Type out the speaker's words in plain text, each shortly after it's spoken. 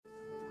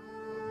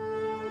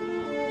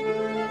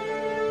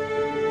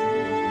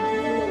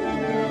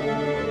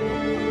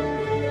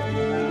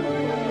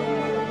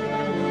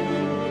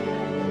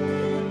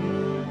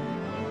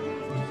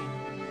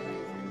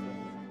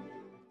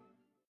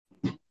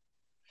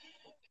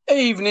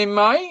Evening,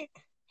 mate.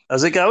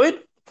 How's it going?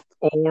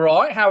 All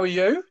right, how are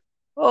you?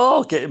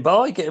 Oh, getting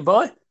by, getting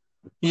by. Just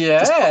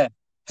pop, Yeah.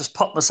 just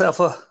popped myself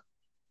a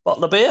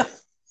bottle of beer.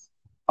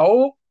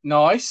 Oh,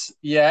 nice.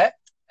 Yeah.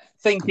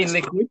 Thinking Just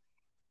liquid.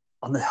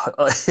 on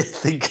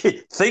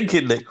the,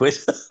 thinking liquid.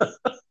 I think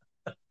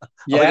I'll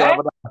Yeah. have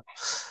another.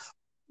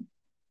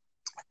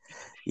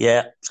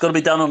 Yeah, it's got to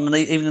be done on an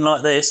evening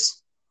like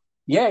this.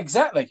 Yeah,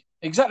 exactly.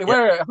 Exactly. Yeah,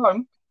 We're at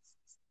home.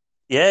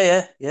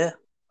 yeah.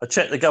 I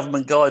checked the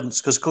government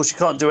guidance because, of course, you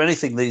can't do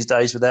anything these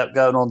days without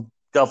going on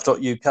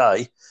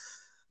gov.uk.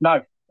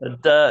 No.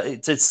 And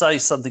it did say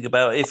something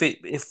about if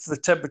the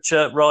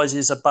temperature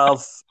rises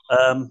above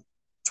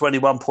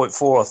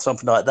 21.4 or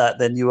something like that,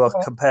 then you are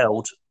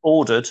compelled,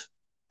 ordered,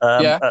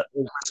 Yeah. at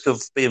the risk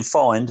of being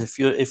fined if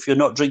you're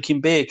not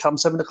drinking beer come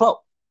 7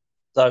 o'clock.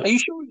 So, Are you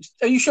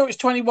sure it's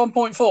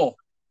 21.4?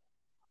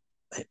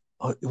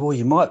 well,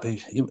 you might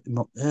be.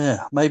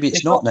 Yeah, maybe it's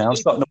It's not not now.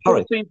 It's not in a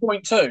hurry.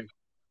 14.2.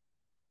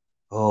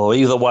 Oh,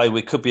 either way,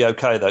 we could be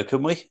okay though,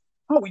 couldn't we?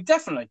 Oh, we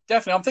definitely.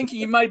 I'm thinking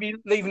you may be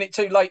leaving it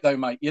too late though,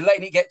 mate. You're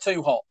letting it get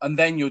too hot and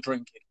then you're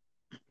drinking.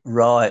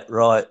 Right.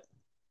 You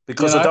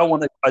Because I know? don't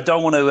want to. I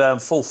don't want to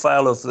fall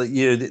foul of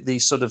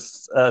these sort of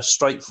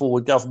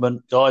straightforward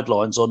government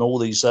guidelines on all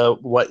these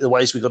the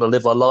ways we've got to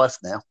live our life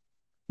now.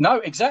 No,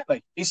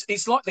 exactly.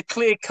 It's like the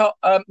clear cut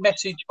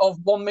message of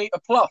 1 meter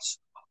plus.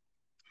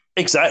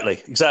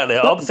 Exactly.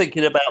 I'm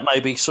thinking about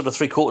maybe sort of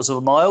 3/4 of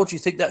a mile. Do you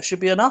think that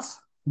should be enough?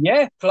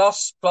 Yeah,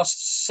 plus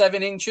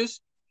 7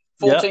 inches,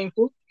 Yeah, 14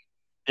 foot.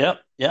 yeah.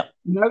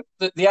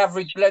 The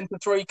average length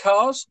of three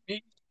cars. You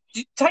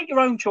take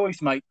your own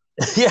choice, mate.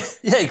 Yeah.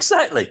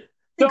 Exactly. You know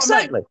what I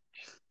mean? Exactly.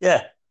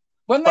 Yeah,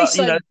 When they but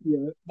say to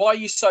you, why are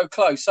you so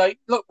close? Say,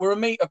 look, we're 1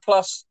 meter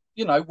plus,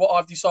 what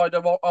I've decided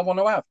I want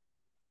to have.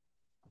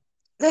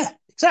 yeah,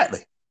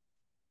 exactly.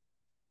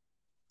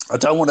 I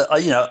don't want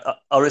to.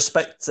 I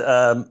respect,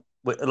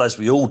 as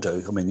we all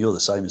do. I mean, you're the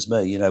same as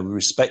me. We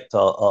respect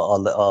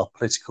our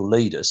political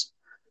leaders.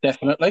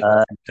 Definitely.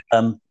 Uh,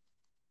 um,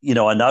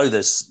 I know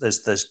there's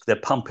they're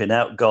pumping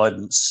out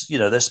guidance.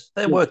 They're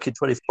Yeah. working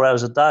 24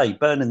 hours a day,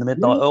 burning the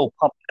midnight Yeah. oil,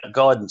 pumping out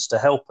guidance to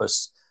help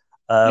us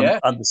Yeah.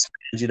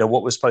 understand,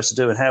 what we're supposed to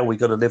do and how we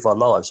got to live our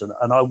lives.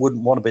 And I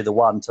wouldn't want to be the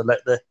one to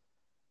let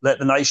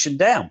the nation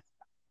down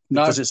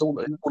No. because it's all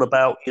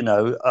about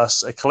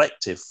us, a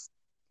collective.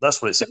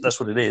 That's what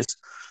it is.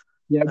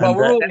 Yeah. Well, And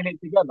we're all in it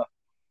together,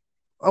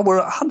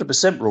 we're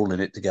 100% ruling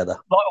it together.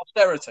 like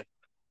austerity.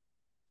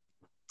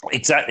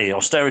 Exactly,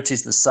 austerity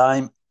is the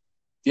same.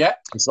 Yeah.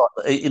 It's like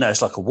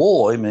it's like a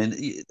war. I mean,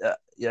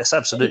 yes,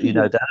 absolutely,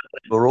 no doubt.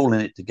 We're all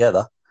in it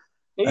together,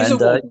 It is a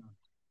and war.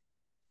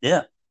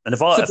 yeah. And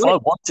if It's I a if I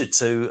blip.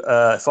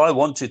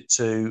 wanted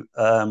to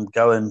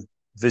go and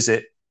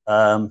visit,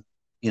 the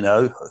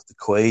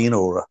Queen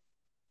or a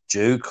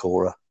Duke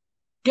or a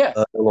Yeah.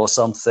 Earl or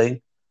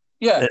something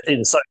Yeah.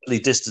 in a socially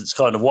distanced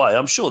kind of way,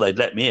 I'm sure they'd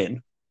let me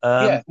in.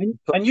 Yeah. Um,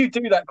 And you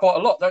do that quite a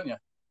lot, don't you?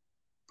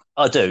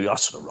 I do. I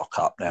sort of rock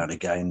up now and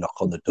again, knock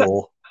on the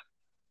door,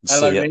 and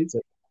Hello, see it. Liz.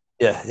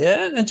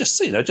 Yeah, and just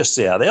see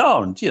how they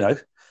are, and Yeah.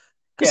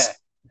 because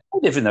I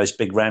live in those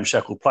big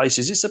ramshackle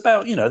places. It's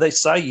about, they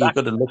say you've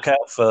got to look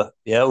out for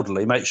the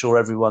elderly, make sure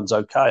everyone's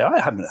okay. Yeah. I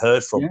haven't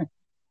heard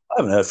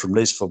from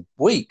Liz for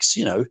weeks.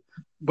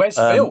 Where's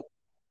Um, Phil?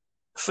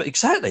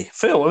 exactly,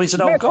 Phil. I mean, he's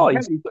an Where old the guy. hell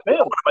is I Phil?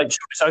 want to make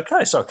sure he's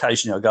okay. So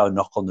occasionally I go and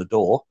knock on the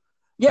door,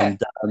 Yeah.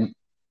 and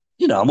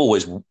I'm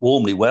always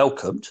warmly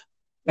welcomed.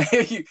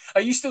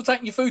 Are you still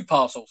taking your food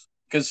parcels?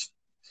 Because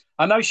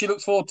I know she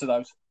looks forward to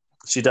those.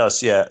 She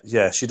does, yeah.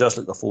 She does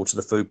look forward to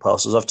the food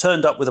parcels. I've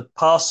turned up with a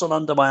parcel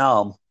under my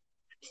arm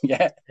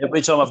Yeah.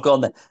 every time I've gone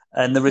there.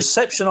 And the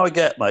reception I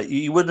get, mate,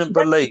 you wouldn't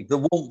believe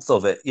the warmth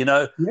of it.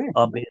 Yeah.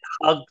 I'm being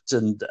hugged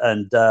and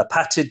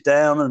patted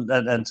down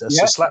and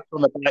Yeah. slapped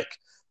on the back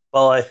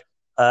by,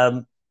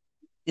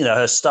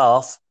 her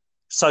staff.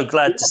 So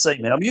glad to see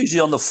me. I'm usually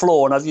on the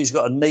floor and I've usually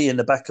got a knee in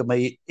the back of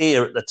my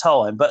ear at the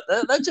time, but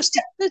they're just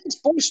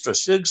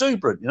boisterous, they're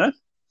exuberant.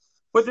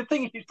 But the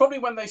thing is, it's probably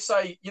when they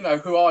say,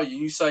 who are you?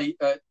 You say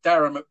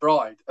Darren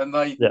McBride, and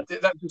Yeah.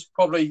 that just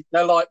probably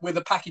they're like with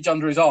a package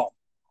under his arm.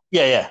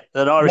 Yeah.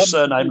 An Irish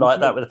surname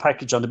like that with a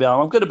package under my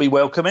arm. I'm going to be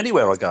welcome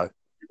anywhere I go.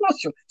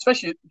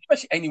 Especially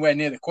anywhere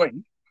near the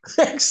Queen.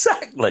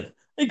 Exactly.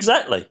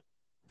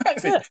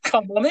 Yeah.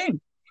 Come on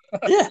in.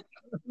 Yeah.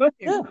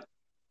 Yeah.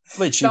 I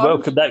mean, she No,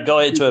 welcomed that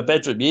guy into her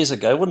bedroom years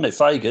ago, wouldn't it,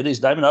 Fagan?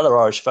 His name, another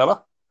Irish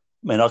fella.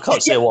 I mean, I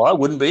can't see why I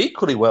wouldn't be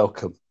equally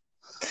welcome.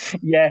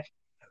 yeah,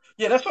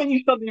 yeah. That's when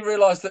you suddenly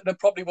realise that there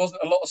probably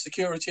wasn't a lot of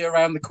security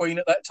around the Queen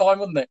at that time,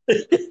 wasn't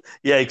it?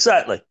 Yeah,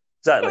 exactly.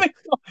 The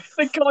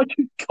guy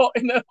just got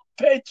in her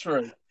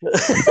bedroom. He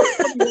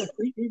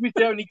was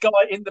the only guy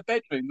in the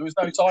bedroom. There was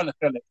no sign of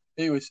Philip.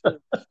 He was.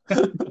 But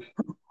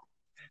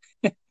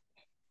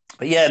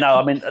yeah, no,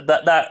 I mean,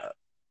 that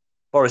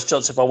Boris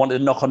Johnson, if I wanted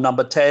to knock on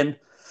number 10,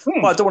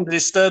 well, I don't want to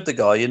disturb the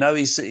guy,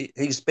 he's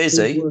He's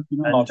busy. working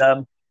hard.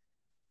 And,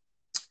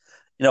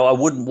 I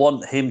wouldn't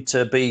want him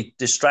to be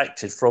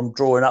distracted from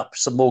drawing up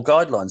some more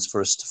guidelines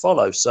for us to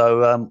follow.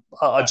 So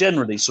I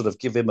generally sort of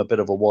give him a bit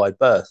of a wide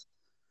berth.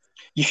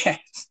 Yes.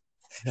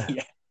 Yeah.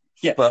 Yeah.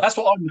 Yeah, But that's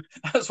what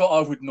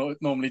I would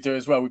normally do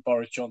as well with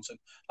Boris Johnson.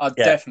 I'd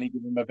yeah, definitely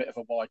give him a bit of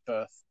a wide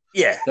berth.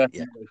 yeah, yeah,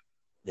 Definitely.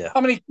 yeah.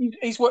 I mean,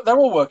 they're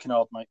all working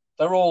hard, mate.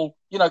 They're all,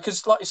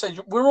 because like you said,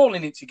 we're all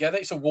in it together.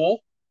 It's a war.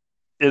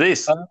 It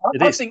is. It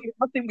I is. think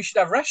we should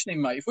have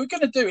rationing, mate. If we're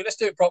going to do it, let's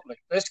do it properly.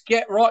 Let's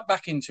get right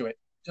back into it.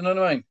 Do you know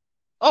what I mean?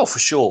 Oh, for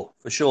sure,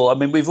 for sure. I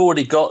mean, we've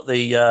already got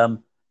the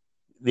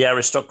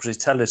aristocracy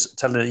telling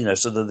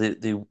sort of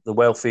the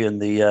wealthy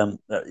and the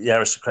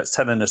aristocrats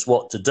telling us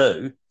what to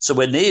do. So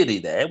we're nearly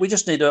there. We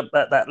just need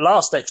that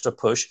last extra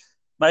push,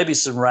 maybe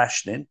some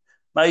rationing,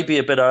 maybe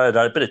a bit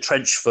of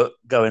trench foot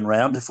going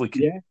round if we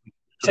can. Yeah.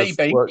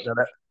 TB. Work on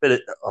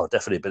that.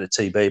 Definitely a bit of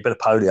TB, a bit of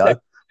polio. Yeah.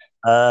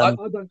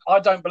 I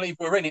don't believe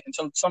we're in it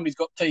until somebody's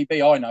got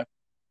TB. I know.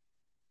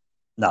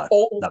 No.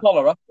 Or no.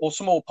 cholera or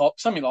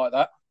smallpox, something like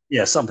that.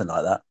 Yeah, something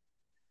like that.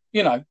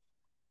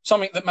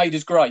 Something that made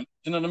us great.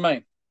 Do you know what I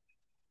mean?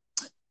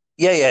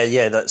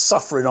 Yeah. That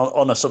suffering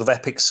on a sort of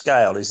epic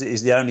scale is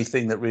the only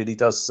thing that really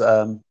does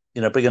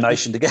bring a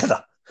nation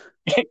together.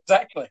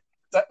 Exactly.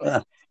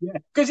 Yeah.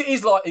 Because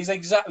it's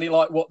exactly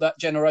like what that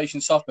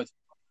generation suffered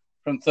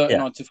from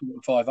 39 to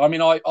 45. I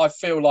mean, I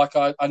feel like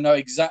I know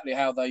exactly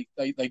how they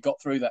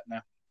got through that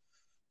now.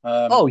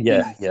 100%.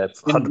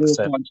 In a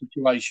wartime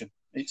situation,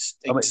 it's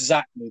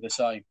exactly the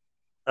same.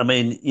 I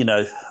mean,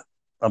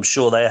 I'm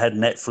sure they had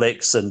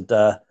Netflix and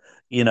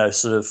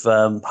sort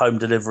of home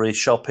delivery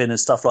shopping and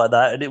stuff like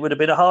that, and it would have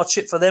been a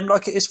hardship for them,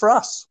 like it is for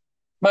us.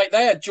 Mate,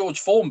 they had George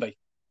Formby.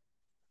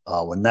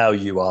 Oh well, now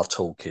you are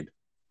talking.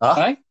 Huh?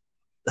 Hey?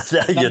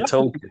 Now you're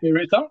talking.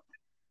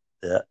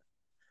 Yeah.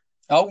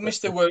 Oh,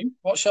 Mr. Wu,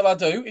 what shall I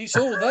do? It's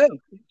all there.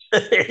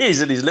 It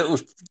is, and his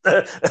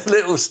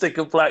little stick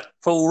of black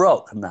full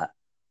rock and that.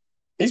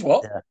 He's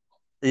what?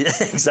 Yeah,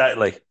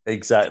 exactly.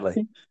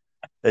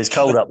 It's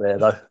cold up there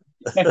though.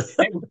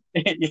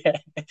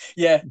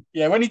 Yeah.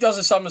 When he does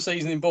a summer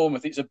season in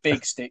Bournemouth, it's a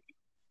big stick.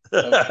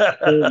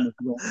 When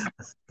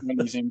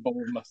he's in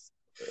Bournemouth.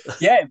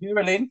 Yeah,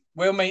 Vera Lynn,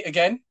 we'll meet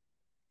again.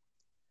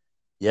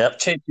 Yep.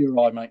 Tear to your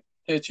eye, mate.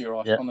 Tear to your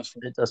eye, yep.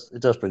 Honestly. It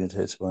does bring a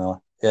tear to my eye.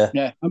 Yeah.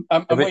 Yeah.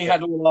 And we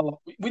had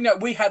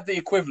we had the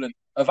equivalent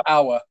of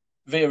our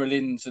Vera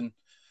Lynn's and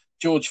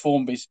George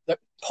Formby's that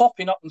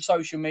popping up on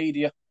social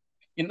media.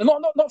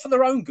 Not for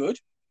their own good,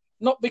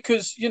 not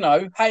because,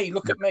 hey,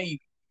 look at me,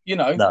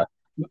 No.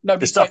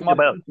 Nobody's taking my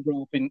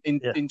photograph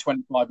in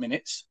 25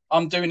 minutes.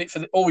 I'm doing it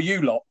for all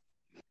you lot.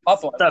 I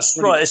thought that's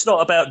right. It's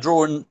not about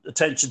drawing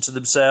attention to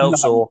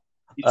themselves or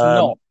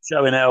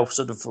showing how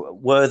sort of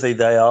worthy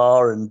they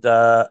are and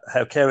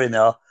how caring they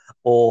are,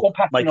 or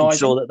making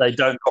sure that they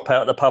don't drop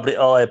out of the public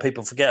eye and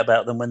people forget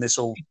about them when this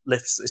all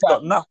lifts. It's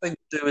got nothing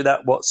to do with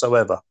that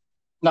whatsoever.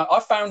 No,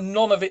 I found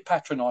none of it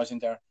patronising,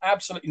 Darren.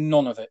 Absolutely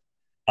none of it.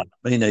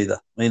 Me neither.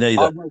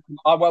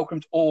 I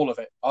welcomed all of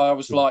it. I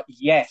was like,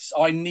 yes,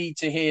 I need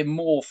to hear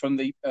more from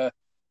the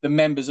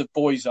members of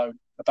Boyzone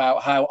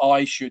about how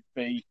I should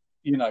be,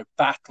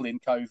 battling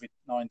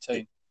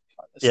COVID-19.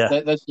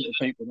 Those sort of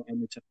people that I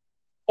need to.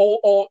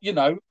 Or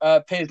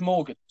Piers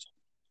Morgan,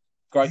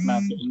 great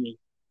man.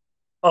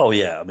 Oh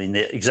yeah, I mean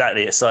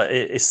exactly. It's like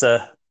it's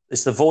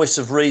the voice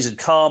of reason,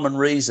 calm and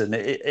reason.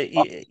 At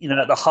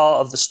the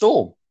heart of the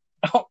storm.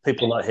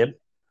 People like him.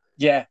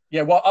 Yeah.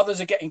 While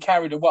others are getting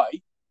carried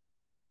away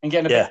and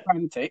getting a bit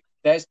frantic,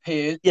 there's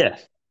Piers. Yeah,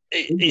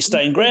 he's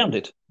staying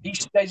grounded. He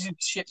stays in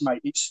shit,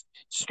 mate. It's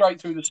straight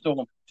through the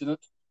storm.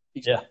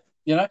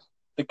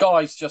 The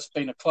guy's just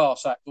been a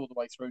class act all the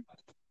way through.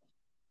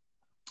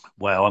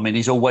 Well, I mean,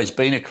 he's always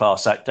been a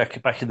class act.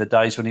 Back in the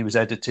days when he was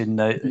editing,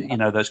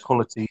 those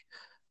quality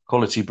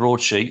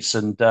broadsheets,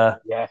 and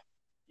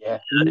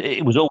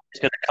it was always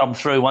going to come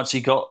through once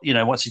he got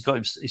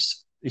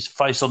his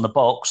face on the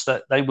box.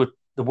 That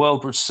the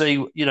world would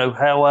see,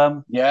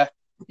 how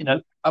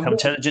how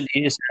intelligent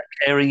he is,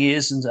 how caring he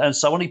is, and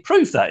so on. He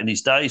proved that in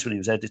his days when he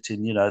was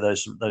editing,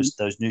 those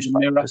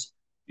newspapers.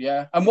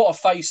 Yeah, and what a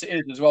face it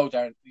is as well,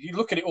 Darren. You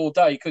look at it all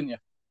day, couldn't you?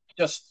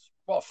 Just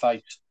what a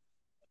face.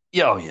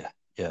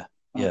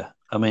 Yeah.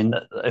 I mean,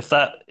 if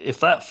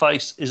that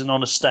face isn't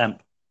on a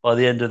stamp by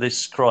the end of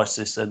this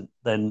crisis,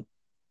 then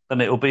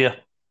it'll be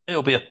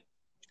a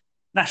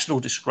national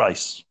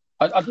disgrace.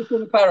 I just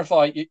want to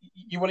clarify.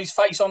 You want his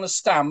face on a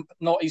stamp,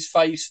 not his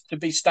face to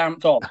be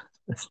stamped on.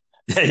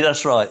 Yeah,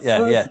 that's right.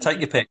 Yeah. Take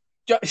your pick.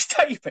 Just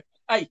take your pick.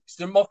 Hey, it's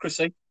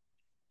democracy.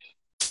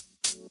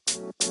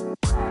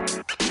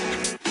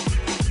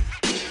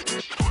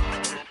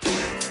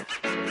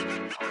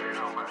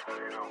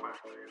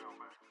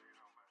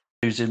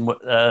 Using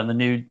the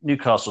new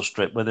Newcastle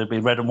strip, whether it be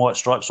red and white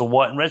stripes or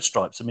white and red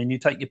stripes. I mean, you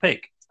take your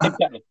pick.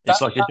 Exactly.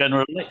 It's like a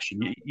general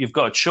election. You've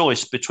got a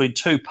choice between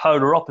two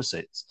polar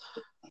opposites.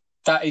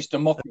 That is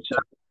democracy.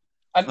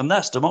 And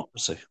that's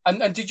democracy.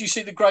 And did you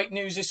see the great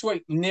news this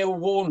week? Neil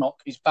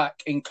Warnock is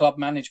back in club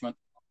management.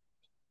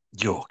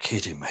 You're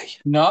kidding me.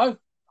 No,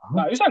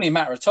 it's only a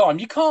matter of time.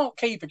 You can't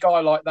keep a guy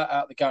like that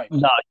out of the game.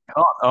 No, you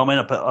can't. I mean,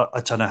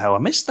 I don't know how I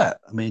missed that.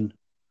 I mean,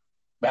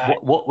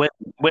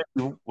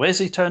 where's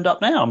he turned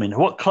up now? I mean,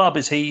 what club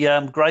is he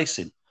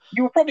gracing?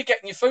 You were probably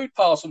getting your food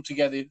parcel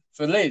together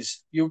for Liz.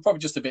 You were probably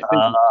just a bit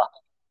busy.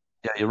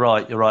 Yeah, you're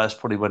right. That's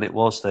probably when it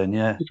was then.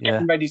 Yeah, Just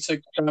getting ready to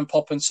go and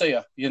pop and see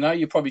her.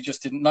 You probably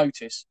just didn't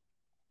notice.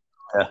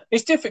 Yeah.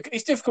 It's difficult.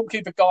 It's difficult to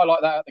keep a guy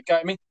like that at the game.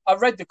 I mean, I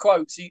read the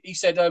quotes. He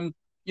said, I'm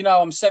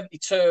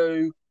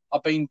 72.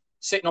 I've been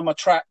sitting on my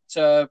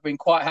tractor, been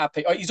quite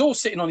happy. He's all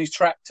sitting on his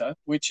tractor,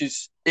 which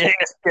is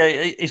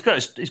He's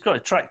got a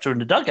tractor in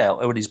the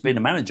dugout when he's been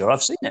a manager.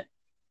 I've seen it.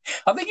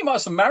 I think he might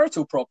have some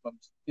marital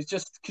problems. It's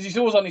just because he's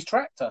always on his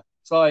tractor.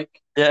 It's like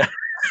it's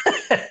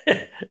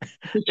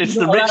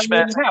the rich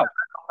man's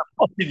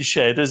potting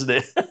shed, isn't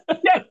it?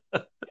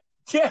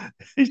 Yeah.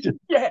 He's just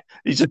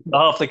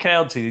half the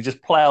county. He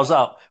just ploughs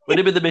up. When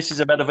him and the missus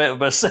have had a bit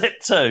of a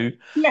set too,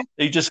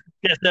 he just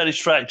gets down his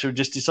tractor and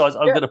just decides,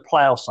 I'm going to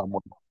plough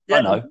someone. Yeah,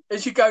 I know.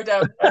 As you go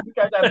down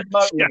the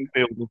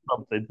motorway, or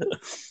something.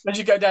 As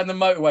you go down the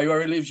motorway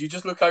where he lives, you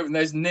just look over and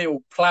there's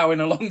Neil ploughing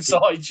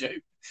alongside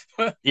you.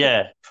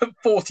 Yeah.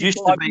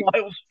 45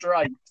 miles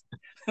straight.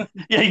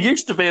 Yeah, he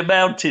used to be a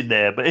mountain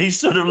there, but he's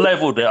sort of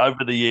levelled it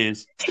over the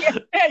years. Yeah,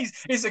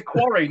 he's a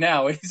quarry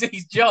now.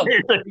 He's just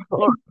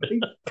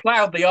he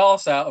ploughed the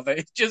arse out of it.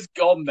 It's just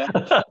gone there.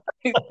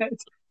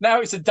 Now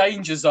it's a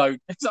danger zone.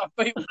 It's like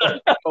people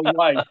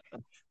away.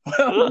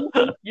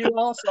 You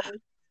arsehole.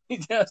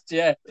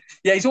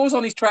 He's always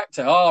on his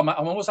tractor. I'm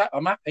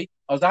happy.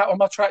 I was out on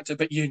my tractor,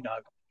 but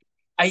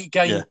 8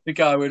 games to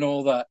go and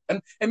all that.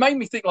 And it made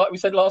me think, like we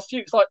said last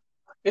year, it's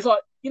like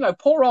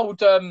poor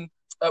old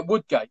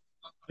Woodgate,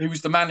 who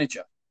was the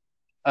manager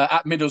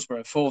at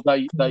Middlesbrough before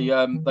they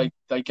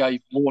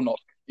gave Warnock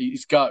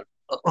his go.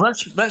 Well,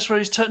 that's where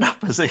he's turned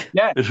up, is he?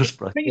 Yeah.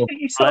 Middlesbrough. But you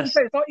like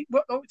what we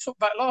talked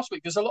about last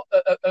week. There's a lot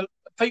of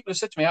people have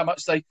said to me how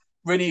much they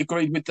really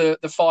agreed with the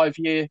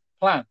 5-year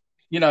plan,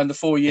 and the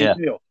 4-year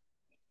deal.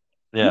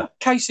 Yeah.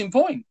 Case in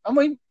point. I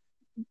mean,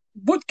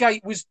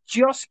 Woodgate was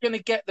just going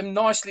to get them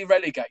nicely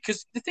relegated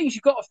because the thing is,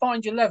 you've got to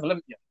find your level,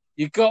 haven't you?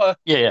 You've got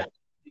to,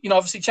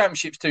 obviously,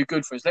 Championship's too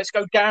good for us. Let's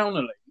go down a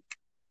league.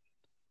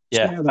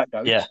 Yeah, see how that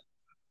goes. Yeah,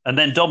 and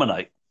then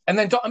dominate. And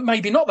then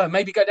maybe not though.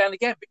 Maybe go down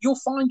again. But you'll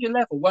find your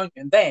level, won't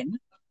you? And then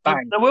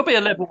bang. There will be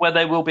a level where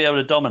they will be able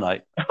to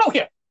dominate. Oh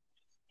yeah,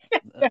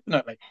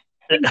 definitely.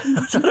 I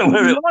don't know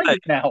where it'll be.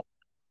 Now.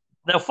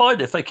 They'll find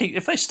it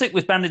if they stick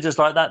with managers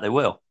like that. They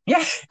will.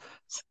 Yeah.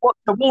 What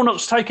the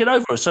Warnock's taken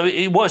over? So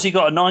has he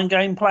got a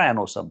 9-game plan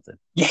or something?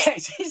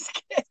 Yes, he's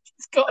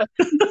got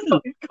 9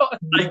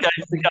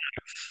 games to go.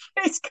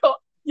 He's got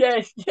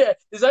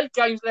There's 8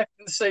 games left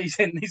in the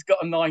season. He's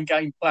got a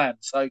 9-game plan.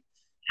 So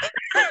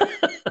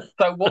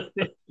what's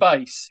this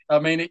space? I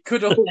mean, it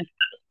could all.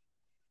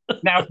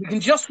 Now, if we can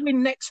just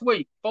win next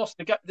week, boss,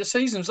 the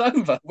season's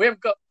over. We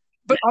haven't got.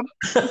 But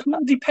it's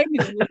all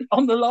depending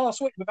on the last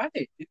week we've had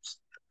it.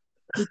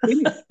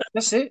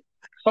 That's it.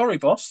 Sorry,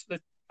 boss.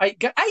 8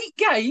 games?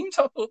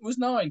 I thought it was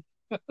 9.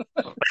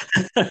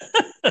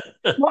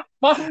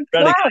 my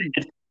plan.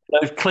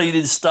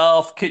 Cleaning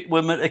staff, kit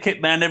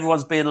man,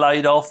 everyone's being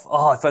laid off.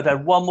 Oh, if I'd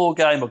had one more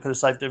game, I could have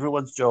saved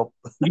everyone's job.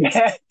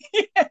 I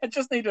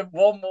just needed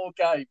one more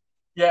game.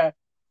 Yeah.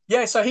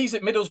 So he's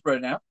at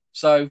Middlesbrough now.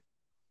 So,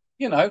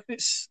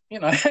 it's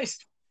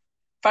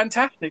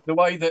fantastic the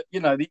way that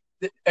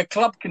a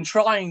club can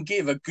try and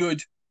give a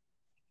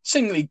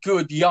seemingly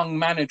good young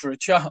manager a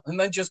chance and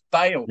then just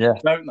bail,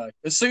 don't they?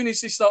 As soon as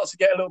he starts to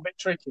get a little bit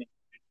tricky,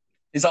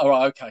 he's like, all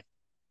right, okay.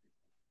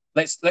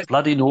 Let's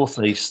bloody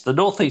Northeast. The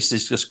Northeast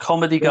is just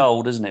comedy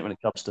gold, isn't it, when it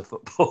comes to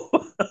football?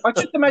 I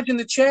just imagine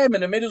the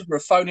chairman of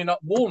Middlesbrough phoning up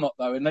Warnock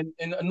though, and then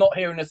and not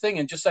hearing a thing,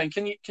 and just saying,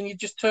 "Can you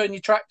just turn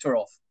your tractor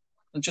off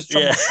and just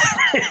try?"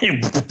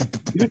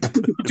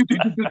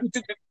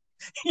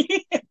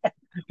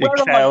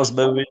 The cows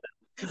moving.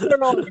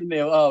 Where are you,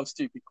 Neil? Oh,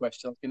 stupid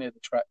question. I can hear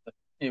the tractor.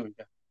 Here we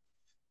go.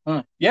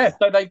 Yeah,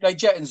 so they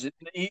jettisoned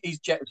it. He's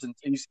jettisoned.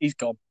 He's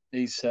gone.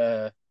 He's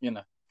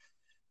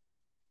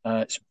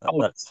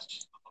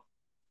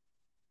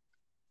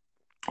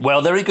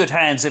Well, they're in good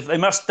hands. If they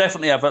must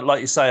definitely have, like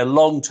you say, a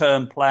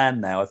long-term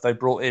plan now. If they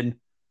brought in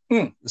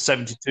the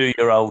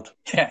 72-year-old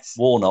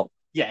Warnock,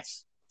 they're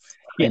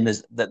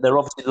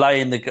obviously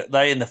laying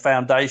the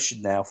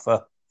foundation now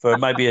for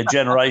maybe a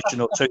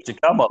generation or two to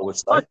come. I would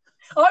say.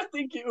 I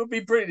think it would be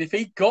brilliant if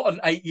he got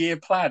an 8-year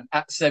plan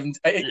at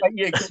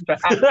 8-year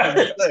contract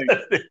at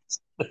 72.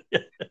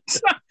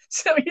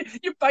 So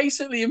you're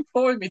basically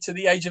employing me to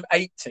the age of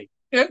 80.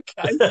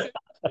 Okay.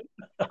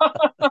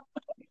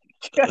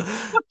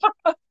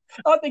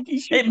 I think he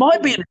should. It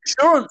might be an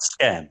insurance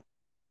scam.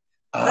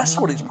 That's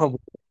what it's probably.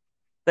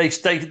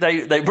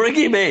 They bring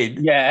him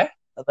in. Yeah.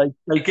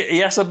 He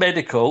has a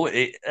medical.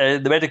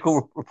 The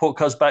medical report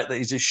comes back that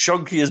he's as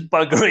shonky as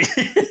buggery.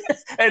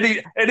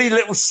 any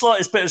little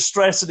slightest bit of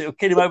stress and it'll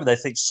kill him over. They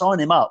think, sign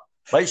him up.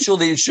 Make sure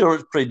the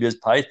insurance premium is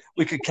paid.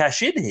 We could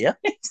cash in here.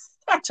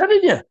 I'm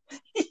telling you.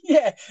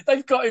 Yeah,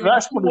 they've got him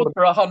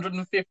for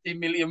 £150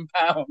 million.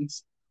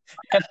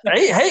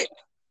 Hey,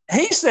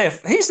 he's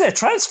their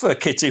transfer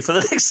kitty for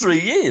the next 3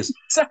 years.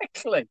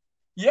 Exactly.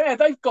 Yeah,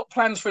 they've got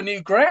plans for a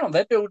new ground.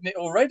 They're building it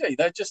already.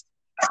 They're just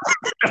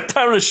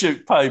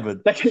Parachute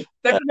payment.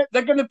 They're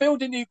going to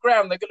build a new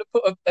ground. They're going to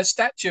put a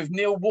statue of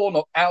Neil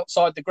Warnock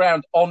outside the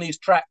ground on his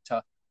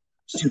tractor.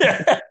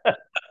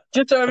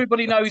 Just so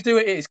everybody knows who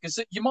it is, because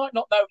you might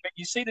not know, but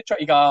you see the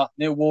tractor, you go,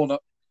 Neil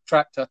Warnock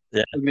tractor.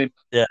 Yeah.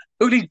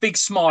 Look at his big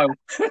smile.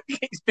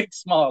 His big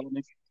smile on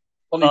his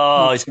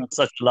he's got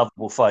such a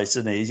lovable face,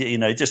 isn't he?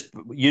 Just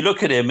you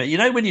look at him.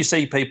 When you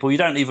see people, you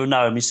don't even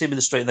know him. You see him in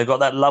the street, and they've got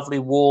that lovely,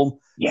 warm,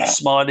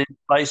 smiling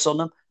face on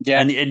them.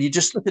 Yeah, and you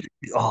just look at it.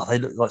 Oh, they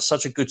look like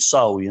such a good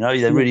soul. They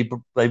really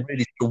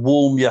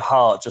warm your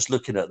heart just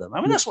looking at them.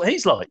 I mean, that's what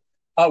he's like.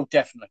 Oh,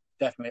 definitely.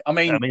 I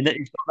mean,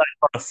 he's got that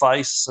kind of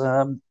face.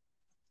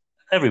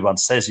 Everyone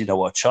says,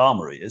 what a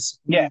charmer he is.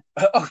 Yeah,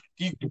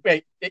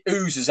 it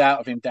oozes out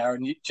of him,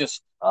 Darren. You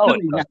just look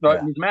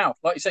at his mouth,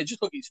 like you said.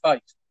 Just look at his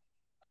face.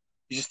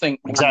 You just think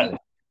exactly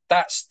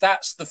that's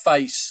the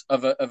face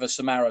of a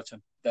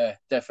Samaritan. There,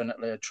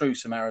 definitely a true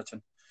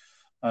Samaritan.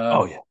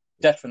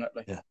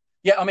 Definitely.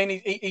 Yeah. I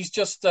mean, he's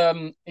just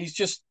going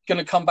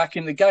to come back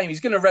in the game.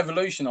 He's going to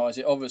revolutionise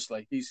it.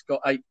 Obviously, he's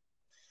got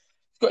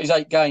his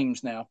 8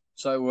 games now.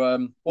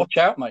 So watch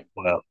out, mate.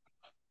 Well,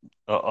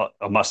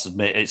 I must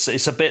admit,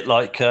 it's a bit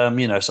like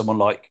someone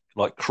like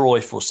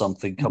Cruyff or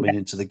something coming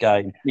into the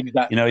game.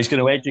 Exactly. He's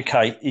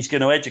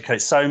going to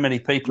educate so many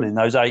people in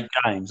those 8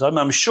 games.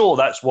 I'm sure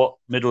that's what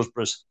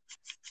Middlesbrough's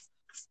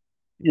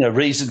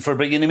reason for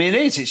bringing him in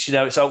is.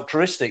 It's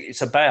altruistic.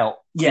 It's about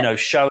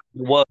showing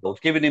the world,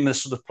 giving him a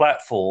sort of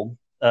platform,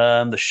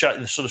 the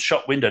sort of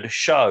shop window to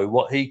show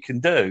what he can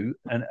do,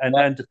 and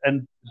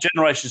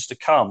generations to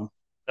come.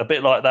 A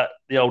bit like that,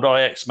 the old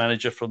Ajax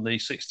manager from the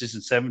 60s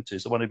and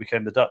 70s, the one who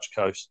became the Dutch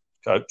coach.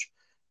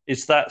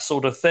 It's that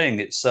sort of thing.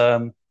 It's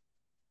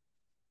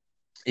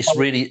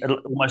really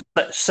almost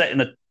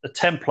setting a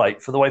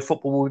template for the way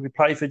football will be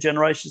played for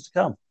generations to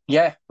come.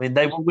 Yeah. I mean,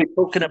 they will be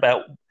talking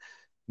about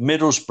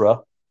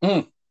Middlesbrough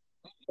and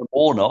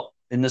Warnock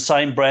in the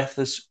same breath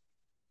as,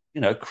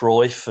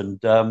 Cruyff and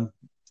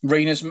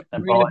Rinus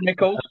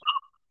Michels.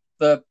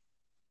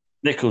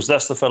 Nichols,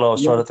 that's the fellow I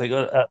was trying to think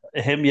of.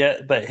 Him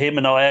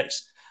and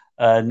Ajax.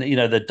 And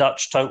the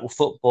Dutch total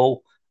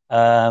football,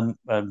 and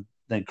then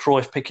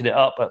Cruyff picking it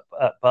up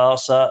at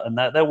Barca, and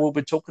that they will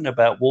be talking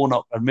about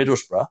Warnock and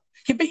Middlesbrough.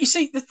 Yeah, but you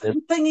see, the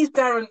thing is,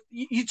 Darren,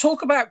 you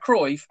talk about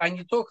Cruyff and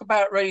you talk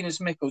about Rinus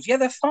Michels. Yeah,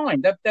 they're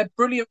fine. They're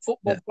brilliant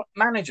football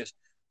managers,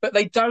 but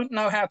they don't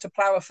know how to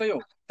plough a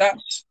field.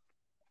 That's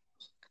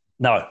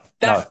the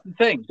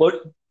thing.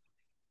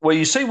 Well,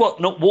 you see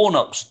what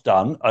Warnock's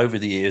done over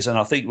the years, and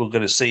I think we're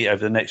going to see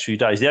over the next few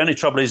days. The only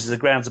trouble is the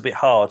ground's a bit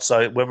hard,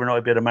 so whether or not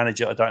he'll be able to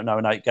manage it, I don't know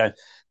in 8 games.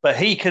 But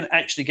he can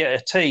actually get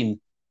a team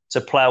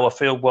to plough a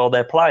field while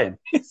they're playing.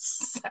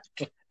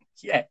 Exactly.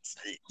 Yes.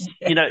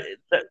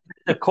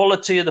 The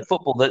quality of the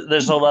football,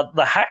 there's all that,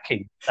 the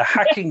hacking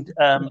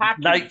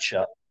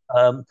nature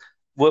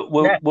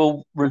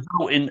will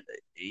result in.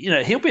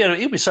 He'll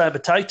be saying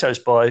potatoes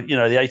by the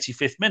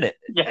 85th minute.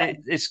 Yeah.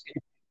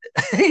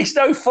 He's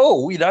no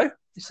fool,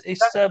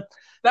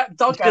 That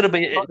dugout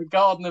is like the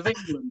Garden of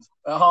England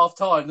at half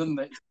time, doesn't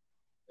it?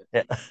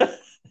 Yeah.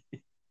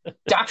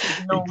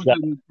 Daffodils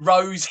and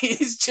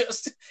roses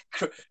just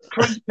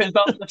creepers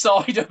up the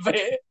side of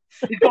it.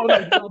 He's got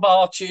one of those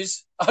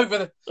arches over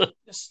the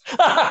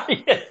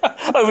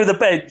over the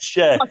bench.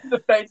 Yeah, over the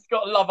bench,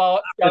 got a love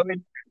arch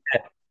going.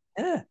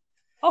 Yeah.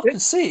 I can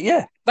see it.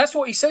 Yeah, that's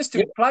what he says to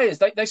his players.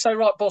 They say,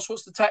 "Right, boss,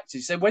 what's the tactics?"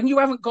 He said, "When you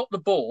haven't got the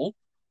ball,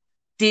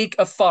 dig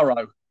a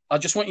furrow. I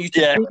just want you to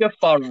dig a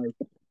furrow."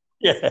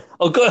 Yeah,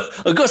 I've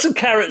got some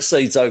carrot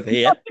seeds over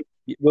here.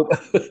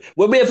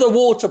 When we have the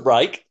water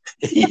break,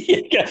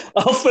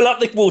 I'll fill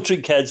up the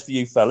watering cans for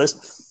you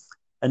fellas.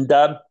 And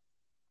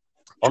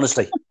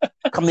honestly,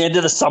 come the end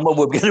of the summer,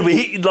 we're going to be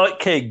eating like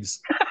kings.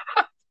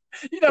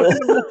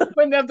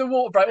 When they have the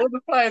water break, all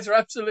the players are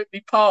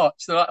absolutely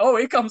parched. They're like, "Oh,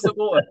 here comes the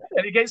water,"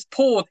 and it gets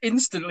poured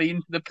instantly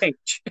into the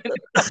pitch.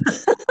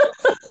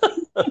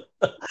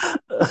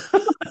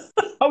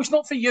 Oh, it's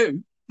not for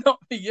you. Not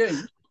for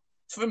you.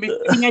 It's for me,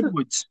 King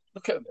Edwards.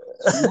 Look at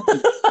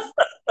them.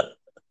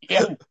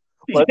 Yeah.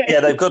 Well,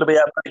 they've got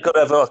to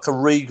have like a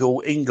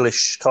regal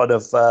English kind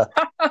of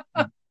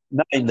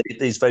name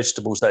these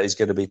vegetables that he's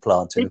going to be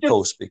planting, of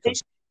course,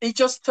 because he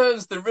just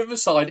turns the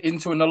riverside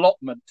into an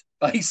allotment,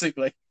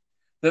 basically.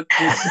 The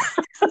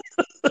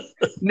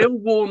Neil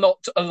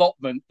Warnock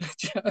allotment.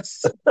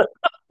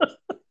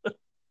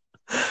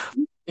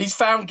 He's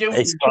found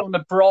guilty of trying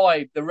to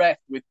bribe the ref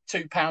with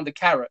 £2 of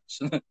carrots.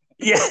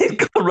 Yeah, he's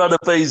got a run of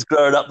bees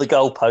growing up the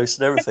goalpost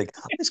and everything.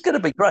 It's going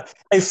to be great.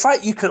 In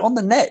fact, you can on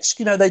the nets.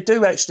 They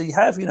do actually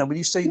have. When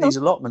you see these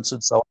allotments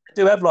and so on,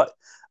 they do have like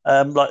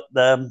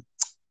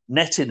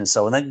netting and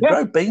so on. They can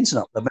grow beans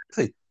and up them.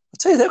 I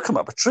tell you, they'll come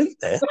up a treat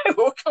there. They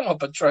will come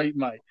up a treat,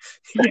 mate.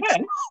 Yeah.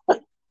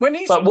 One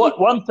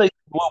thing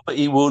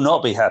he will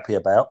not be happy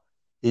about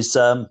is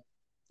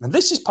And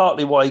this is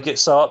partly why he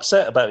gets so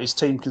upset about his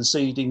team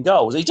conceding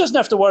goals. He doesn't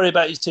have to worry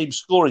about his team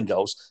scoring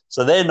goals,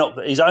 so they're not.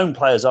 His own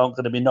players aren't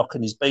going to be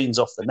knocking his beans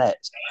off the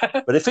net.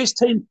 But if his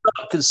team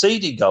start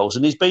conceding goals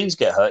and his beans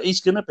get hurt, he's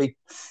going to be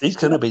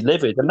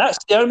livid. And that's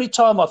the only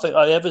time I think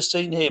I ever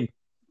seen him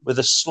with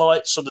a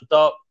slight sort of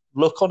dark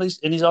look on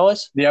in his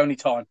eyes. The only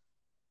time.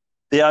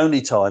 The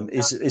only time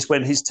is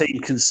when his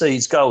team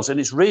concedes goals, and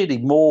it's really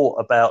more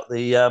about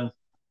the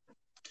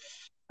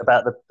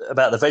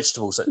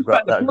vegetables that grow.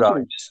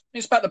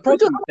 It's about the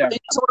produce.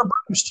 It's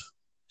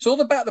all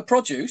about the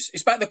produce.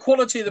 It's about the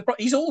quality of the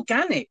produce. He's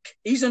organic.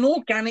 He's an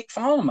organic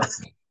farmer.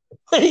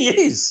 He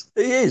is.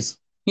 You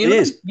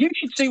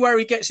should see where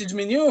he gets his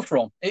manure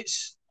from.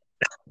 It's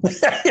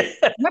that's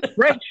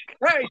fresh.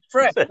 That is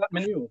fresh. That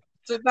manure.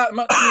 So that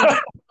much.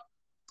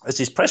 It's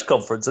his press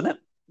conference, isn't it?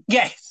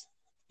 Yes.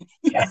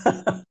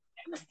 Yeah.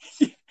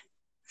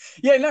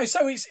 Yeah. No.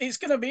 So it's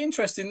going to be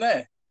interesting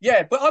there.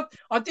 Yeah, but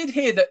I did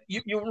hear that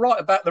you're right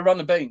about the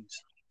runner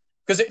beans.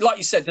 Because, like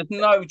you said, there's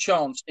no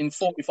chance in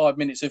 45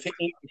 minutes of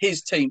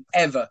his team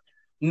ever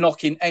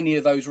knocking any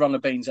of those runner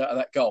beans out of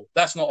that goal.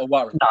 That's not a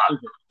worry. No,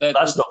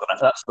 that's not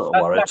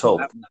a worry at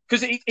all.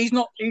 Because he's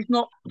not.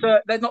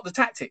 They're not the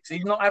tactics.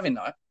 He's not having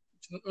that.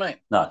 Man,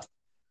 no.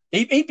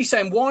 He'd be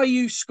saying, "Why are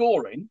you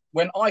scoring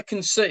when I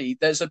can see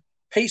there's a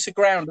piece of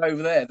ground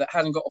over there that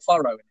hasn't got a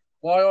furrow in it?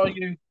 Why are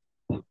you?"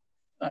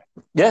 No.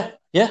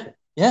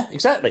 Yeah,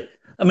 exactly.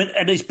 I mean,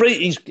 and he's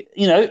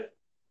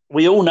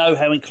we all know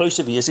how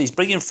inclusive he is. He's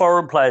bringing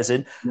foreign players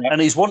in,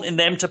 and he's wanting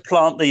them to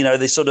plant,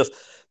 these sort of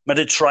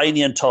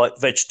Mediterranean type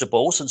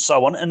vegetables and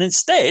so on. And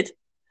instead,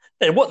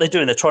 what they're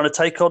doing, they're trying to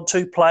take on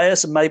 2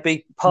 players and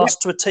maybe pass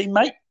to a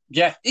teammate.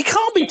 Yeah, you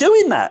can't be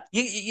doing that.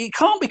 You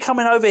can't be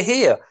coming over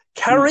here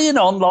carrying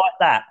on like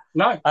that.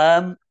 No.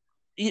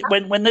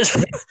 When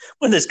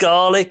there's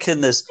garlic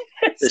and there's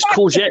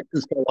courgettes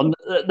and so on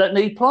that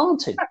need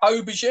planting.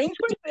 Aubergines.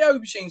 Where's the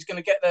aubergines going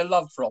to get their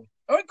love from?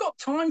 I haven't got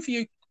time for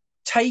you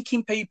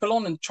taking people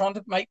on and trying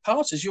to make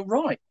passes. You're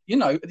right.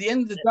 At the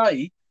end of the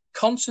day,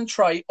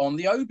 concentrate on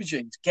the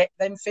aubergines. Get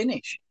them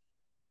finished.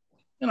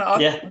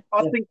 I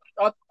think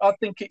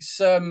it's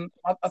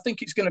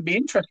going to be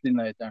interesting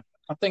there, Dan.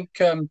 I think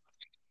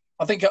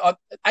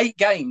 8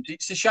 games.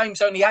 It's a shame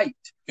it's only 8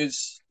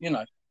 because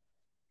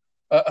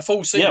a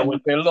full season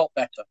would be a lot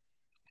better.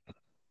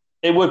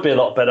 It would be a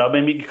lot better. I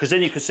mean, because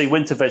then you could see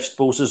winter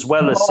vegetables as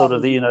well as sort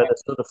of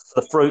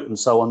the fruit and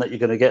so on that you're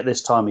going to get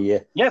this time of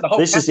year. Yeah,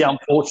 this is the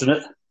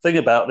unfortunate thing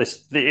about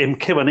this. Him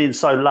coming in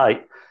so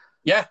late.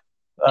 Yeah.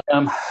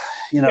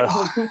 He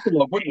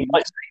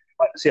might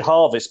see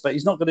harvest, but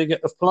he's not going to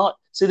get the plant.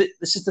 See,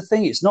 this is the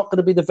thing. It's not going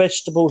to be the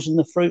vegetables and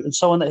the fruit and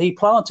so on that he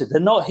planted. They're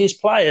not his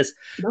players.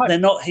 No. They're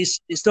not his.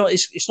 It's not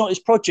his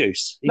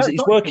produce.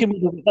 He's working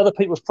with other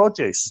people's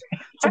produce.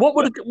 So what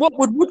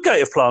would Woodgate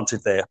have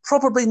planted there?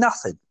 Probably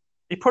nothing.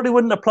 He probably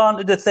wouldn't have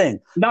planted a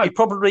thing. No. He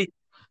probably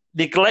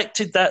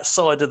neglected that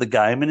side of the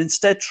game and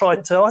instead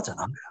tried to, I don't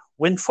know,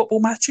 win football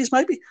matches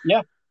maybe.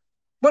 Yeah.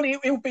 Well,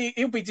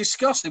 he'll be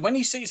disgusted when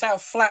he sees how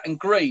flat and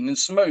green and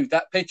smooth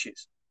that pitch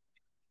is.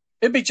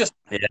 It'd be just,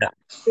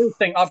 he'll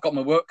think, I've got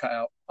my work cut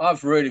out.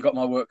 I've really got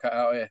my work cut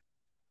out here.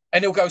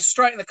 And he'll go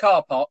straight in the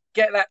car park,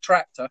 get that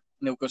tractor,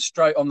 and he'll go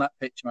straight on that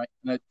pitch, mate.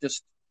 And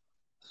just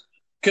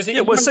because he's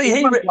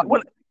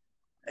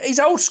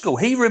old school.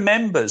 He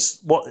remembers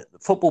what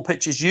football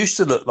pitches used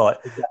to look like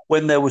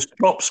when there was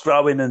crops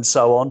growing and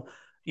so on.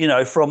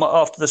 From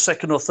after the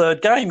second or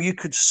third game, you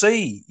could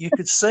see,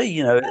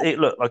 it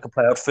looked like a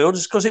ploughed field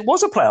just because it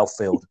was a ploughed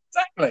field.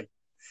 Exactly.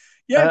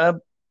 Yeah.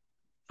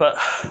 But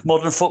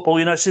modern football,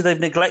 see, they've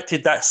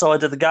neglected that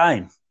side of the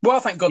game. Well,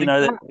 thank God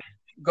they've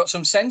got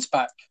some sense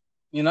back,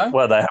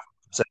 Well, they have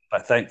sense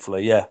back,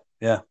 thankfully, yeah.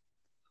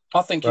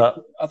 I think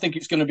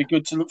it's going to be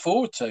good to look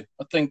forward to.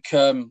 I think,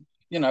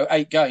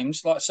 8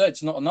 games, like I said,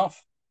 it's not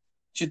enough.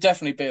 It should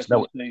definitely be a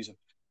full season.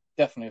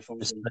 Definitely a full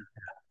season.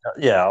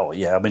 Yeah,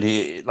 I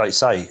mean, like you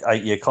say,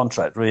 8-year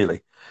contract,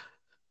 really.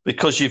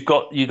 Because you've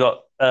got you've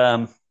got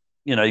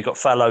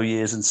fallow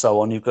years and so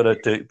on. You've got to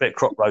do a bit of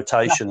crop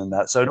rotation and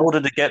that. So in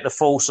order to get the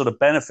full sort of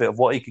benefit of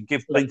what he could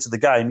bring to the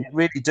game, you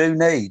really do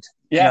need,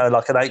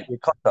 like an 8-year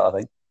contract, I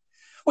think.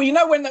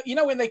 Well,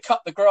 when they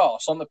cut the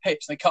grass on the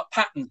pitch, they cut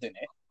patterns in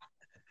it.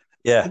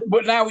 Yeah.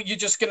 But now you're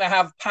just going to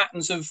have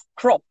patterns of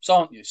crops,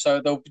 aren't you?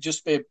 So there'll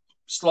just be a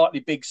slightly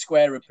big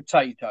square of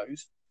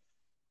potatoes.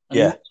 And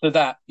after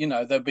that,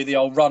 there'll be the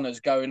old runners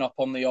going up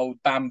on the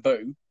old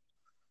bamboo.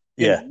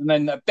 And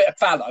then a bit of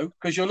fallow,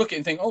 because you'll look at it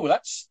and think, oh,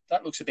 that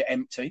looks a bit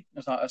empty.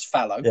 It's like, that's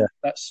fallow. Yeah.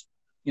 That's,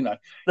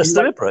 That's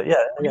deliberate,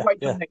 You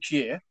wait till next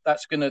year.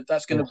 That's gonna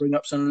bring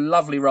up some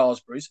lovely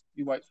raspberries.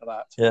 You wait for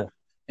that. Yeah.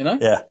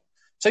 Yeah.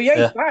 So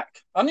he's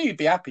back. I knew you'd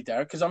be happy,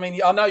 Derek, because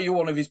I know you're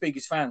one of his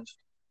biggest fans.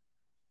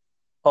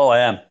 Oh, I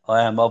am.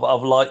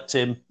 I've liked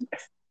him.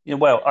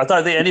 Well, I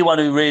don't think anyone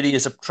who really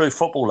is a true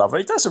football lover,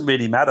 it doesn't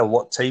really matter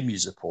what team you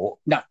support.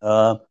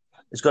 No.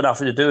 It's got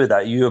nothing to do with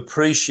that. You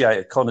appreciate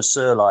a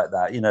connoisseur like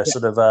that,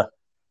 sort of a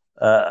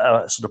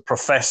sort of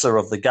professor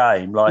of the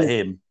game like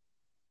him.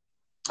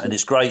 And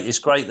it's great. It's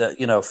great that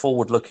a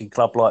forward-looking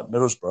club like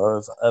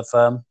Middlesbrough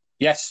have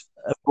Yes,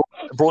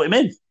 brought him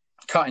in.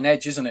 cutting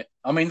edge, isn't it?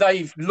 I mean,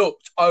 they've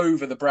looked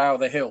over the brow of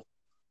the hill,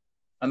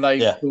 and they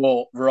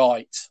thought,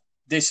 right,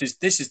 this is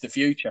the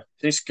future.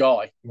 This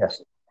guy,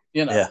 Yes,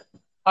 Yeah.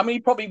 I mean,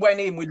 he probably went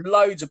in with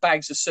loads of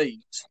bags of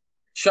seeds,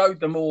 showed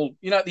them all.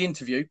 At the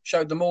interview,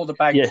 showed them all the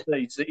bags of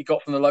seeds that he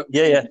got from the local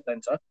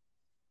centre.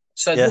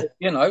 Said,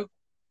 look,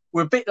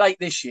 we're a bit late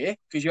this year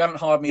because you haven't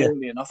hired me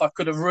early enough. I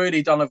could have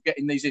really done of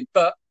getting these in,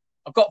 but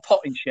I've got a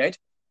potting shed.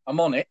 I'm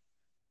on it.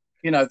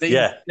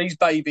 These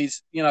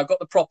babies, I've got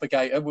the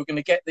propagator. We're going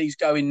to get these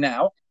going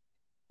now.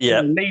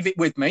 Yeah. Leave it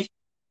with me.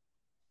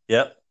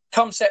 Yeah.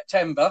 Come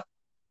September,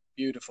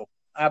 beautiful.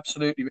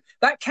 Absolutely.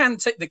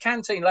 The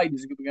canteen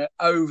ladies are going to go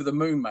over the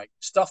moon, mate.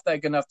 Stuff they're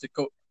going to have to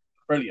cook.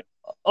 Brilliant.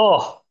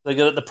 Oh, they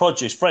get the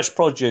produce, fresh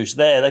produce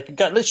there. They can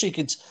go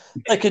literally.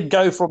 They could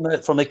go from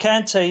the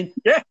canteen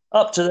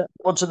onto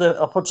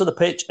the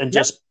pitch and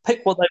just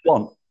pick what they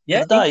want.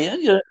 Yeah.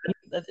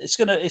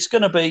 It's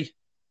gonna be.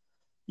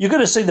 You're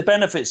going to see the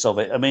benefits of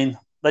it. I mean,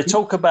 they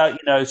talk about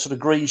sort of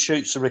green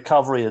shoots of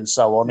recovery and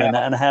so on,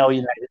 and how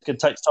it can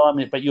take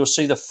time, but you'll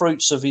see the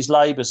fruits of his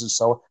labours and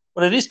so on.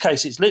 But in this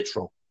case, it's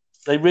literal.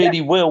 They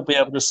really will be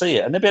able to see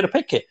it, and they'll be able to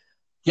pick it.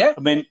 Yeah, I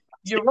mean,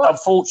 you're right.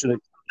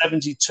 Unfortunately,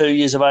 72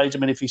 years of age. I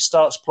mean, if he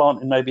starts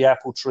planting maybe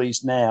apple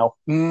trees now,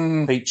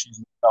 peaches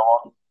and so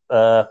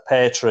on,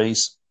 pear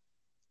trees,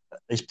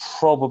 he's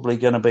probably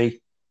going to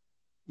be.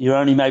 You're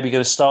only maybe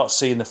going to start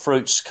seeing the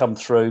fruits come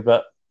through,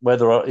 but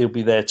whether he'll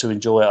be there to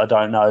enjoy it, I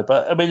don't know.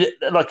 But I mean,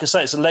 like I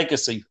say, it's a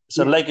legacy. It's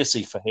a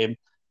legacy for him,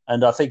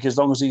 and I think as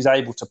long as he's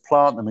able to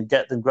plant them and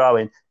get them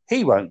growing,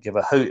 he won't give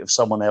a hoot if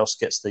someone else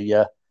gets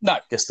the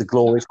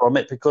glory from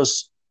it,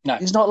 because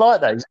he's not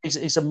like that.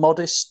 He's a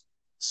modest,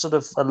 sort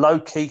of a low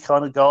key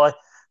kind of guy,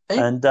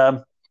 and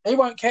he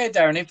won't care,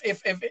 Darren.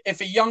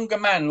 If a younger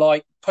man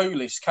like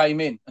Pulis came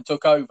in and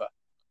took over,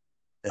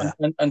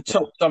 and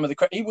took some of the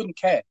credit, he wouldn't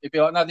care. He'd be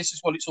like, "No, this is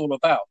what it's all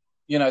about.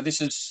 This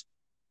is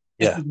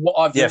what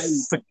I've learned."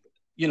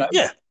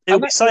 He'll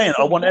be saying,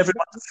 "I want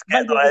everyone to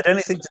forget that I had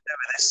anything to do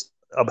with this.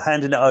 I'm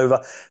handing it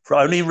over. For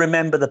only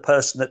remember the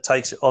person that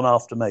takes it on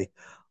after me.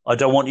 I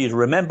don't want you to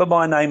remember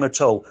my name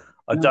at all.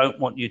 I don't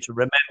want you to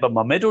remember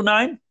my middle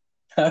name,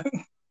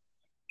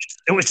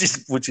 which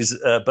is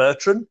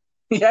Bertrand.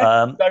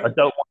 Yeah.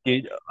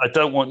 I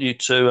don't want you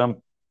to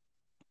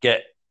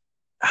get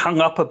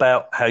hung up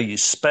about how you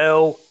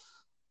spell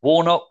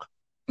Warnock.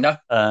 No.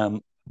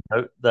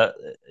 That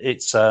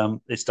it's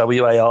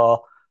WARNOCK.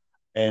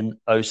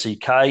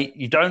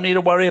 You don't need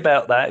to worry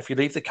about that. If you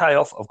leave the K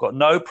off, I've got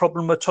no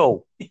problem at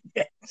all.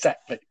 Yeah,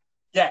 exactly.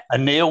 Yeah.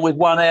 And Neil with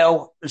one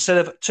L instead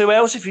of two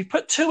L's. If you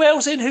put two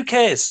L's in, who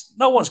cares?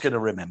 No one's going to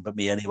remember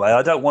me anyway.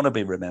 I don't want to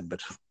be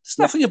remembered. It's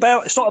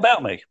not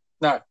about me.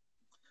 No.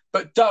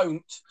 But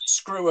don't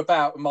screw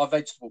about with my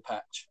vegetable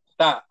patch.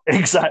 That.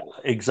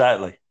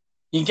 Exactly.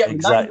 You can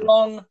get the name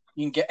wrong,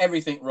 you can get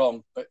everything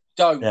wrong, but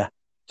don't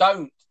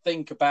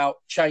think about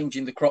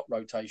changing the crop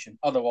rotation.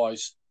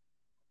 Otherwise,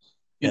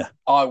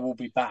 I will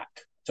be back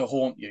to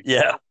haunt you.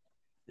 Yeah.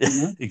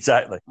 Mm-hmm.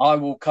 Exactly. I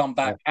will come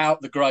back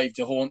out the grave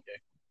to haunt you.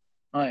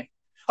 Right.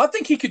 I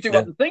think he could do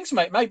other things,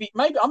 mate. Maybe.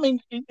 I mean,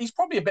 he's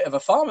probably a bit of a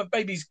farmer.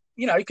 Maybe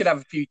he could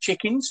have a few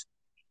chickens.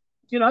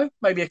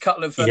 Maybe a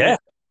couple of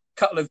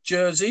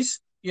jerseys.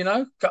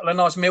 Couple of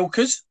nice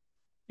milkers.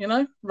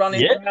 Running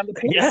around the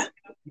pitch.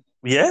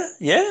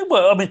 Yeah.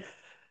 Well, I mean,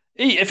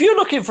 if you're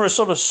looking for a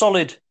sort of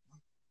solid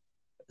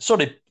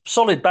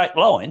back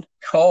line,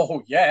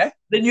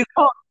 then you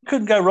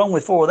couldn't go wrong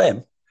with four of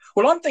them.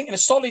 Well, I'm thinking a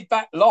solid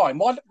back line.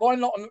 Why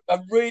not a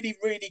really,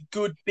 really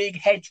good big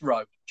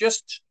hedgerow?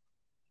 Just.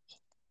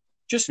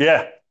 Do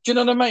you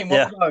know what I mean?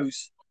 One of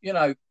those,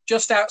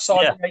 just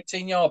outside the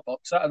 18-yard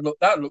box. That'd look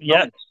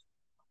nice.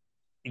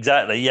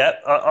 Exactly. Yeah,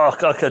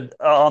 I could.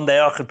 On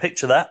there, I could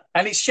picture that.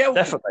 And it's shelter.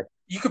 Definitely.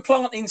 You could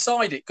plant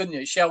inside it, couldn't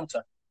you? It's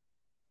shelter.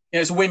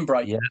 It's a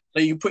windbreak. Yeah. So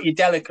you put your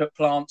delicate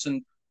plants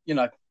and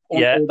all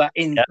that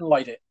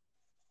inside it.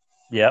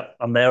 Yeah,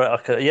 I'm there. I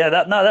could. Yeah,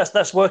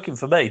 that's working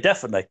for me.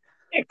 Definitely.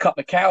 A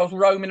couple of cows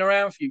roaming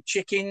around, a few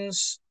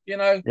chickens.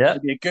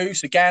 Maybe a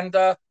goose, a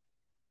gander.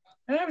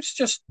 It's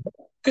just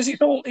because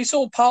it's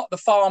all part of the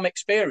farm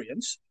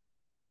experience.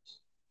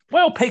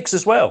 Well, pigs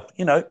as well.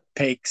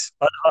 Pigs.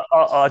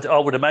 I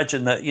would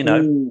imagine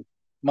that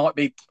might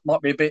be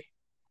a bit.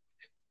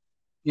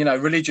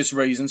 Religious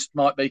reasons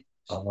might be.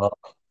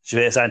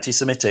 It's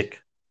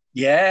anti-Semitic.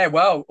 Yeah,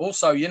 well,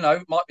 also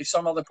might be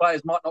some other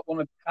players might not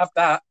want to have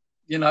that.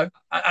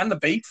 And the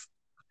beef.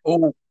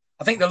 Oh,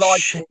 I think the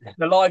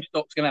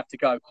livestock's going to have to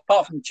go,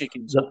 apart from the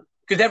chickens,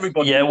 because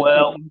everybody. Yeah,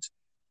 well,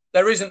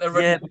 there isn't a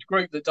religious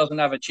group that doesn't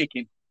have a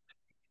chicken.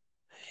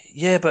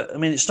 Yeah, but I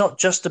mean, it's not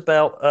just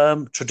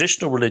about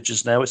traditional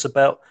religions now. It's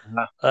about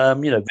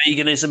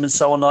veganism and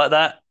so on like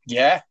that.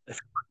 Yeah, if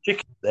you put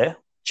chicken there,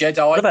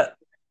 Jedi. What about?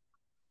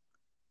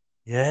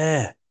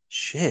 Yeah,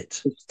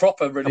 shit. It's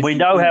proper religion. And we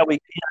know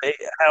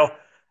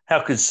how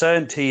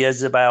concerned he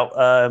is about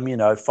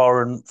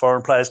foreign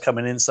players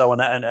coming in, so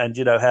on, and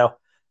how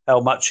how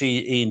much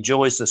he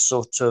enjoys the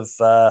sort of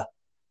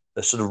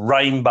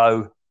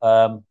rainbow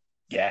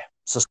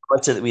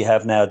society that we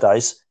have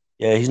nowadays.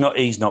 Yeah, he's not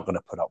going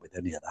to put up with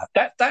any of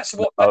that. That's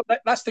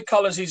the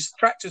colours his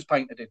tractor's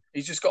painted in.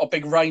 He's just got a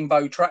big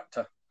rainbow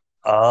tractor.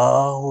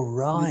 Oh,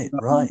 right.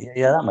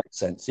 Yeah, that makes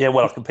sense. Yeah,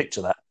 well, I can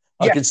picture that.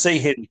 I can see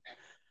him.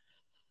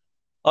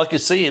 I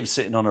could see him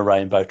sitting on a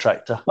rainbow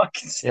tractor.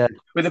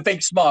 With a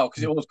big smile,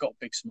 because it always got a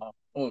big smile.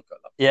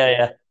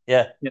 Yeah.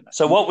 You know.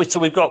 So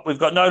we've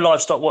got no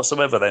livestock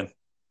whatsoever then.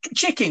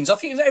 Chickens. I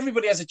think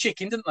everybody has a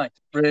chicken, didn't they?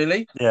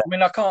 Really? Yeah. I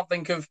mean, I can't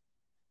think of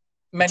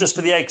many. Just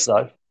for the eggs,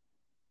 though.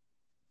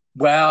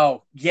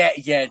 Well, yeah,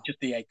 just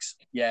the eggs.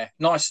 Yeah,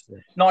 nice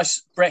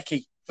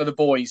brekkie for the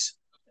boys.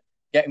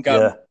 Get them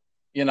going. Yeah.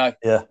 You know.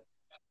 Yeah.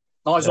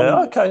 Nice.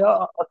 Yeah, okay,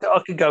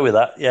 I could go with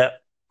that. Yeah.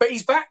 But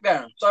he's back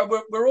now, so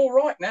we're all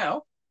right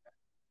now.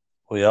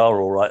 We are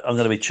all right. I'm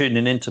going to be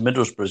tuning into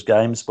Middlesbrough's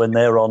games when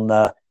they're on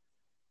the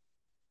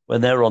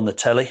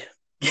telly.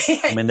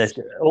 Yeah. I mean,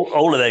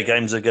 all of their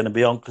games are going to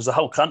be on because the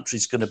whole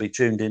country's going to be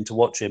tuned in to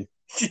watch him.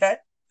 Yeah.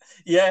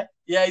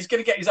 He's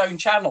going to get his own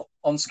channel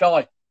on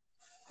Sky.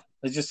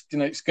 They're just,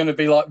 it's going to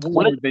be like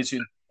Warner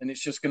Vision, and it's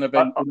just going to be.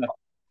 I wouldn't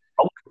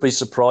be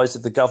surprised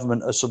if the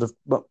government are sort of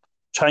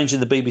changing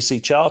the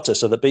BBC charter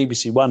so that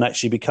BBC One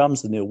actually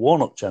becomes the Neil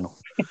Warnock channel.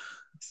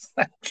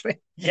 Exactly.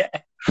 Yeah.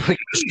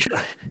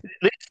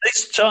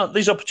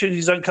 These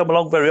opportunities don't come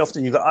along very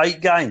often. You've got 8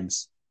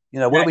 games.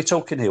 What are we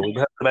talking here? We've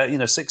got about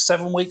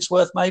 6-7 weeks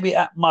worth, maybe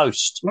at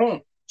most.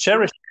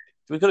 Cherish it.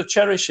 We've got to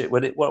cherish it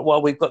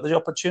while we've got the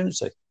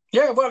opportunity.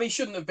 Yeah, well, he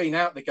shouldn't have been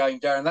out of the game,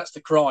 Darren. That's the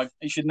crime.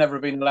 He should never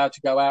have been allowed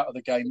to go out of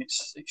the game.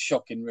 It's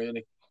shocking,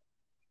 really.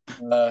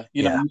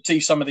 You see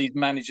some of these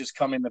managers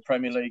come in the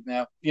Premier League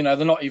now.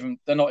 They're not even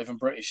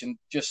British, and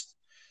just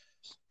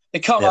they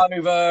come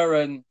over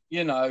and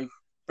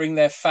bring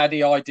their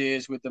faddy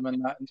ideas with them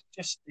and that, and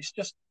it's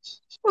just.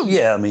 Well,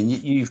 yeah, I mean,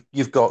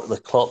 you've got the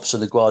Klopps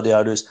and the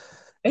Guardiolas,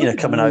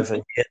 coming over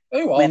here.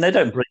 I mean, they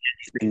don't bring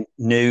anything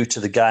new to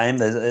the game.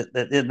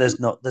 There's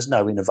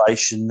no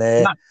innovation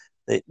there. No.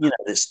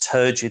 There's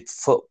turgid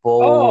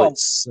football.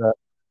 It's.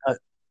 I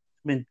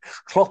mean,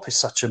 Klopp is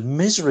such a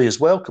misery as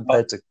well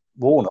compared to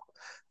Warnock.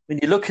 When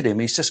you look at him,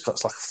 he's just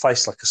got like a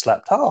face like a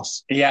slapped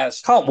arse. He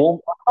has. I can't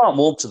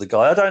warm to the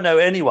guy. I don't know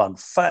anyone,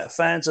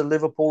 fans of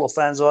Liverpool or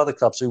fans of other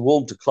clubs, who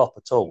warm to Klopp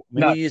at all.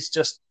 I mean, he's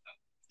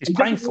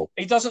painful.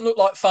 He doesn't look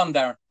like fun,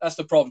 Darren. That's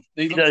the problem.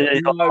 He looks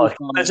like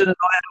imagine a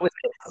night with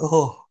him.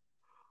 Oh,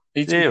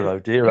 dear.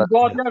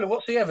 Guardiola,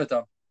 what's he ever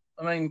done?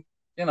 I mean,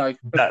 the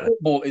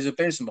football is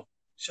abysmal.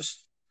 It's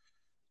just.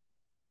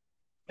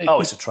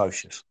 It's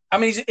atrocious. I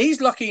mean,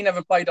 he's lucky he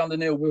never played under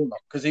Neil Warnock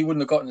because he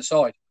wouldn't have got in the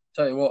side.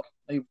 Tell you what,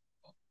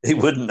 he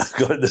wouldn't have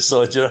got in the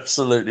side. You're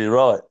absolutely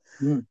right.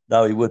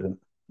 No, he wouldn't.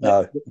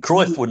 No,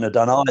 Cruyff wouldn't have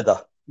done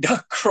either.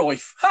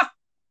 Cruyff.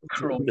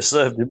 Cruyff would have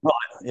served him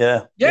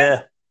right.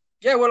 Yeah.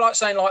 Well,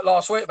 like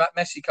last week about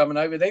Messi coming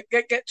over, they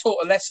get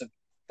taught a lesson.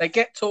 They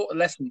get taught a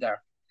lesson, Darren.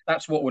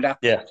 That's what would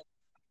happen.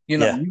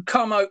 Yeah. You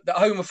come out the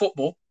home of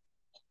football,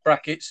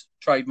 brackets,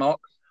 trademark,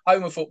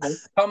 home of football,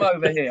 come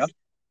over here.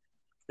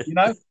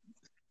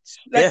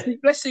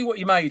 Let's see what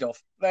you're made of.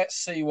 Let's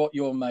see what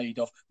you're made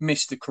of,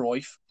 Mr.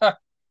 Cruyff.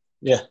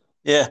 Yeah.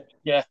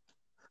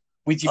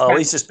 With your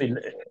he's just been.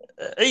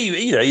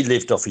 He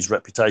lived off his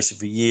reputation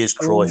for years,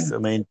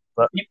 Cruyff.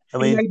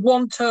 He made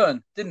one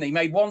turn, didn't he? He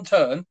made one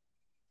turn.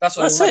 That's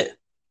it.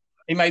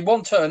 He made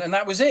one turn, and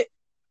that was it.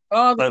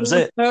 That was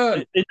it. He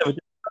never did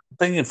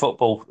thing in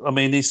football. I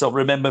mean, he's not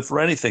remembered for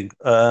anything.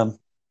 But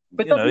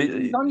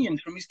he eat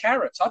onions from his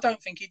carrots. I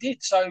don't think he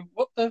did. So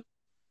what the?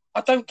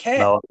 I don't care.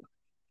 No,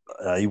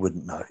 he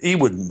wouldn't know. He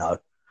wouldn't know.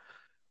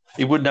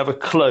 He wouldn't have a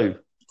clue.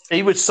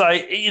 He would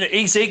say,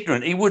 he's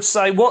ignorant. He would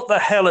say, what the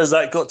hell has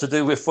that got to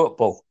do with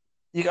football?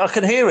 I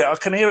can hear it. I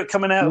can hear it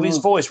coming out of his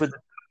voice with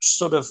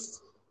sort of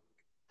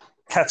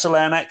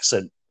Catalan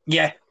accent.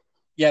 Yeah,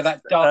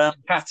 that dark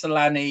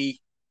Catalan-y,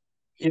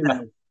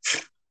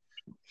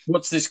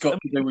 What's this got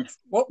to do with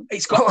what?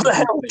 It's got what the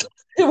hell?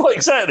 What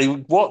exactly?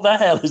 What the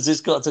hell has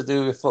this got to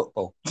do with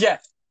football? Yeah,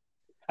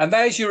 and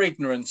there's your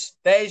ignorance.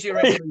 There's your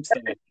ignorance.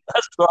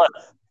 That's right.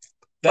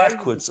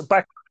 Backwards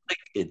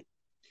thinking.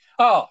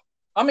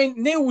 I mean,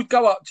 Neil would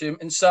go up to him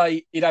and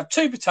say he'd have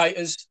 2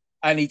 potatoes,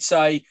 and he'd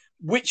say,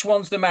 "Which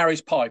one's the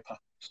Maris Piper?"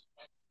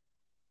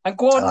 And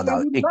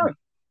Guardiola would know.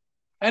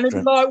 And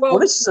it'd be like, "Well,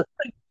 this is a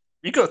thing.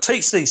 You've got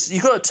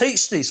to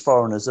teach these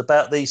foreigners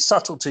about the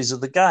subtleties of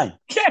the game."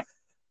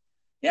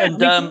 Yeah,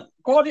 and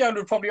Guardiola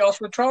would probably ask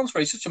for a transfer.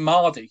 He's such a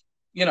Mardy,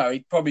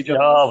 he'd probably just.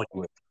 Oh, he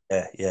would.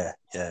 Yeah,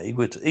 he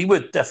would. He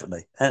would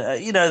definitely. And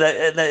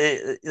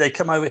they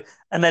come over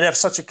and they'd have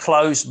such a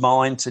closed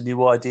mind to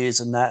new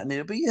ideas and that, and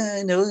it'd be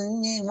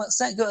what's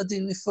that got to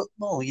do with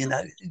football?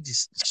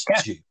 Just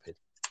stupid.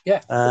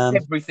 Yeah,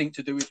 everything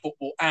to do with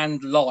football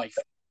and life.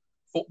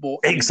 Football.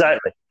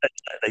 Exactly.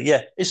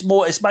 Yeah, it's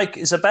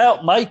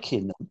about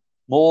making them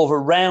more of a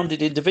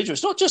rounded individual.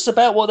 It's not just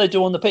about what they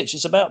do on the pitch.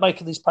 It's about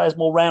making these players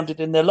more rounded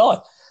in their life.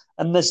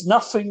 And there's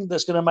nothing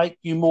that's going to make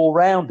you more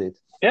rounded.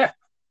 Yeah.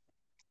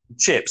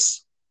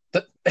 Chips.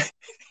 The,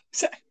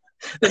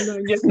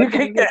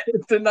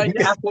 to name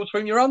your apples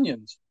from your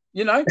onions,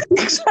 you know?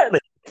 Exactly.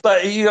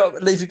 But if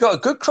you've got a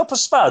good crop of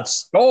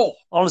spuds,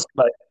 honestly,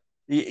 mate,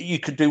 you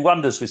could do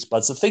wonders with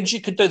spuds. The things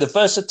you could do, the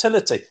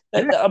versatility.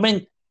 I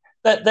mean,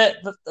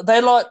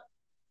 they're like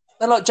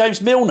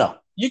James Milner.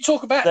 You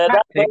talk about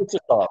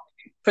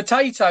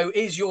potato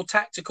is your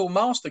tactical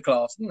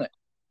masterclass, isn't it?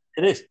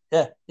 It is.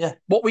 Yeah, yeah.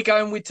 What we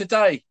going with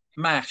today?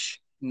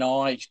 Mash.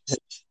 Nice.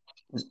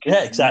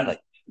 Yeah, exactly.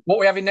 What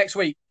we having next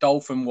week?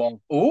 Dolphin one.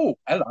 Oh,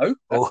 hello.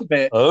 That's a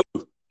bit. Oh,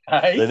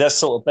 hey. So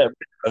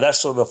that's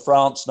sort of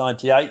France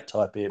 '98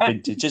 type of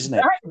vintage, isn't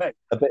it? Exactly.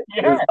 A bit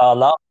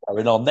of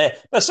going on there.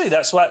 But see,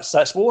 that's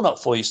Warnock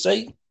for you.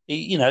 See,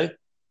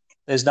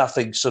 there's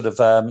nothing sort of.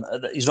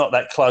 He's not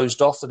that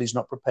closed off, and he's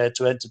not prepared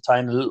to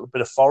entertain a little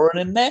bit of foreign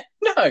in there.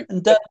 No,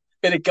 and a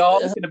bit of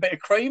garlic and a bit of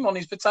cream on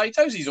his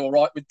potatoes. He's all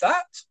right with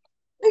that.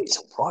 He's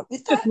all right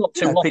with that. Just not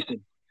too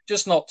often.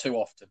 Just not too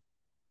often.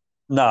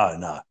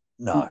 No.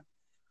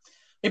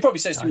 He probably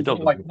says to me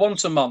like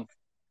once a month,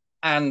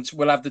 and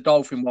we'll have the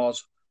Dolphin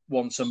Wars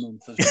once a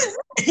month as well.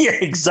 Yeah,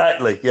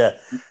 exactly. Yeah.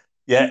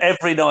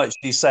 Every night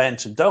she's saying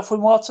to him,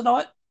 Dolphin War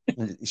tonight?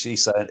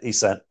 He's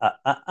saying,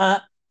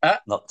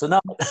 not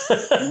tonight.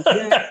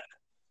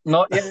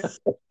 Not yet.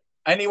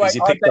 Anyway,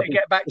 I better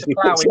get back to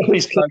ploughing.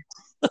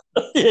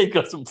 He's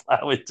got some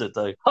ploughing to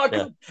do.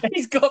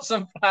 He's got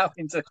some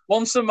ploughing to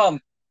once a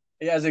month.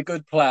 He has a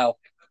good plough.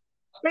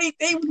 He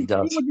would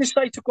just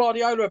say to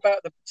Guardiola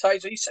about the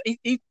potatoes.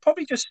 He'd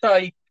probably just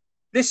say,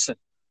 "Listen,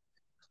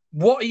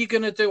 what are you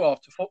going to do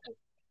after football?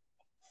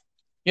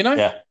 You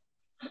know,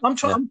 I'm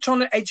trying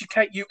to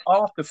educate you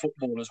after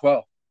football as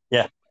well.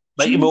 Yeah,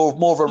 make you more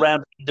of a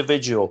rounded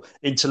individual,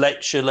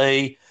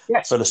 intellectually,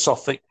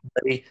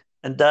 philosophically,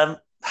 and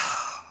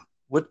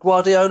would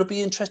Guardiola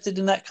be interested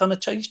in that kind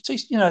of change?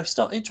 You know, he's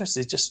not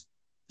interested. It's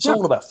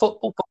all about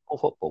football.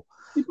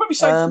 You'd probably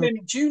say to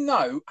me, do you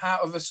know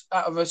out of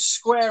a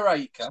square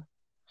acre,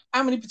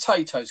 how many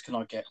potatoes can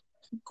I get?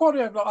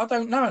 Guardiola, I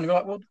don't know. And you're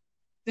like, well,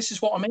 this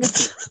is what I'm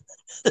into.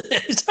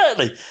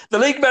 Exactly. The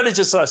League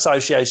Managers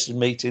Association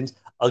meetings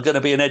are going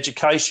to be an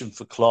education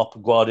for Klopp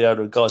and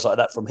Guardiola and guys like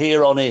that from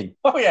here on in.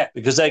 Oh, yeah.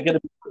 Because they're going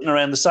to be sitting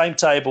around the same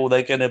table.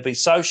 They're going to be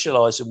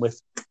socialising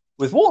with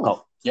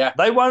Warnock. Yeah.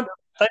 They won't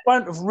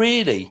have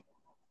really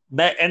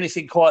met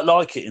anything quite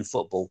like it in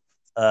football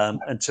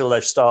until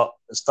they start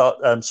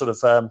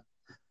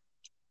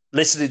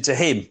listening to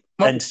him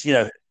and,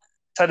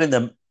 telling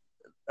them,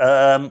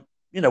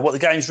 what the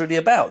game's really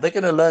about. They're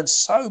going to learn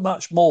so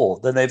much more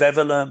than they've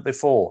ever learned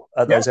before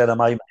at those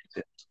LMA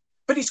meetings.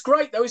 But it's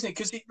great, though, isn't it?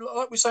 Because, like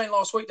we were saying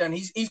last week, Dan,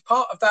 he's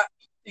part of that.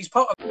 He's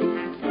part of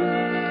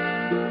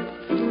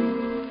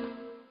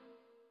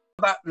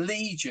that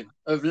legion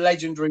of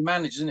legendary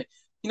managers, isn't it?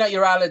 You know,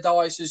 your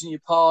Allardyces and your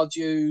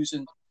Pardews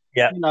and,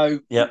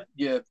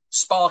 your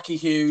Sparky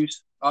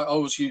Hughes. I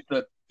always use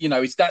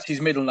that's his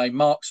middle name,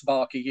 Mark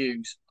Sparky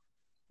Hughes.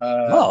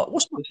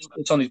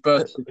 It's on his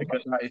birth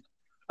certificate, that is.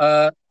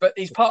 But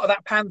he's part of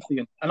that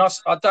pantheon. And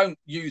I don't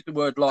use the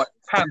word like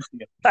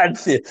pantheon.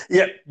 Pantheon.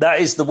 Yeah,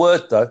 that is the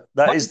word, though.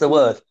 That is the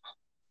word.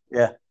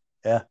 Yeah.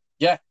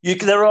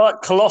 They're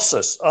like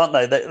Colossus, aren't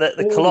they?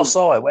 The Colossi,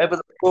 whatever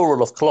the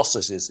plural of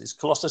Colossus is. Is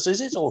Colossus, is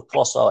it, or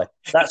Colossi?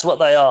 That's what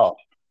they are.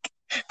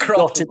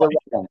 Dotted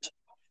around.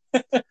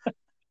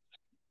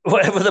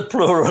 Whatever the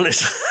plural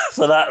is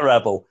for that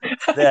rabble.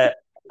 Yeah.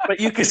 But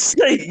you can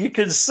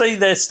see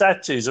their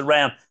statues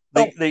around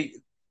the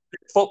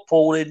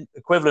footballing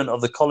equivalent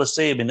of the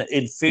Colosseum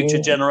in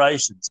future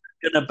generations.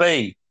 It's going to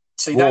be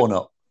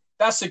Warnock.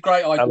 That's a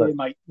great idea,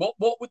 mate.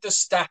 What would the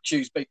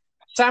statues be?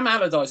 Sam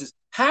Allardyce.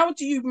 How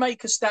do you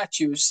make a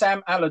statue of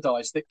Sam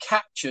Allardyce that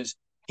captures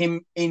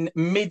him in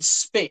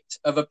mid-spit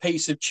of a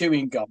piece of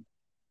chewing gum?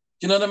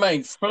 Do you know what I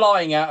mean?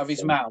 Flying out of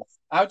his mouth.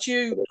 How do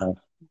you...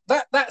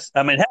 That's.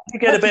 I mean, how do you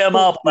get a bit of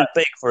marble that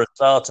big for a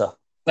starter?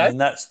 I mean,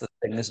 that's the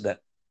thing, isn't it?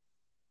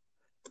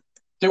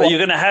 But you're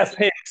going to have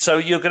him. So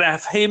you're going to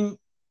have him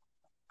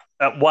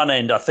at one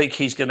end. I think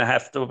he's going to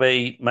have to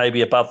be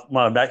maybe above.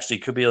 Well, actually,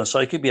 he could be on. So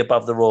he could be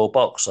above the royal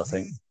box, I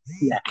think.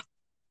 Yeah.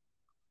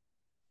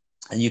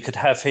 And you could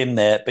have him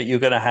there, but you're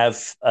going to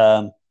have,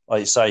 like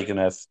you say, you're going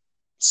to have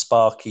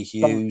Sparky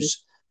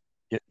Hughes.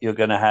 You're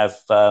going to have.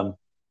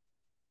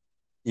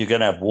 You're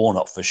going to have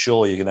Warnock for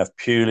sure. You're going to have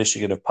Pulis.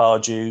 You're going to have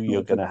Pardew.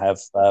 You're going to have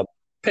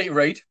Peter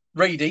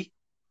Reedy.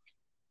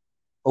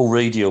 Oh,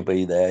 Reedy will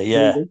be there.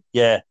 Yeah,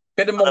 yeah.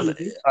 Bit of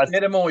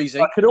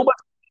Moisey. I could almost.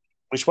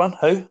 Which one?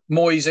 Who?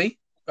 Moisey.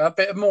 A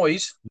bit of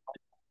Moyes.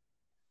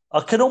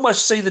 I can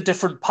almost see the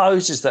different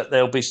poses that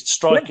they'll be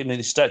striking in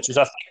the statues.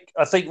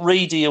 I think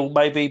Reedy will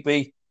maybe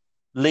be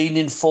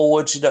leaning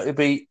forward. He'll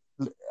be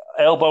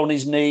elbow on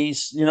his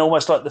knees.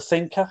 Almost like the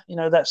thinker.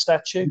 That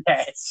statue.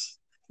 Yes.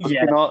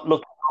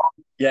 Look.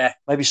 Yeah.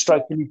 Maybe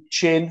stroking his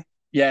chin.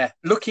 Yeah.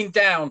 Looking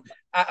down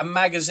at a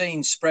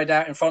magazine spread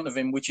out in front of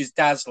him, which is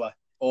Dazzler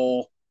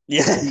or...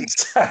 Yeah,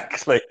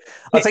 exactly.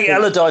 I think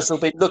Allardyce will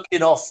be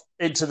looking off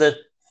into the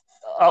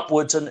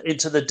upwards and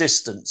into the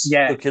distance,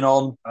 looking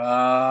on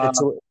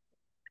into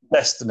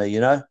destiny,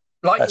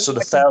 Like that sort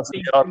of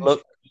 1,000-yard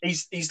look.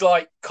 He's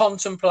like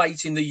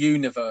contemplating the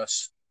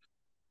universe.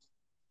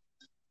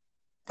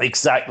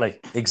 Exactly.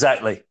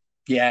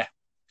 Yeah.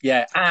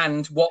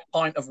 And what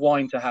pint of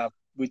wine to have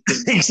with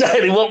dinner.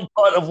 Exactly. What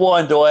pint of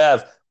wine do I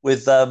have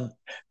with my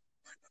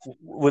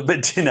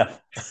dinner?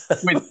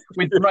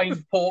 with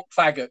brain pork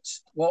faggots.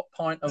 What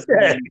pint of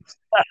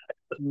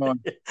wine?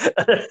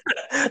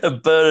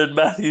 And Bernard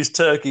Matthews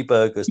turkey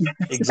burgers.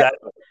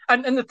 Exactly.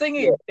 And the thing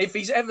is, if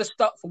he's ever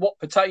stuck for what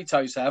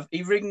potatoes have,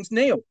 he rings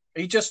Neil.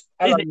 He just,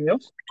 hello, Neil.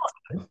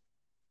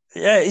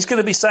 Yeah, he's going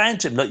to be saying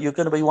to him, look, you're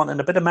going to be wanting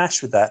a bit of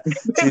mash with that.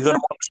 So you're going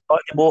to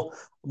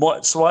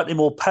want slightly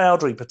more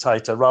powdery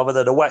potato rather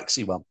than a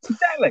waxy one.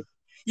 Exactly.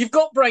 You've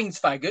got brains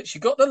faggots.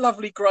 You've got the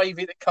lovely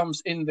gravy that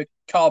comes in the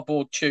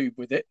cardboard tube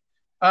with it.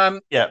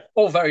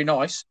 All very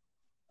nice.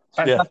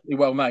 Fantastically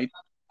well made.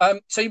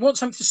 So you want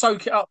something to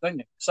soak it up, don't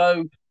you?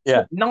 So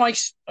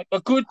nice, a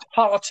good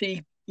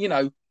hearty,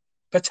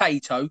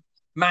 potato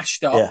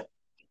mashed up.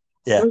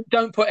 Yeah.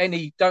 Don't put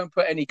any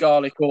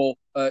garlic or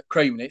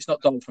cream in it. It's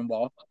not Dolphin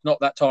Wild. It's not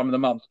that time of the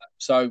month.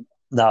 So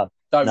don't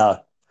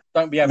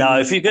be having. No,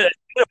 if you're going to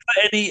put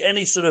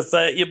any sort of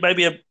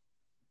maybe a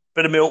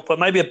bit of milk, but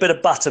maybe a bit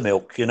of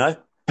buttermilk, Exactly.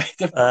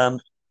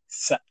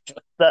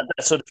 That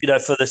sort of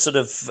for the sort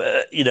of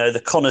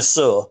the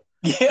connoisseur.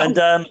 Yeah. And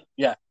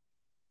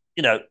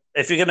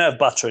if you're going to have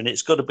butter in it,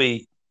 it's got to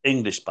be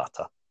English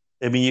butter.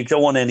 I mean, you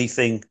don't want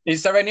anything.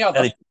 Is there any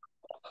other?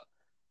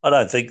 I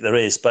don't think there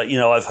is, but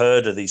I've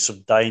heard of these sort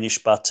of Danish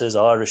butters,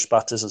 Irish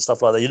butters, and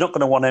stuff like that. You're not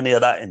going to want any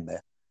of that in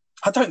there.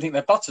 I don't think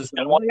they're butters.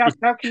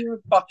 How can you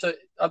have butter?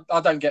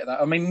 I don't get that.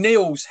 I mean,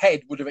 Neil's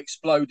head would have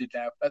exploded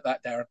now at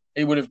that, Darren.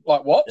 He would have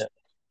what?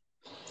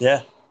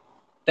 Yeah.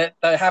 They're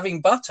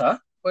having butter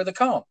where they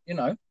can't.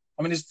 I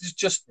mean, it's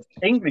just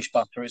English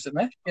butter, isn't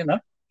there?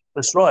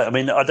 That's right. I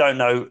mean, I don't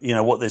know,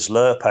 what this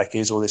Lurpak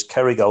is or this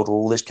Kerrygold or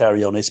all this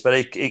carry-on is, but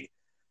it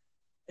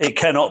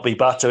cannot be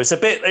butter. It's a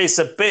bit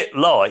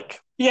like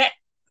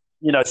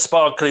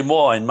sparkling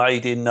wine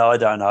made in, I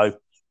don't know,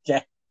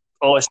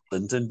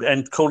 Iceland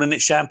and calling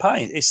it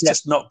champagne. It's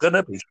just not going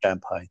to be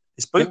champagne.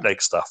 It's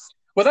bootleg stuff.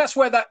 Well, that's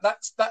where that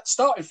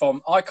started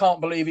from. I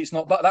can't believe it's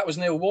not butter. That was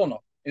Neil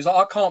Warnock. He's like,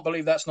 I can't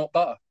believe that's not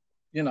butter.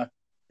 Yeah.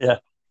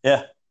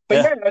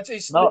 But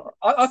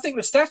I think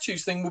the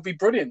statues thing would be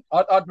brilliant.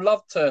 I'd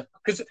love to,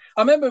 because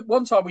I remember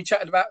one time we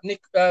chatted about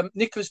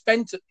Nicholas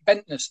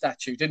Bentner's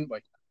statue, didn't we?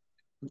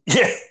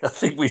 Yeah, I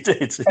think we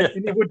did. Yeah.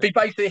 It would be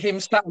basically him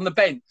sat on the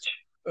bench,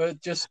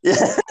 just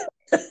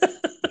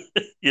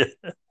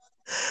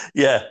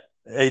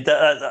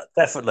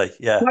definitely,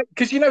 yeah.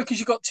 Because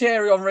you've got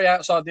Thierry Henry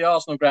outside the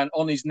Arsenal ground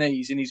on his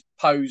knees in his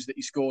pose that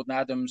he scored in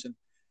Adams, and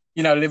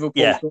Liverpool's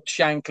got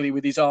Shankly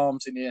with his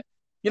arms in here.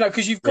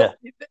 Because you've got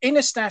in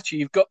a statue,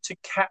 you've got to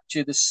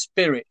capture the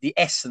spirit, the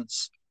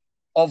essence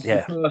of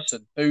the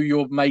person who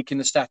you're making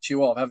the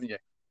statue of, haven't you?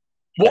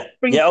 What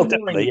brings to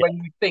mind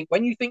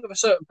when you think of a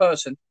certain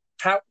person?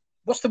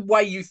 What's the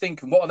way you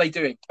think, and what are they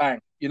doing?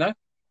 Bang,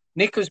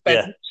 Nicholas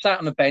Bentner sat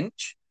on the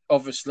bench,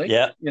 obviously.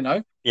 But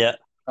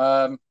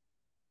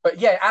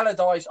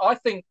Allardyce, I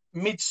think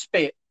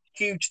mid-spit,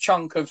 huge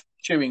chunk of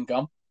chewing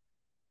gum.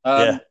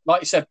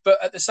 Like you said,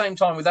 but at the same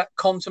time with that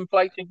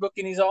contemplative look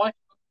in his eye.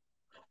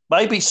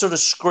 Maybe sort of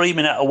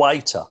screaming at a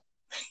waiter.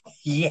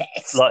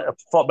 Yes. Like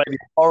maybe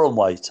a foreign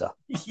waiter.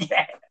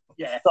 Yeah.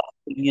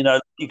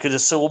 You could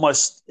have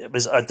almost.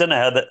 I don't know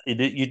how that.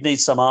 You'd need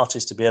some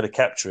artist to be able to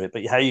capture it,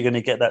 but how are you going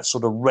to get that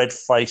sort of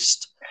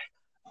red-faced,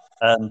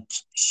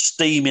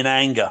 steaming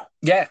anger?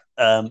 Yeah.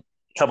 Come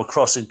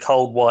across in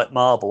cold white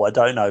marble. I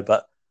don't know,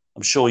 but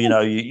I'm sure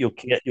you'll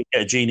get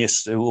a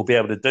genius who will be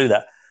able to do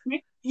that.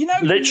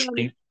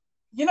 Literally,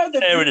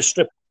 tearing a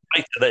strip of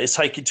paper that is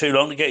taking too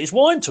long to get his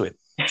wine to him.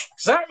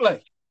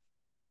 Exactly.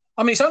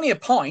 I mean, it's only a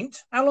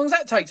pint. How long does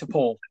that take to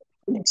pour?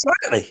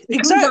 Exactly.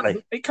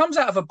 It comes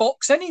out of a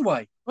box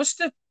anyway. What's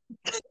the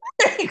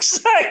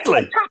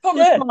exactly tap on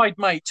the side,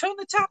 mate? Turn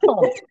the tap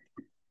on.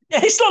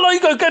 It's not like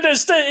you've got to go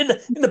downstairs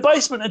in the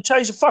basement and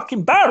change a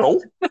fucking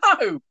barrel.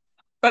 No,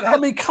 but I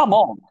mean, come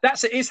on.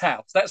 That's at his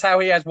house. That's how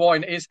he has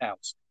wine at his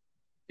house.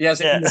 He has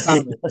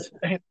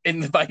it in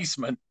the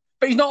basement,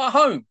 but he's not at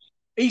home.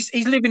 He's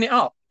living it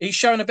up. He's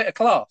showing a bit of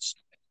class.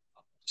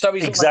 So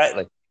he's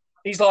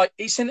He's like,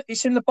 it's in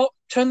the box.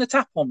 Turn the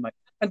tap on, mate,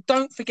 and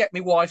don't forget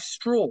my wife's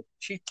straw.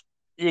 But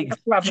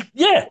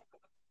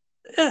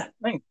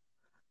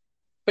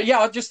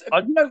I just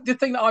the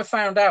thing that I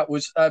found out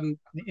was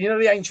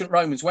the ancient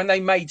Romans, when they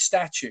made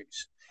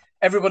statues,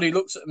 everybody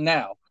looks at them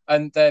now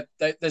and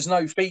there's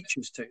no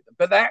features to them,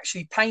 but they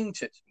actually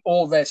painted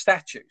all their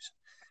statues.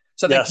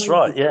 So they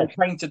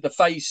painted the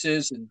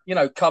faces and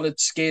coloured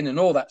skin and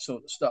all that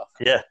sort of stuff.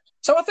 Yeah.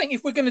 So I think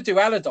if we're going to do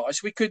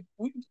Allardyce, we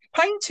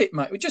paint it,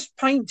 mate. We just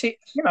paint it,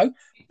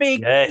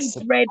 big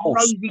red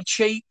rosy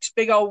cheeks,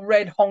 big old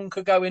red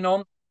honker going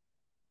on.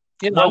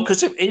 Well,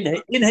 because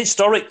in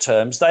historic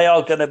terms, they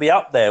are going to be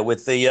up there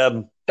with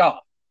the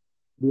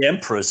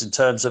emperors in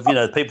terms of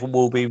people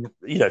will be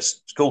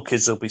school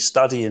kids will be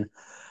studying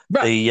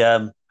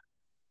the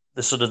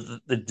sort of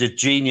the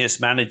genius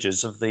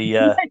managers of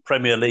the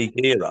Premier League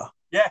era.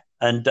 Yeah.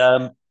 And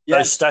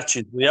those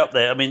statues will be up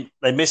there. I mean,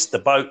 they missed the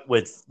boat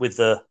with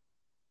the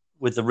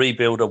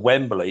rebuild of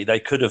Wembley. They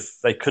could have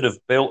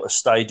built a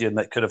stadium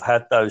that could have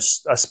had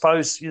those. I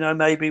suppose,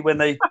 maybe when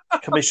they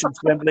commissioned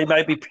Wembley,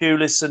 maybe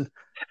Pulis and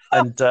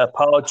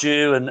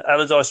Pardew and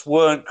Allardyce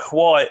weren't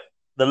quite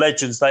the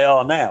legends they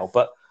are now.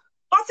 But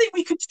I think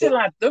we could still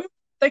add them.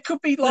 They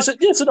could be like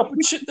there's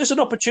an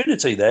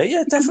opportunity there.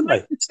 Yeah,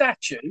 definitely. The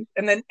statue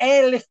and then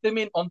airlift them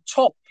in on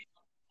top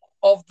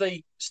of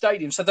the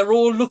stadium, so they're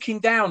all looking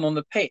down on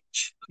the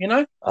pitch.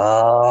 Yeah.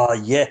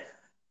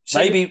 So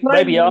maybe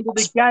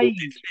the game.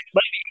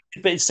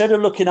 But instead of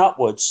looking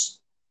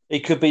upwards, it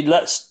could be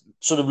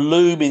sort of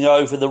looming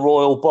over the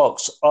royal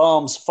box,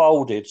 arms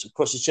folded. Of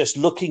course, it's just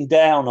looking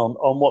down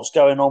on what's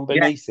going on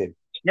beneath him.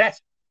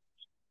 Yes.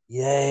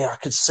 Yeah, I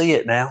can see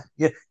it now.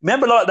 Yeah,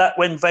 remember like that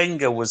when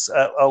Wenger was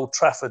at Old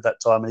Trafford that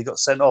time and he got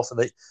sent off and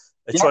they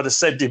tried to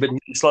send him and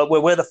he's like,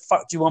 well, where the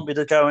fuck do you want me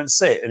to go and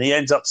sit? And he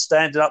ends up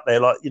standing up there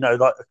like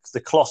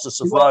the Colossus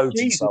of Rhodes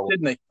Jesus, and so on.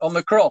 Didn't he? On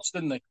the cross,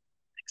 didn't he?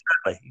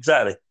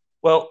 Exactly.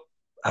 Well,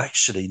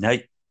 actually,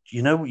 Nate,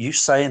 you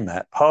saying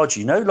that,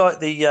 Pardew, like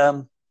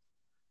the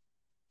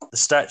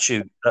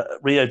statue at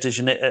Rio de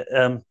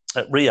Janeiro,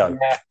 at Rio,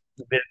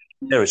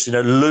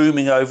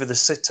 looming over the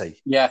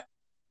city. Yeah.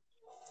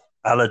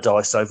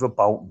 Allardyce over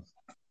Bolton.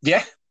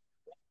 Yeah.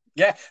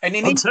 Yeah. And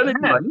in each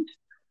hand,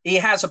 he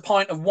has a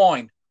pint of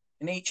wine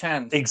in each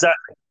hand.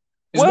 Exactly.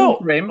 There's one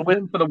for him,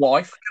 one for the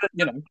wife,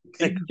 gentlemen.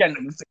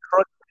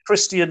 The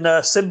Christian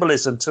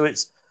symbolism to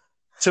its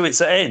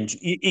end.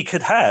 He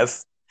could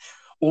have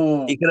a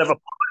pint of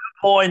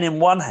wine in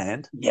one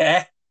hand.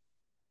 Yeah.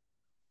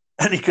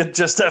 And he could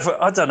just have,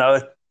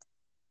 a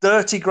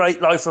dirty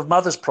great loaf of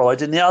Mother's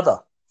Pride in the other.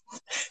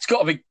 It's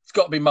got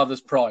to be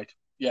Mother's Pride.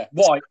 Yeah,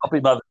 white. It's got to be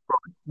Mother's Pride.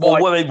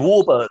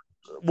 Or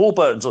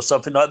Warburton's or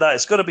something like that.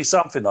 It's got to be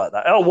something like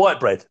that. Oh, white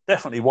bread.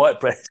 Definitely white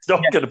bread. It's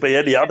not going to be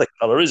any other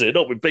colour, is it?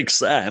 Not with Big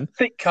Sam.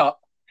 Thick cut.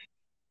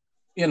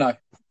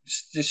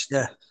 It's just,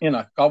 I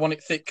want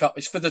it thick cut.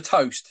 It's for the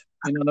toast.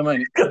 You know what I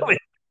mean?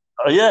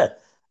 Oh, yeah.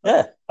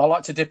 Yeah. I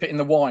like to dip it in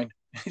the wine.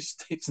 It's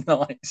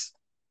nice.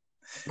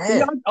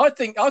 Yeah. I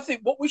think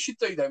what we should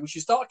do then, we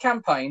should start a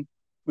campaign.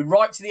 We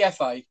write to the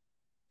FA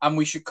and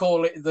we should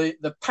call it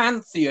the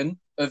Pantheon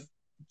of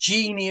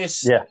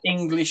Genius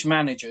English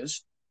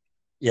Managers.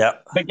 Yeah.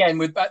 Again,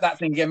 with that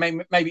thing again,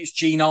 maybe it's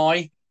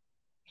Genii.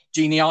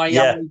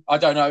 Yeah. I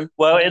don't know.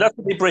 Well, it'd have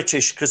to be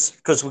British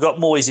because we've got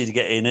Moisey to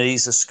get in and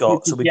he's a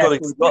Scot, so we've got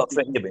to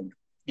fit him in.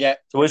 Yeah.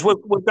 So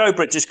we'll go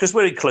British because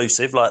we're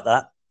inclusive like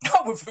that.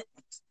 We're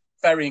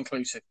very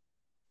inclusive.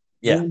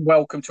 Yeah.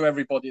 Welcome to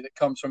everybody that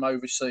comes from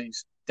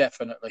overseas.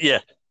 Definitely. Yeah.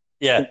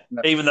 Yeah.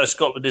 Definitely. Even though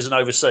Scotland isn't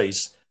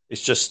overseas,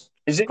 it's just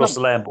across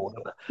the land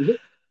border. Is it?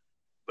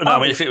 No, I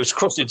mean, if it was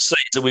crossing seas,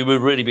 then we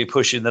would really be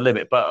pushing the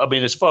limit. But I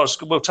mean, as far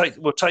as we'll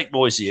take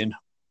Moisey in.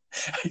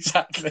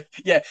 Exactly.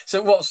 Yeah.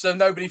 So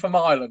nobody from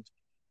Ireland?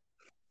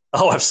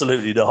 Oh,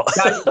 absolutely not.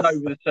 That's over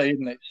the sea,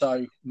 isn't it?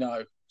 So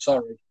no,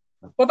 sorry.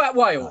 What about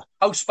Wales?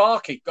 Oh,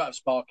 Sparky. Got to have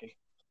Sparky.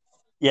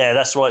 Yeah,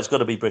 that's right. It's got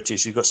to be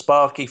British. You've got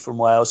Sparky from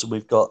Wales, and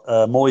we've got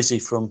Moisey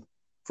from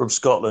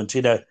Scotland.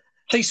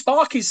 See,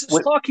 Sparky's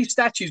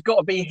statue's got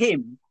to be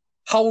him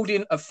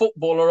holding a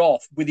footballer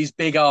off with his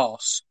big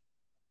arse.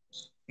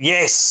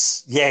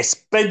 Yes,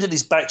 bending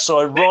his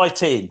backside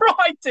right in,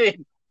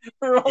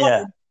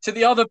 to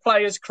the other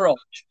player's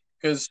crotch,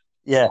 because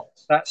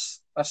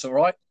that's all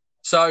right.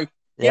 So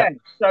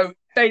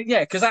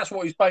because that's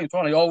what he's playing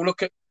for. Oh,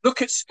 look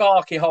at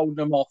Sparky holding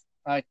them off.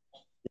 Hey,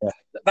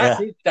 that's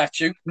his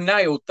statue.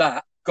 Nailed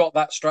that. Got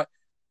that straight.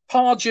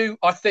 Pardew,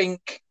 I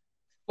think,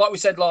 like we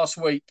said last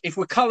week, if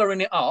we're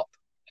colouring it up,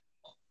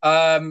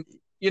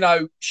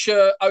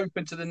 shirt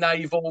open to the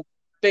navel,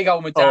 big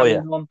old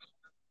medallion on.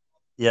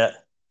 Yeah.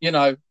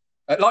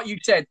 Like you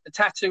said, a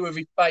tattoo of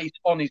his face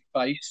on his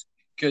face.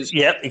 Because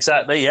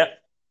exactly. Yeah.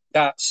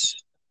 That's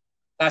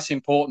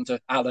important to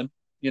Alan,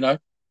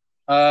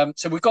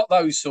 So we've got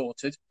those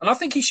sorted. And I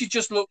think he should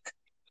just look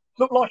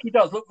like he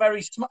does, look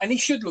very smug. And he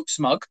should look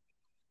smug,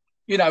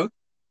 because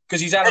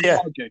he's Alan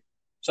Pardew.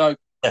 So.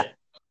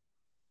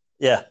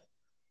 Yeah.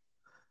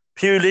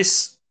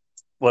 Pulis,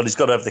 well, he's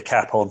got to have the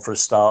cap on for a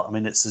start. I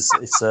mean, it's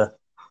a.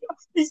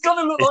 He's got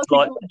to look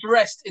like he's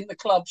dressed in the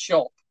club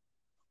shop.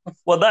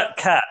 Well, that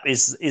cap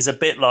is a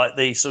bit like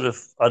the sort of,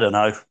 I don't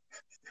know,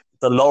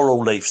 the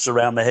laurel leaves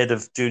around the head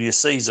of Julius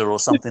Caesar or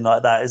something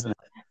like that, isn't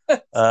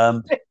it?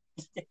 Yes.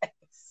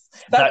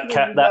 That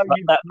cap, that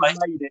made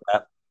it.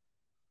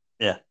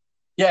 Yeah.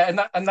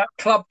 Yeah, and that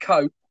club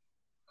coat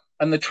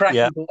and the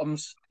tracking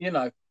bottoms,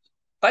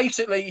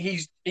 basically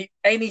he's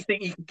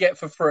anything he can get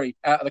for free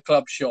out of the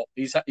club shop.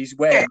 He's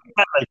wearing.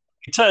 Yeah,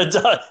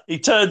 he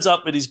turns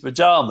up in his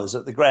pajamas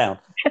at the ground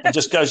and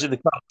just goes in the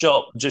club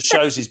shop and just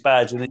shows his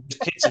badge and then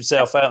just kicks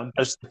himself out and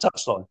goes to the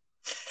touchline.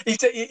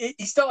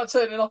 He started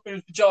turning up in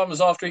his pajamas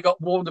after he got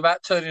warned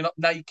about turning up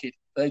naked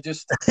They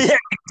just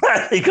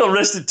he got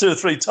arrested 2 or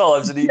 3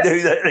 times, and he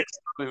knew that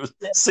it was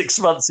 6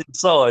 months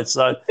inside.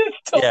 So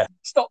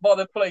stopped by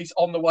the police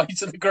on the way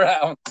to the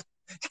ground.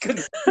 He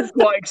couldn't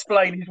quite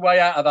explain his way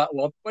out of that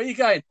one. Where are you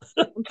going?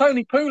 I'm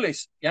Tony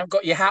Poulis. You haven't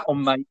got your hat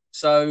on, mate.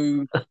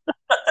 So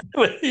how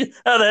the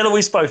hell are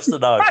we supposed to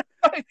know?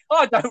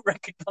 I don't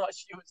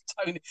recognise you as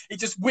Tony. He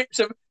just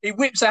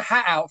whips a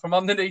hat out from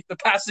underneath the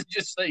passenger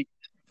seat.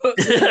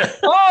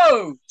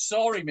 Oh,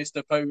 sorry,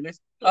 Mr. Poulis.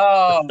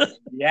 Oh,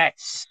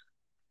 yes.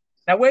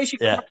 Now, where's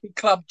your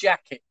club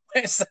jacket?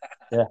 Where's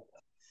that?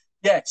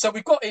 Yeah. So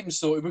we've got him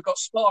sorted. We've got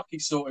Sparky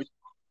sorted.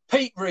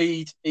 Pete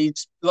Reed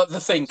is like the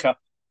thinker,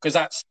 because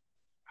that's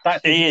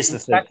he is the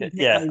thinker.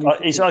 Yeah,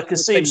 I can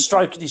see him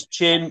stroking his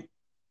chin.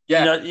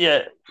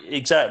 Yeah,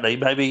 exactly.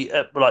 Maybe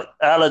like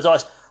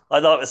Allardyce.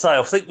 I'd like to say,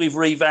 I think we've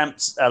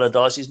revamped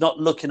Allardyce. He's not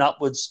looking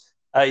upwards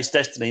at his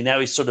destiny. Now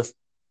he's sort of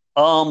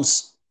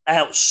arms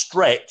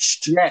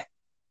outstretched. Yeah.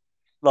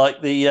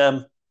 Like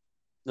the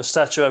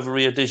statue over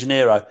Rio de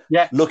Janeiro.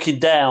 Yeah. Looking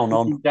down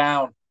on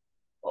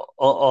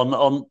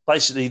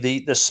basically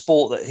the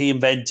sport that he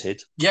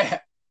invented. Yeah.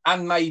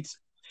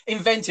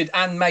 Invented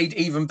and made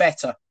even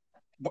better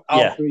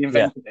after he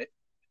invented it.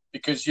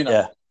 Because,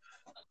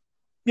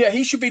 Yeah,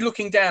 he should be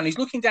looking down. He's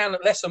looking down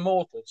at lesser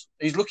mortals.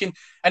 He's looking,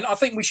 and I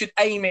think we should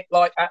aim it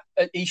like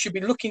he should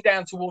be looking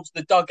down towards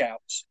the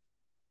dugouts,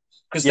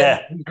 because he's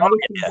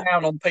looking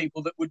down on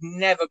people that would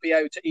never be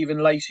able to even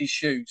lace his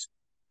shoes,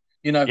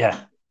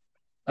 Yeah,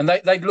 and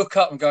they'd look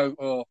up and go,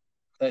 "Oh,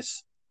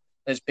 there's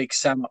Big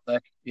Sam up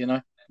there,"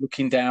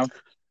 looking down.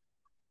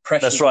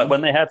 Pressure. That's right.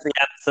 When they have the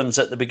anthems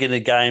at the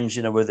beginning of games,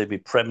 whether it be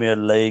Premier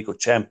League or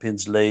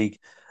Champions League,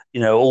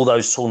 all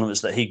those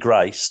tournaments that he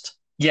graced.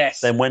 Yes.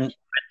 Then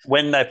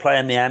when they're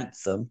playing the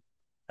anthem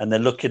and they're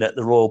looking at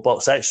the Royal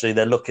Box, actually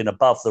they're looking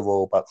above the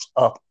Royal Box,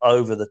 up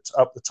the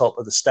top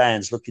of the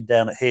stands, looking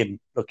down at him,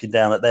 looking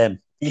down at them.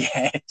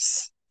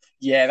 Yes.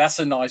 Yeah, that's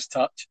a nice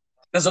touch.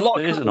 There's a lot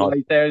of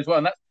cutaways there as well,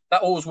 and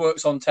that always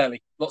works on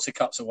telly. Lots of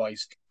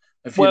cutaways.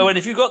 And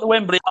if you've got the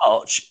Wembley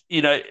Arch,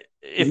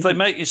 if they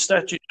make your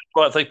statue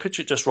right, if they pitch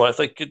it just right, if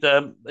they could,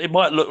 it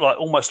might look like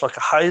almost like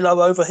a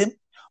halo over him.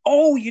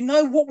 Oh, you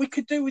know what we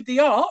could do with the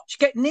arch?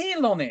 Get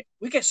Neil on it.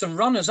 We get some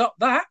runners up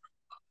that.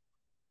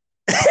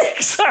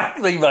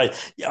 Exactly, mate.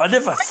 Yeah, I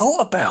never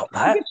thought about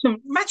that.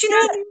 Imagine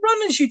how many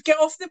runners you'd get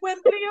off the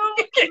Wembley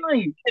Arch,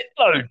 mate.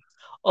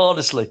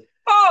 Honestly.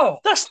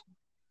 That's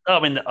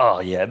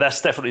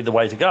definitely the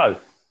way to go.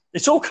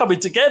 It's all coming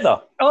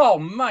together. Oh,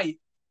 mate.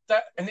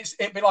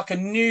 It'd be like a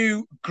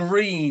new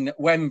green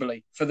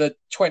Wembley for the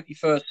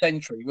 21st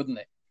century, wouldn't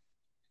it?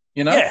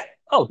 Yeah.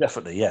 Oh,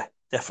 definitely. Yeah,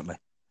 definitely.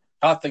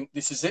 I think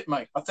this is it,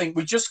 mate. I think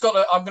we just got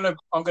to. I'm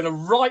gonna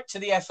write to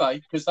the FA,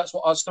 because that's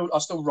what I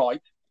still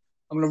write.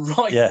 I'm gonna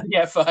write to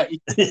the FA.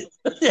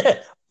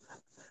 Yeah.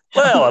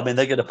 Well, I mean,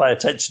 they're going to pay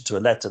attention to a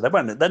letter.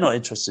 They're not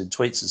interested in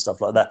tweets and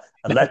stuff like that.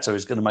 A letter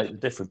is going to make the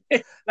difference.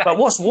 But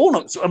what's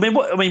Warnock's? I mean,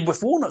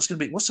 if Warnock's going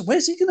to be,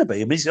 where's he going to be? I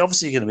mean, he's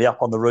obviously going to be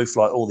up on the roof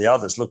like all the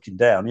others, looking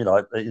down.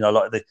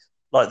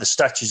 Like the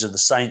statues of the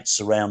saints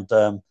around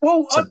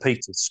St.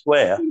 Peter's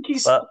Square. I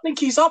think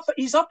he's up.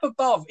 He's up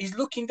above. He's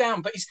looking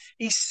down, but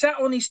he's sat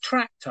on his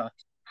tractor,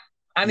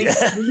 and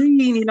he's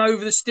leaning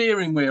over the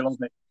steering wheel of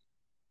it.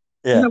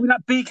 Yeah, with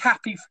that big,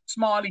 happy,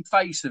 smiley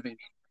face of him,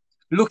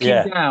 looking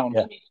down.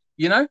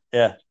 Yeah.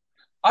 Yeah.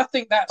 I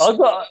think that's.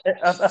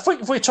 I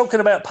think if we're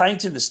talking about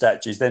painting the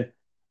statues, then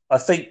I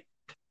think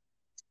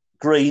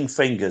green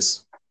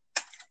fingers.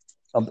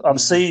 I'm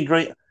seeing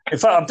green. In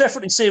fact, I'm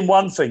definitely seeing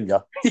one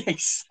finger.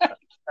 Yes.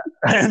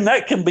 And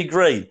that can be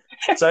green.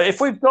 So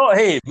if we've got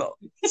him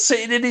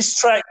sitting in his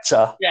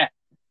tractor,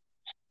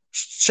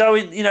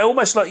 showing,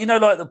 almost like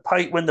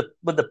like when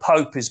the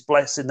Pope is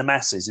blessing the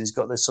masses, he's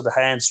got this sort of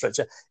hand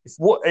stretcher.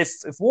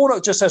 If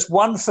Warnock just has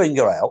one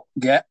finger out,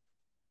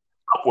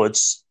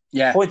 upwards,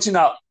 pointing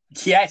up,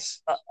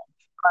 yes, like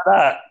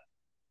that.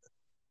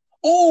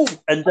 Oh,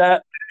 and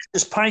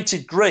just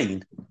painted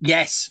green.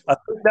 Yes, I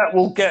think that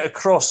will get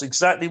across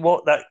exactly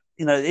what that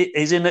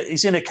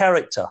he's in a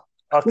character.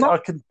 I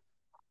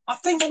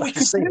think what we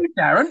could do,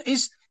 Darren,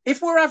 is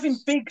if we're having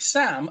Big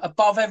Sam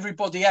above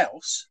everybody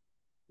else,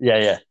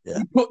 we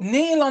put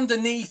Neil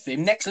underneath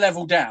him, next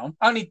level down,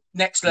 only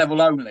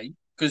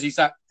because he's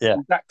that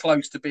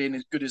close to being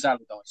as good as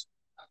Allardyce.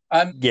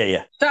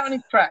 Sat on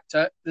his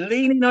tractor,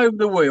 leaning over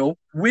the wheel,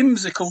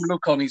 whimsical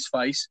look on his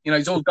face.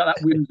 He's always got that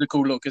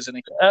whimsical look, isn't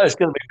he? Oh, it's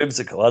going to be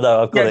whimsical. I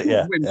know, I've got it.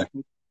 Yeah,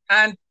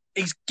 and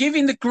he's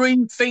giving the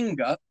green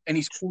finger and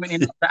he's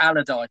pointing up to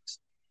Allardyce.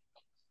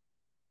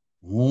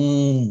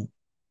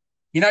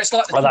 It's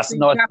like that's a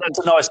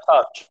nice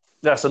touch.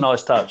 That's a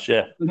nice touch.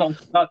 Yeah, nice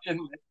touch,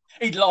 isn't it?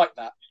 He'd like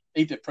that.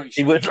 He'd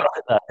appreciate. He would like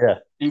that. Yeah,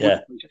 he would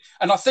appreciate.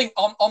 And I think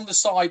on the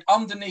side,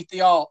 underneath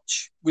the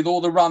arch, with all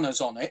the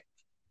runners on it,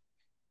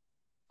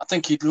 I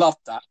think he'd love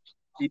that.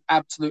 He'd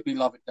absolutely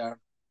love it, Darren.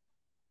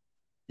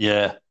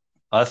 Yeah,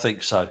 I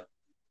think so.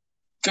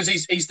 Because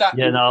he's that.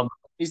 Yeah, no,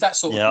 he's that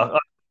sort of.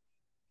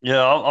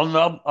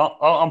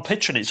 I'm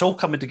picturing it. It's all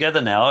coming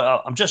together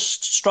now. I'm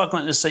just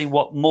struggling to see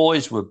what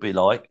Moyes would be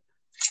like.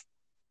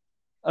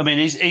 I mean,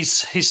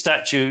 his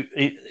statue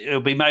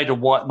it'll be made of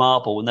white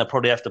marble, and they'll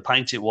probably have to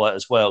paint it white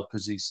as well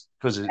because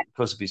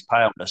of his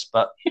paleness.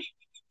 But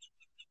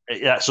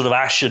that sort of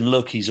ashen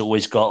look he's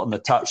always got on the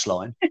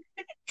touchline.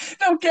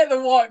 They'll get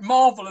the white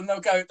marble and they'll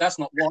go, "That's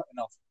not white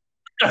enough."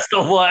 That's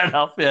not white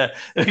enough. Yeah,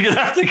 you're gonna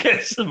have to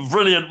get some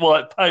brilliant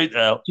white paint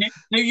out.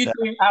 Do you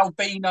do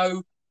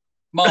albino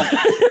marble?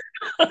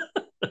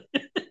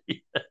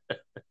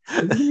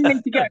 You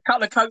need to get a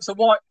couple of coats of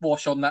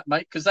whitewash on that,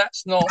 mate, because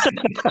that's not.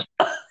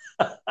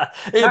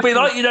 It'd be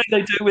like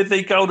they do with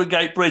the Golden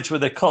Gate Bridge, where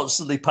they're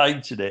constantly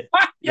painting it.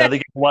 Yeah. They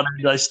get one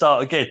and they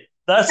start again.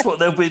 That's what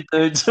they'll be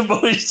doing to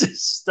Moyes'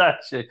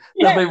 statue.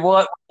 They'll be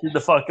whitewashing the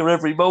fucker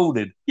every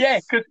morning. Yeah,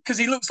 because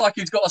he looks like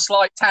he's got a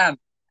slight tan.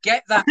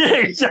 Get that. Yeah,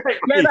 exactly.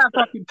 Get that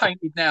fucking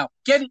painted now.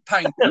 Get it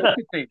painted. Look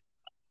at him.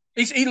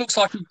 He looks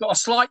like he's got a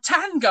slight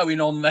tan going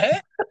on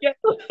there. Get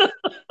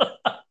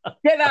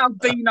that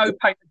albino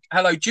paint.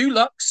 Hello,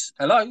 Dulux.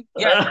 Hello.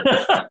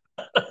 Yeah.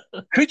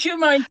 Could you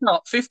make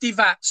up 50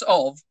 vats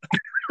of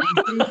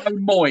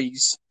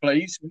Moyes,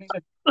 please?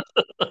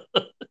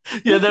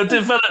 Yeah, they'll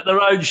develop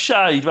their own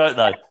shade, won't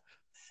they?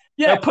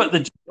 Yeah. They'll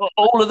put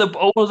all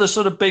of the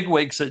sort of big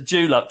wigs at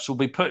Dulux will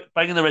be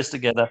banging the rest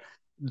together,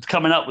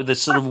 coming up with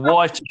this sort of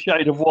whiter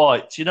shade of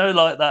white.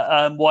 Like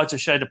that whiter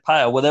shade of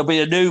pale. Well, there'll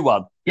be a new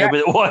one. Yeah.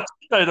 There'll be a white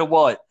shade of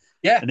white.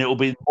 Yeah. And it will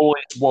be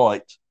Moyes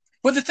white.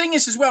 Well, the thing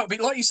is as well,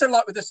 like you said,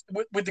 like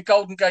with the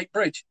Golden Gate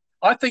Bridge,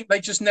 I think they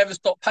just never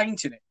stop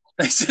painting it.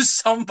 There's just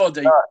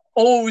somebody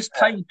always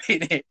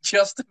painting it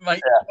just to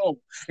make sure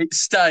it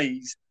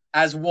stays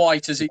as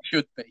white as it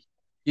should be.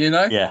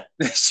 Yeah.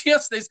 There's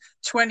just this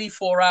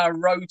 24-hour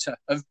rota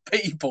of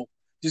people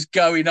just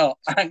going up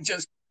and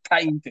just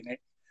painting it.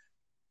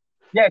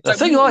 Yeah. The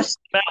thing I see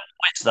about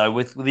Moyes, though,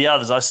 with the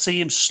others, I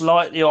see him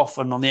slightly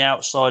often on the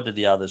outside of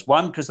the others.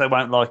 One, because they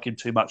won't like him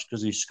too much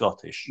because he's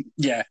Scottish.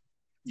 Yeah.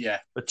 Yeah.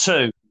 But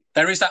two,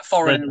 there is that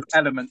foreign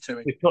element to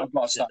it.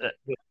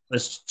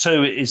 There's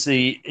two is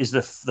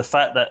the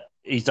fact that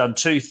he's done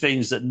two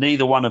things that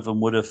neither one of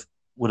them would have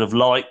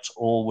liked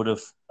or would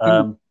have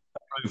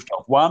approved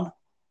of. One,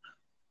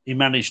 he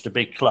managed a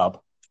big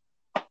club.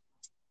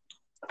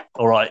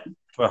 All right,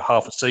 for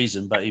half a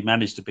season, but he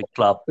managed a big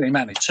club. He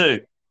managed.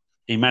 Two,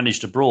 he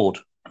managed abroad.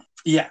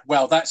 Yeah,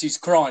 well, that's his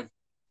crime.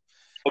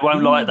 He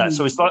won't like that.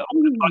 So it's like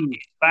he's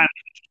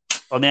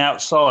banished on the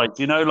outside.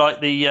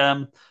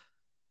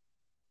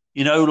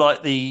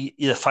 Like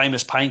the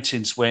famous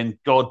paintings when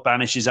God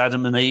banishes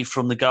Adam and Eve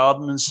from the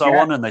garden and so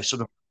on, and they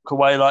sort of walk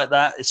away like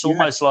that. It's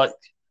almost like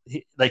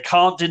they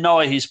can't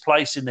deny his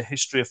place in the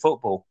history of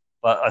football.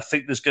 But I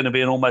think there's going to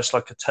be almost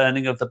like a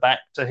turning of the back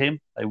to him.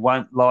 They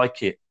won't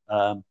like it.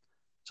 So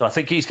I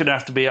think he's going to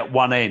have to be at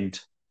one end,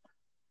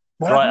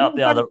 right up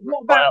the other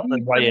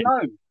way in.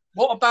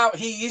 What about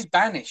he is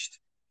banished?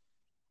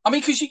 I mean,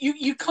 because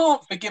you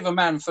can't forgive a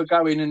man for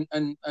going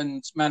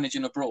and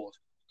managing abroad.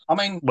 I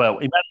mean, well,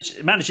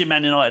 managing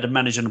Man United and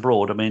managing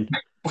abroad. I mean,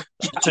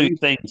 two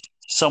things.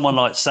 Someone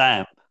like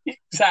Sam,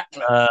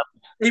 exactly,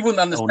 he wouldn't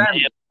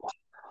understand.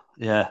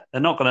 Yeah,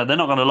 they're not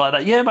gonna like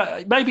that. Yeah,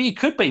 but maybe he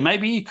could be.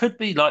 Maybe he could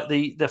be like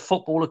the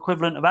football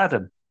equivalent of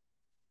Adam.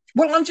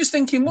 Well, I'm just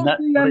thinking,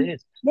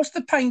 what's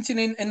the painting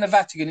in the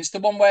Vatican? It's the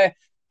one where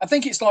I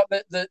think it's like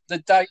the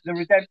day, the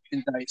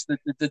redemption day. It's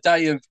the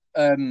day of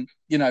I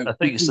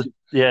think it's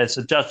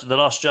the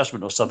Last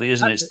Judgment or something,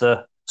 isn't it?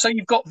 So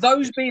you've got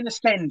those being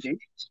ascended.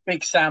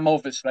 Big Sam,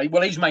 obviously.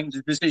 Well, he's making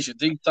the decisions.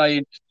 He's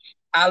saying,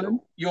 Alan,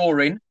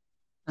 you're in.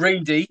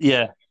 Reedy,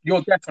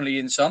 you're definitely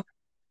in, son.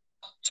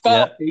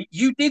 Sparky,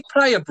 you did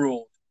play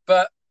abroad,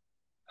 but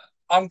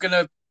I'm going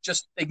to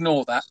just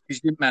ignore that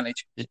because you didn't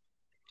manage.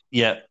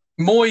 Yeah.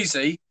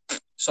 Moisey,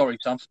 sorry,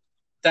 Tom.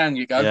 Down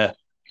you go. Yeah.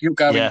 You're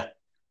going. Yeah.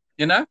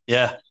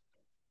 Yeah.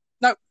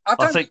 No, I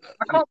don't.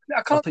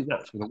 I can't think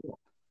that's going to work.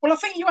 Well, I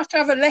think you have to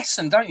have a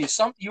lesson, don't you?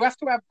 You have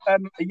to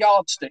have a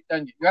yardstick,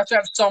 don't you? You have to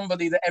have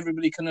somebody that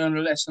everybody can learn a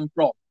lesson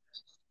from.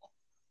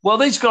 Well,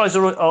 these guys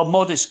are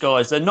modest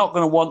guys. They're not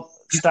going to want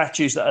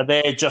statues that are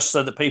there just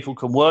so that people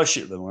can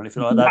worship them or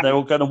anything like that. They're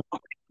all going to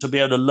want to be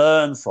able to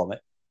learn from it.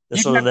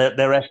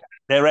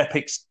 Their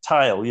epic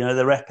tale,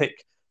 the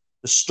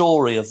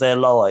story of their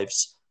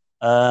lives,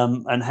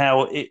 and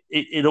how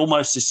it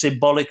almost is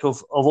symbolic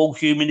of all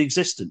human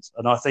existence.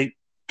 And I think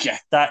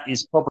that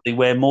is probably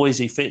where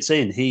Moisey fits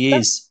in. He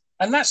is.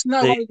 And that's no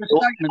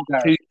overstatement,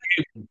 Darren.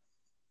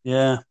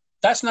 Yeah.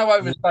 That's no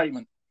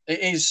overstatement. It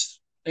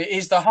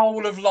is the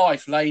whole of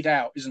life laid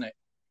out, isn't it?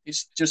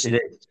 It's just,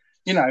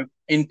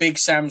 in Big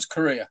Sam's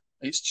career.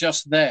 It's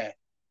just there.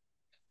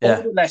 Yeah.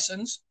 All the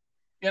lessons,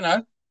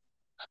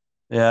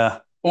 Yeah.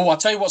 Oh, I'll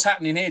tell you what's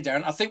happening here,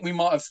 Darren. I think we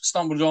might have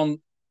stumbled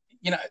on,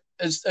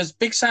 as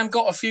Big Sam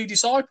got a few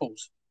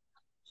disciples.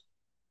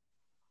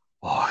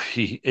 Oh,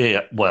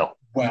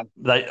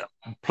 they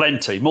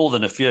plenty, more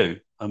than a few.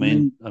 I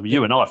mean,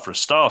 you and I for a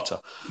starter.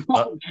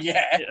 But,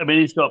 I mean,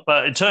 he's got.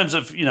 But in terms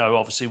of,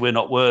 obviously we're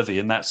not worthy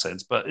in that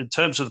sense. But in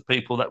terms of the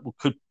people that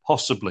could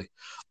possibly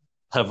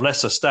have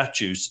lesser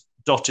statues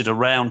dotted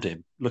around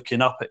him,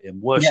 looking up at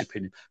him,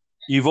 worshipping him,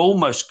 you've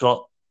almost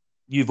got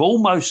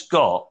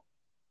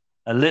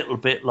a little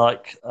bit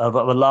like a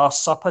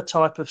Last Supper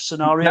type of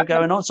scenario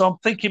going on. So I'm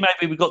thinking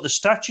maybe we've got the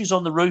statues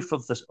on the roof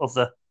of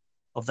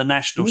the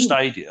National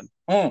Stadium,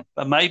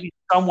 but maybe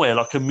somewhere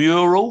like a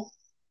mural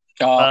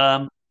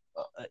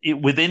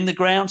within the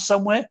ground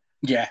somewhere.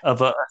 Yeah,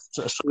 of a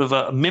sort of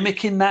a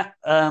mimicking that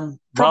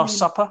Last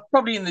Supper.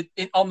 Probably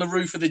on the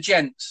roof of the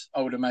Gents,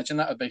 I would imagine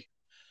that would be.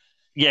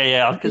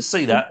 Yeah, I can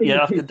see that.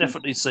 Yeah, I can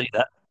definitely see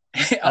that.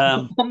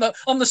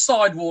 On the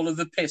sidewall of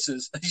the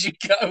pissers as you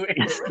go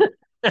in.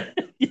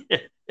 Yeah,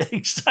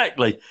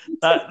 exactly.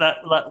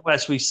 That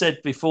as we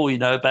said before,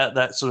 about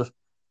that sort of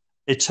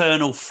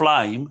eternal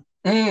flame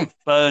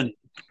burning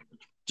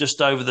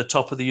just over the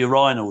top of the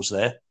urinals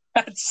there.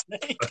 That's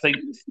it. I think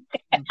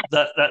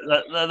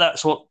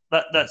that's what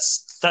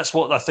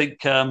I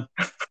think. Because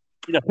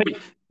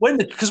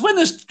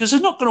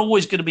there's not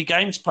always going to be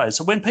games players.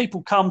 So when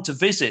people come to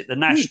visit the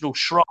National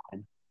Shrine,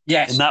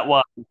 yes, in that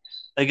way,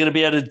 they're going to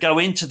be able to go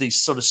into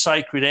these sort of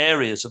sacred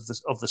areas of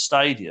the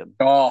stadium,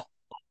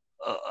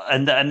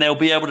 and they'll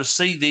be able to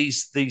see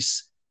these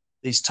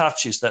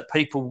touches that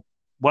people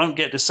won't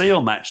get to see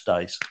on match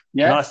days.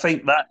 Yeah. And I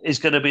think that is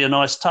going to be a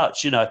nice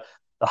touch. The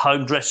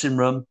home dressing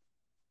room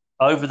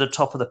over the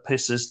top of the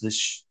pissers,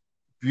 this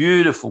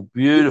beautiful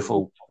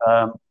mural.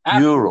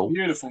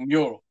 Beautiful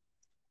mural.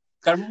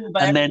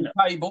 And then the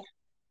table.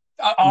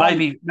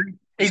 Maybe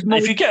if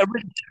you get a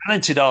really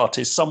talented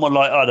artist, someone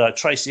like, I don't know,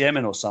 Tracy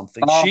Emin or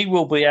something, she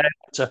will be able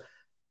to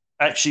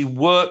actually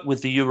work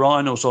with the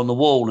urinals on the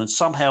wall and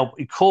somehow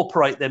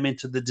incorporate them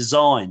into the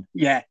design.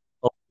 Yeah.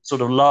 Of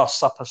sort of Last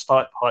Supper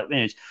type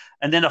image.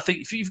 And then I think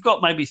if you've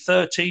got maybe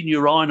 13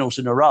 urinals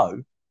in a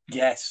row,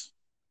 yes,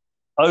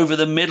 over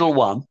the middle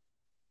one,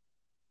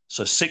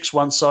 so 6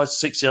 one side,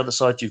 6 the other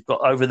side, you've got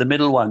over the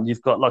middle one,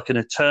 you've got like an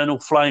eternal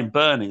flame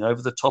burning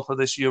over the top of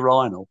this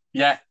urinal.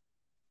 Yeah.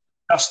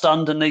 Just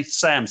underneath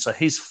Sam, so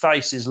his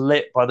face is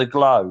lit by the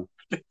glow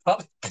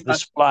of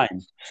this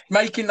flame.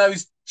 Making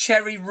those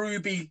cherry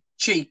ruby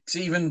cheeks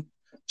even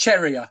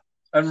cherrier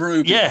and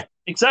ruby. Yeah,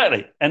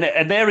 exactly. And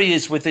there he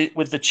is with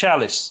the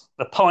chalice,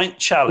 the pint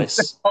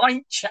chalice.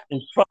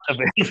 In front of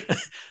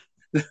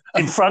him.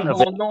 In front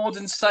of him. Lord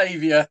and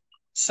Saviour,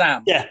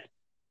 Sam. Yeah.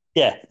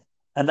 Yeah.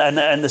 And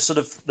the sort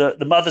of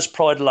the Mother's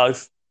Pride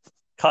loaf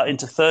cut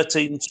into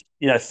 13,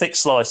 thick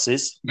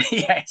slices.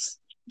 Yes.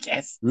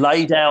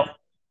 Laid out,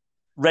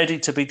 ready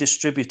to be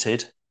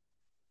distributed.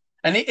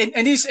 And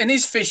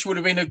his fish would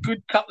have been a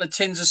good couple of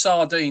tins of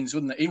sardines,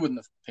 wouldn't it? He wouldn't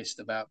have pissed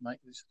about, mate.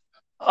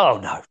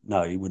 Oh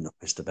no, he wouldn't have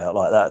pissed about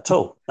like that at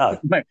all. No.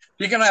 Mate,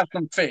 you're going to have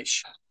some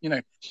fish,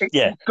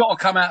 It's got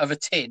to come out of a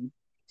tin.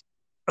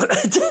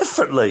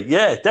 Definitely,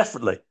 yeah,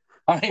 definitely.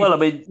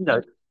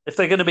 If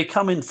they're going to be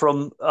coming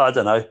from, I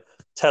don't know,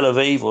 Tel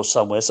Aviv or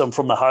somewhere, some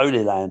from the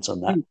Holy Lands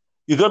and that,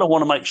 you've got to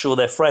want to make sure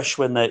they're fresh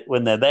when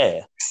they're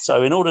there.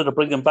 So in order to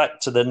bring them back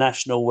to the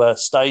national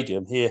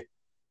stadium here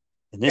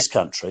in this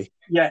country,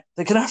 they're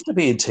going to have to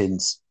be in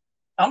tins.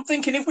 I'm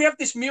thinking, if we have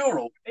this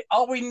mural,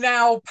 are we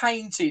now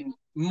painting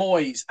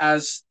Moyes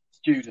as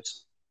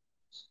Judas?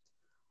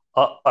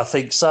 I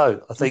think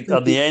so. I think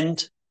at the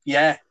end,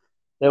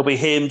 there'll be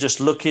him just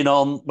looking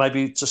on,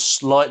 maybe just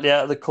slightly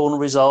out of the corner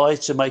of his eye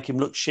to make him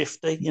look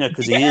shifty,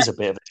 because he is a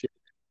bit of a shifty.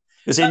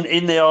 Because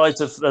in the eyes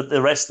of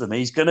the rest of them,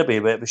 he's going to be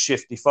a bit of a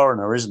shifty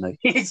foreigner, isn't he?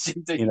 He is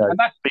indeed.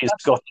 Being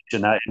Scottish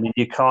and that,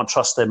 you can't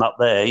trust them up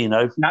there,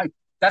 No,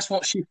 that's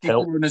what shifty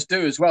foreigners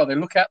do as well. They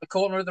look out the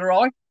corner of their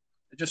eye.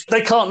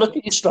 They can't look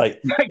at you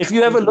straight. If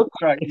you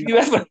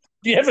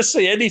ever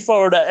see any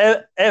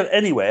foreigner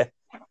anywhere,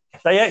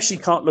 they actually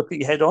can't look at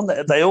your head on.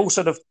 They all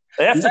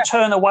they have to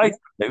turn away from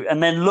you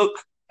and then look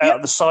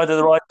out the side of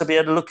their eye to be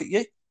able to look at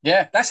you.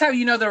 Yeah, that's how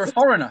you know they're a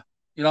foreigner.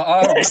 You're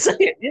like,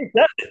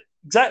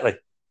 exactly.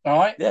 All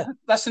right. Yeah.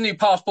 That's the new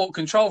passport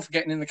control for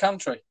getting in the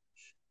country.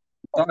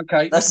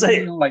 Okay. That's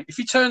it. If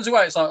he turns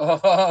away, it's like,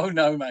 oh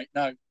no, mate,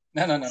 no.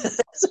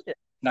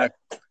 No.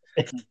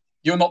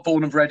 You're not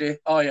born and bred here,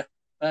 are you?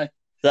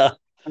 No.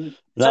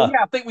 So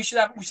I think we should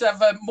have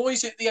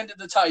Moyes at the end of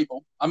the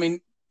table. I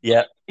mean,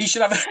 he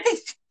should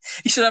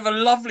have a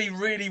lovely,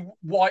 really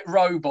white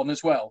robe on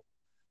as well,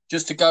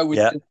 just to go with.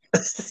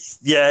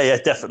 Yeah,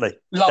 definitely,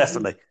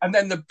 definitely. And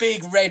then the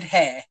big red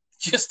hair,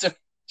 just to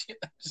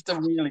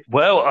really.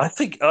 Well, I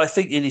think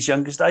in his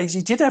youngest days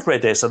he did have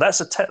red hair, so that's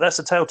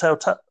a telltale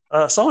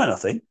sign. I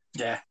think.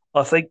 Yeah.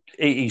 I think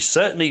he's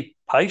certainly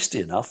pasty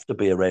enough to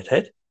be a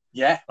redhead.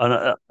 Yeah.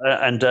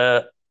 And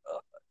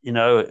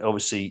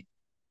obviously,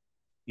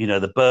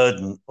 the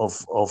burden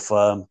of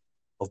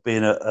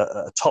being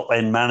a top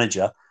end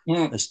manager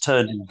has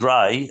turned him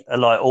grey,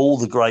 like all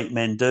the great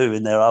men do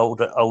in their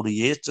older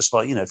years. Just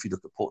like if you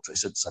look at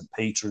portraits of St.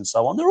 Peter and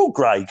so on, they're all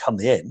grey come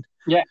the end.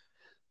 Yeah.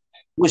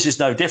 Which is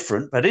no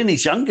different. But in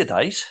his younger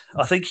days,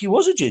 I think he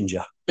was a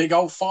ginger. Big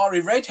old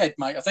fiery redhead,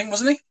 mate, I think,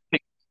 wasn't he?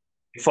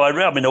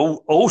 Fiery. I mean,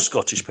 all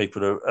Scottish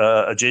people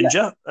are a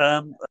ginger.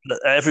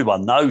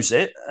 Everyone knows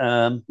it.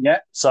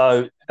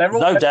 So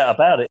no doubt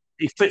about it.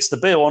 He fits the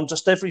bill on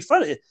just every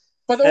front.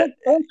 But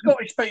all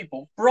Scottish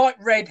people, bright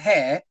red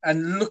hair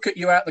and look at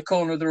you out the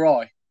corner of their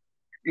eye.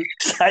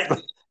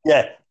 Exactly.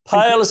 Yeah.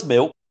 Pale as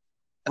milk.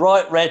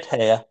 bright red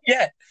hair,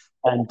 Yeah.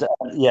 and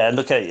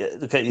look at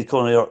your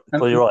corner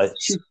of your eye.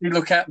 You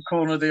look out the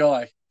corner of the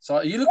eye. So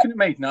are you looking at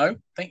me? No, I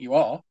think you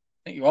are. I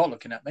think you are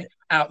looking at me.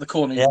 Out the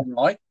corner of your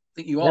eye. I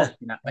think you are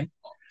looking at me.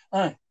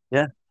 Oh.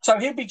 Yeah. So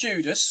he'll be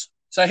Judas.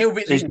 So he'll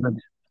be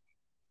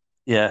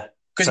yeah.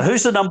 So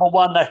who's the number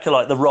one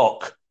acolyte? The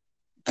Rock.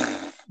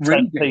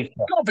 Reedy.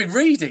 It's got to be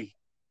Reedy.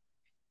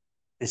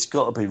 It's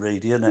got to be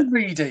Reedy, isn't it?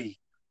 Reedy.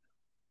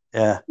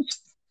 Yeah.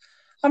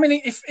 I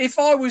mean, if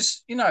I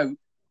was, I'm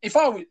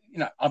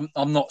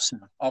not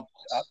Sam.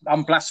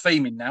 I'm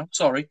blaspheming now.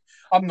 Sorry,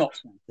 I'm not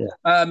Sam.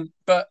 Yeah.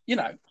 But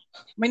I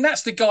mean,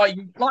 that's the guy.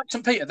 Like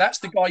St. Peter, that's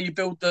the guy you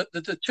build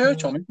the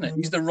church on, isn't it?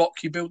 He's the rock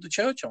you build the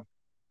church on.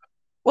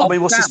 Well, I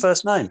mean, what's his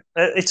first name?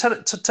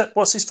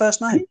 What's his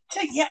first name?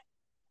 Yeah,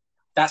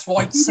 that's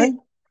why.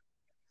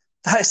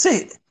 That's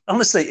it.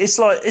 Honestly, it's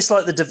like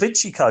the Da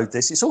Vinci Code.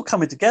 It's all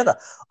coming together.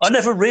 I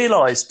never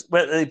realised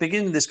at the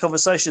beginning of this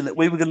conversation that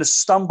we were going to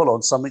stumble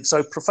on something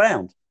so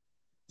profound.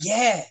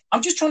 Yeah,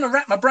 I'm just trying to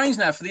wrap my brains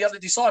now for the other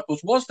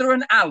disciples. Was there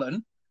an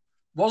Alan?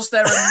 Was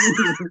there a?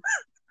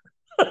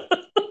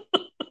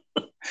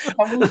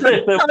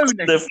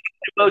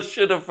 There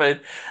should have been.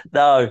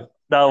 No,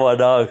 I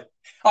know.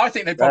 I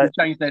think they probably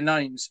changed their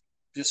names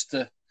just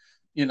to,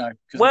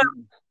 Well,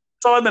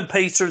 Simon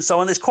Peter and so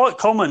on. It's quite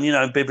common,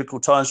 in biblical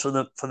times for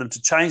them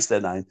to change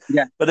their name.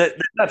 Yeah. But there's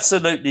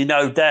absolutely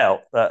no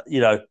doubt that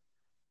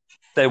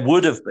there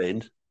would have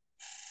been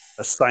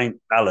a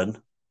Saint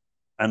Alan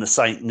and a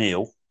Saint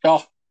Neil.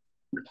 Oh.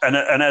 And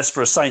as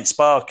for a Saint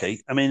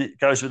Sparky, I mean, it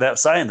goes without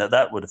saying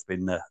that would have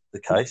been the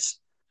case.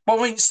 Well,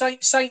 I mean,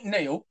 Saint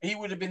Neil, he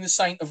would have been the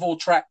saint of all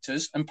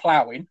tractors and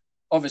ploughing,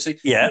 obviously.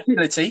 Yeah.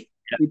 Utility.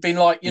 Yeah. He'd been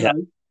like,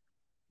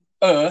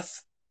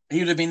 Earth. He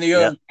would have been the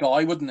Earth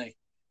guy, wouldn't he?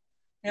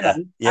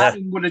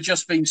 Alan would have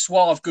just been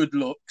suave good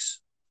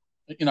looks,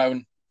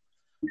 And,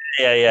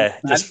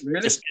 Just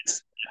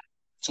that's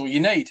all you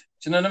need. Do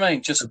you know what I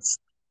mean? Just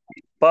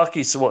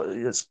Sparky's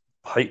it's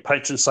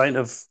patron saint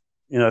of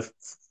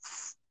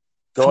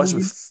guys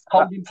with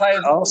holding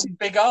players with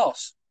big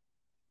arse.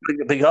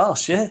 Big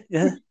arse, yeah.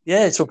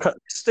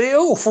 They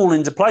all fall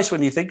into place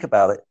when you think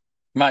about it,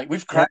 mate.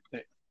 We've cracked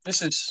it.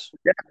 This is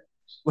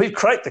we've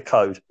cracked the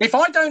code. If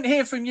I don't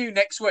hear from you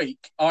next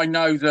week, I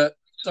know that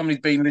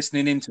somebody's been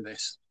listening into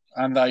this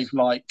and they've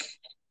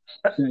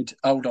said,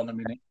 hold on a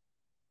minute.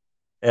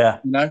 Yeah.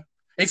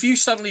 If you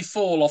suddenly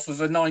fall off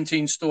of a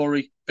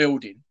 19-story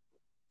building,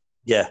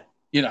 then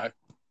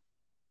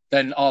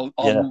I'll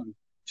know. Do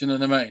you know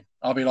what I mean?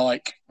 I'll be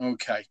like,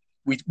 okay,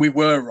 we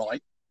were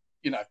right,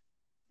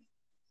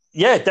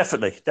 Yeah,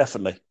 definitely.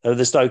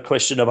 There's no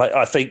question about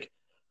it.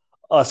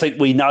 I think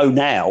we know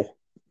now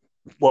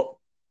what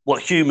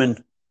humans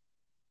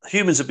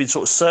have been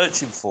sort of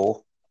searching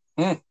for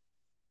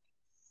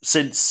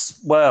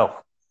since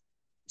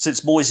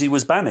Moisey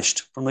was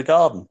banished from the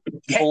garden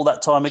all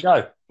that time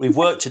ago. We've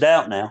worked it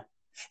out now.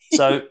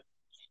 So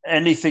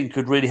anything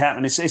could really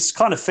happen. It's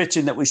kind of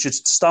fitting that we should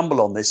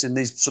stumble on this in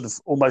these sort of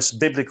almost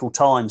biblical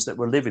times that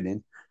we're living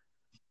in.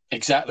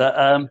 Exactly.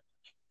 That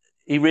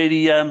he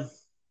really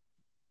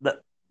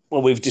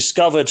we've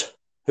discovered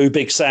who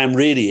Big Sam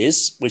really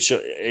is, which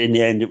in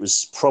the end it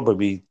was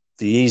probably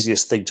the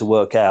easiest thing to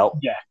work out.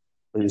 Yeah.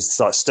 He's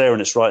like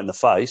staring us right in the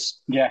face.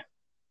 Yeah.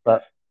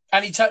 But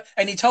he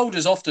told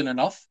us often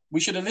enough. We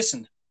should have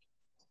listened.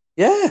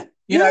 Yeah.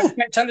 He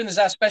kept telling us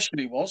how special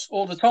he was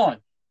all the time.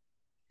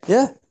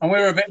 Yeah. And we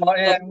were a bit like,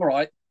 yeah, all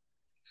right.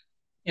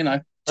 We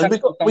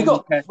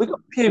got a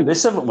few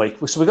this, haven't we?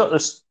 So we got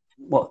this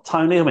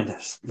Tony? I mean,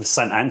 there's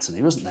St.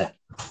 Anthony, wasn't there?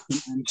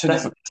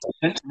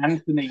 St.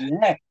 Anthony,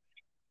 yeah.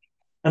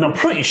 And I'm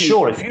pretty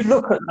sure if you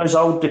look at those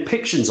old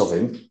depictions of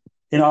him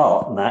in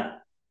art and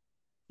that,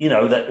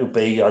 that would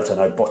be, I don't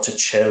know,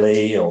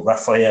 Botticelli or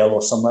Raphael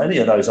or any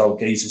of those old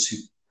geezers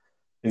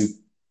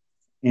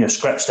who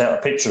scratched out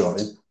a picture of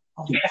him.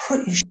 I'm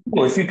pretty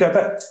sure if you go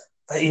back,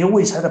 that he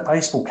always had a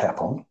baseball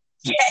cap on.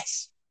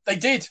 Yes, they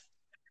did.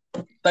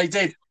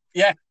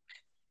 Yeah.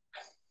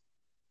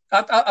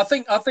 I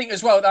think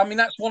as well. I mean,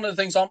 that's one of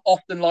the things I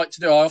often like to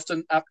do. I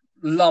often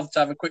love to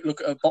have a quick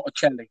look at a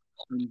Botticelli.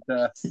 And,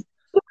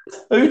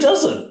 who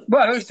doesn't?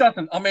 Well, who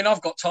doesn't? I mean,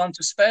 I've got time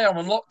to spare. I'm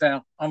on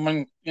lockdown. I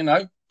mean,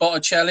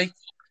 Botticelli.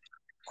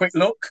 Quick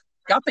look.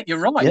 I think you're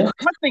right. Yeah.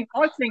 I think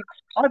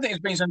there's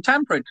been some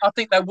tampering. I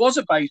think there was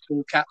a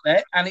baseball cap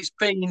there, and it's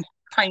been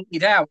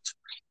painted out.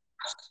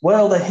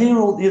 Well,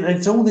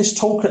 there's all this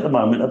talk at the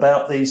moment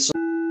about these.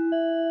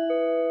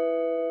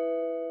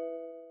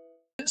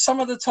 Some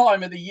of the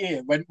time of the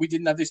year when we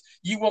didn't have this,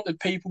 you wanted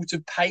people to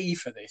pay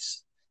for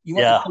this.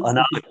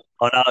 I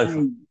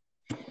know.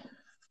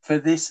 For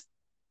this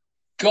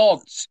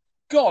god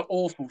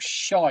awful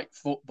shite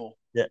football.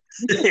 Yeah,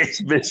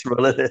 it's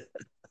miserable, isn't it?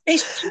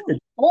 It's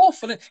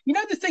awful. The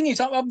thing is,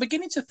 I'm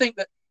beginning to think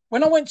that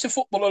when I went to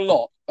football a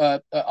lot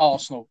at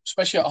Arsenal,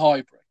 especially at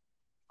Highbury,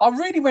 I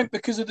really went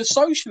because of the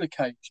social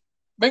occasion.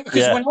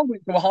 Because when I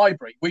went to a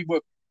Highbury, we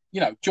were,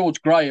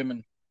 George Graham,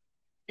 and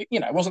it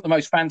wasn't the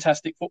most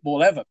fantastic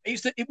football ever.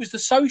 It was the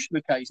social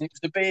occasion. It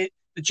was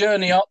the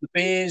journey up, the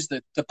beers,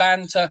 the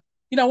banter,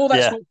 all that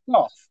Yeah. sort of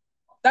stuff.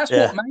 That's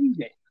Yeah. what made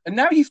it. And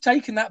now you've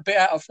taken that bit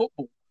out of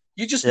football.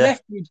 You're just Yeah.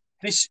 left with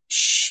this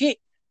shit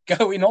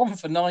going on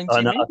for 90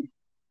 I know. minutes.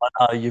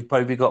 I know. You've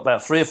probably got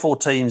about 3 or 4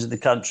 teams in the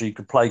country who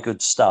can play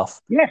good stuff.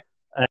 Yeah.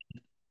 And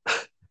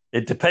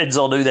it depends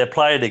on who they're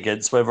playing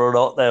against, whether or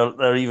not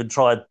they'll even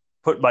try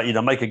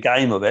and make a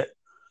game of it.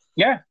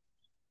 Yeah.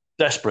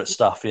 Desperate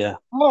stuff, yeah.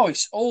 Oh,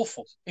 it's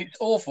awful. It's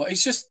awful.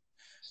 It's just,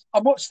 I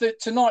watched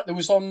it tonight. There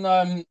was on,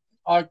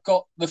 I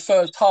got the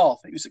first half.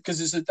 It was because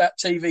there's that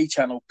TV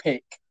channel,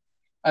 Pick.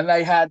 And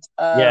they had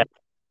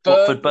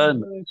Watford,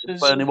 Burnley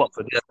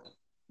Watford, yeah.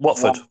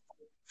 Watford.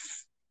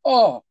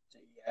 Oh,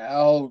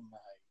 hell,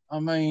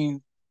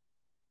 mate.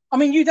 I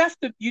mean, you'd have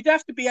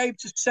to be able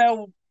to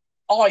sell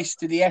ice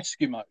to the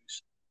Eskimos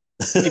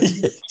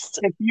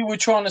if you were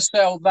trying to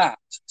sell that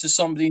to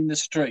somebody in the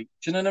street.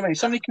 Do you know what I mean?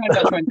 Somebody came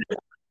up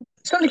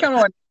and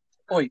went,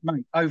 "Oi,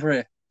 mate, over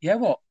here. Yeah,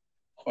 what?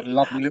 Got a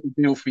lovely little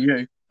deal for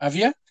you. Have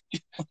you?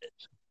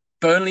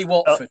 Burnley,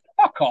 Watford.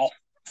 Fuck off."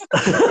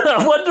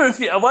 I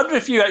wonder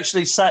if you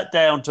actually sat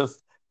down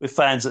with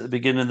fans at the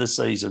beginning of the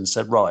season and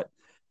said, right,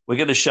 we're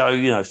going to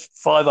show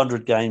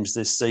 500 games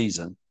this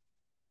season,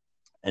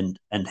 and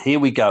here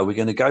we go. We're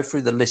going to go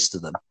through the list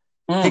of them.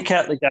 Pick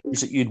out the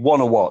games that you'd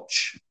want to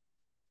watch.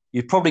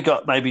 You've probably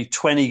got maybe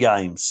 20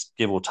 games,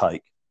 give or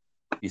take.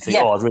 You think,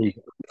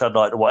 I'd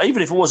like to watch,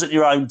 even if it wasn't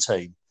your own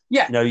team.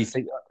 Yeah. You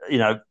think,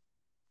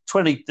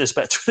 20, there's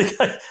about 20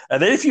 games.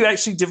 And then if you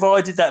actually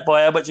divided that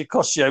by how much it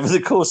costs you over the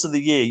course of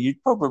the year,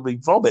 you'd probably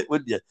vomit,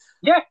 wouldn't you?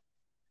 Yeah.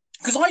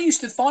 Because I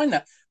used to find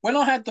that when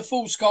I had the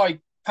full Sky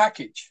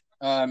package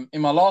in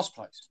my last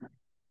place,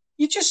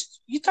 you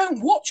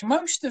don't watch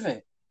most of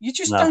it. You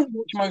just don't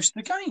watch most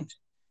of the games.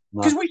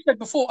 Because we said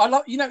before,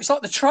 it's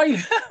like the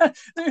trailer.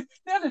 They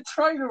had a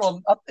trailer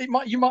on.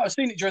 You might have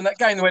seen it during that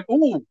game. They went,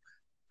 "Oh,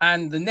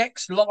 and the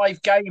next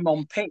live game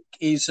on Pick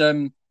is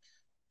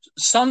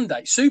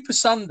Sunday, Super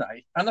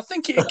Sunday." And I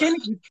think it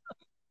was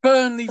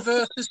Burnley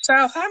versus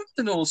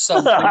Southampton or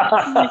something.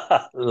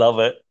 Love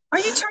it. Are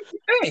you taking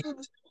it? Do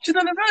you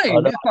know what I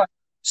mean? It's like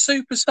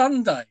Super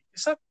Sunday.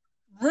 It's like,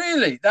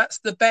 really? That's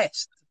the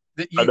best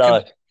that you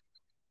can.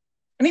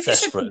 And if you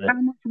said,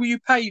 how much will you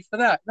pay for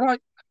that? They're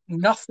like,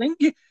 nothing.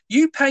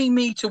 You pay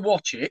me to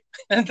watch it,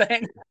 and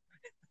then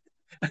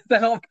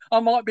I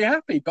might be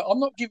happy, but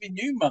I'm not giving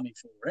you money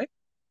for it.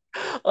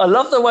 I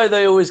love the way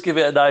they always give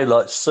it a name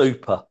like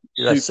Super.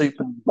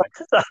 Super.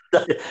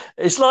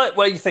 It's like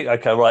where you think,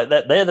 okay, right,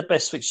 they're the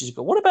best fixtures you've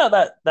got. What about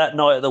that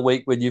night of the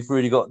week when you've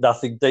really got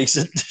nothing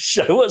decent to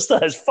show? What's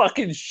that? It's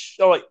fucking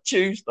shite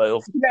Tuesday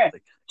or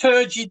something.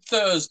 Turgid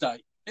Thursday.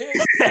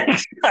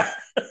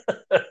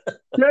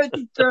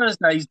 Turgid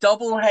Thursday's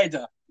double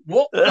header.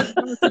 Watford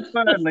versus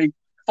Burnley,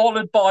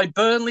 followed by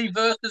Burnley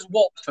versus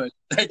Watford.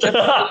 They're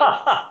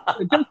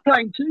just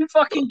playing 2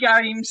 fucking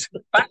games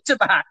back to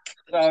back.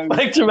 So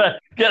back to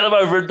back. Get them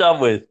over and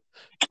done with.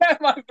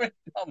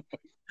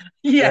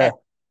 Yeah.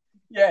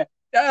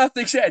 I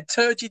think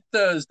Turgid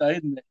Thursday,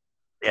 isn't it?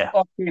 Yeah.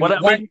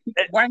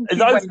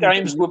 Those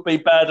games would be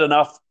bad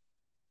enough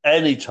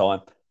any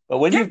time. But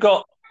when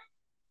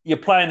you're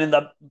playing in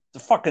the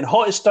fucking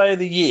hottest day of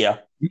the year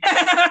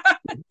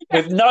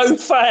with no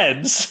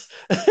fans,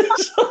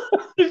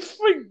 it's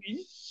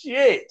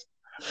shit.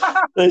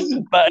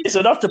 It's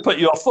enough to put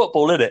you off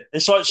football, isn't it?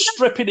 It's like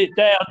stripping it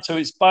down to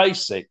its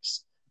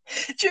basics.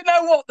 Do you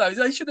know what, though?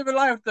 They should have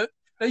allowed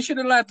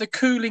the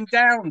cooling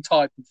down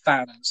type of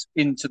fans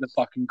into the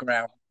fucking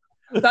ground.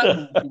 That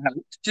would have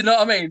helped. Do you know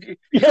what I mean?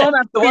 You can't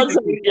have the ones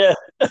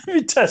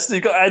you test,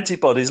 you've got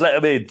antibodies, let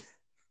them in.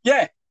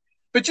 Yeah.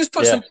 But just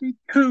put some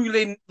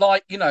cooling,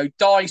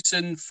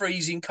 Dyson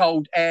freezing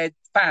cold air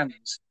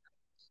fans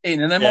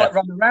in, and they might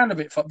run around a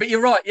bit. But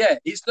you're right,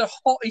 it's the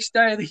hottest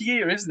day of the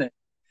year, isn't it?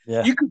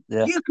 Yeah. You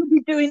could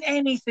be doing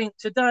anything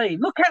today.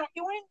 Look out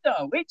your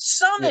window. It's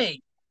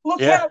sunny.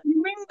 Look out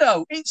your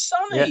window. It's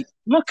sunny. Yeah.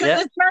 Look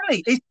at the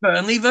telly. It's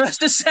Burnley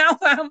versus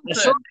Southampton.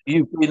 Right.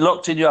 You've been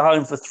locked in your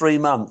home for 3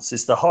 months.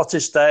 It's the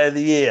hottest day of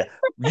the year.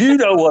 You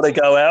don't want to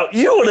go out.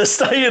 You want to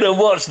stay in and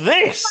watch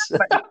this.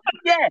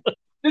 Yeah.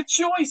 The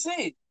choice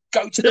is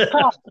go to the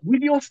pub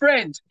with your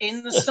friends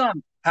in the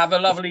sun, have a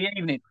lovely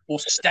evening, or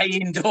stay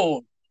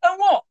indoors and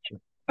watch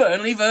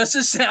Burnley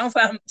versus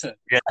Southampton.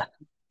 Yeah.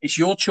 It's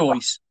your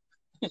choice.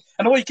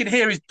 And all you can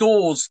hear is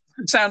doors,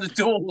 the sound of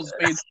doors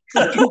being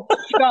shut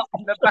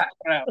in the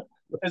background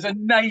as a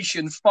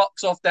nation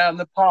fucks off down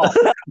the park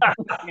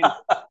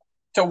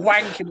to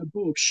wank in the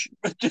bush.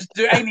 Just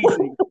do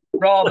anything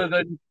rather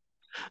than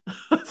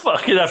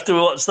fucking have to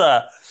watch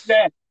that.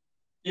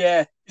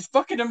 Yeah. It's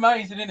fucking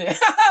amazing, isn't it?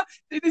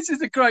 This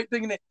is a great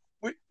thing, isn't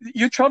it?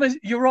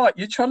 You're right.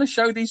 You're trying to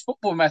show these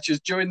football matches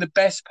during the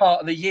best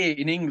part of the year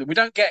in England. We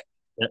don't get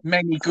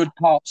many good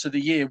parts of the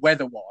year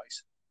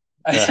weather-wise.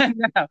 Yeah.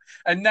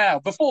 And now,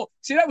 before,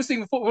 see, that was the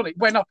thing before, it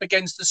went up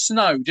against the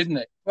snow, didn't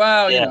it?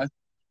 Well,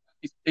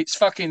 it's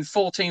fucking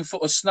 14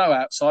 foot of snow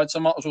outside, so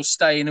I might as well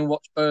stay in and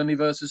watch Burnley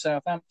versus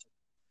Southampton.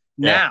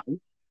 Yeah. Now,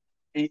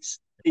 it's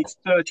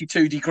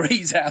 32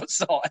 degrees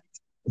outside.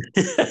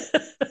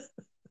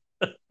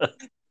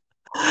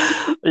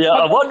 Yeah,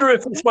 I wonder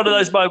if it's one of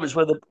those moments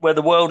where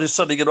the world is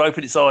suddenly going to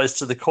open its eyes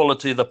to the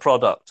quality of the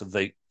product and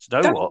think, you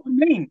know That's what? what I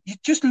mean. You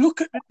just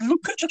look at the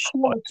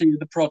quality of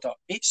the product.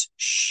 It's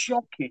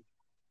shocking.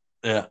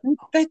 Yeah.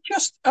 They're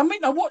just. I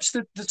mean, I watched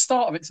the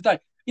start of it today.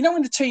 You know,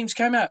 when the teams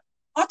came out,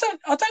 I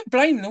don't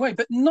blame them in a way,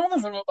 but none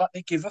of them look like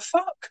they give a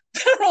fuck.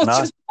 They're all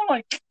just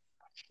like,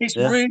 it's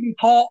really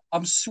hot.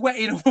 I'm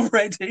sweating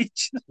already.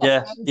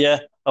 Yeah.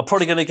 I'm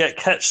probably going to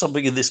catch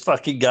something in this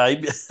fucking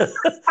game.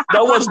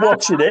 No one's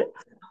watching it.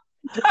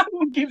 No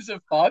one gives a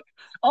fuck.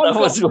 No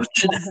one's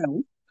watching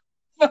it.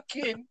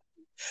 Fucking,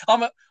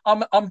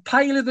 I'm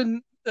paler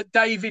than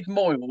David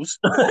Moyles,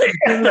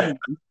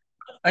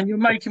 and you're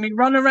making me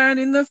run around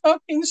in the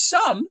fucking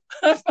sun.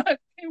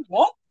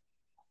 What?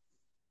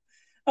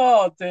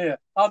 Oh dear!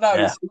 I know.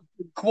 Yeah.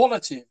 The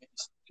quality of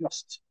it's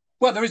just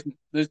there isn't.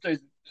 There's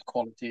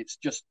quality. It's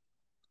just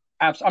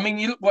absolutely. I mean,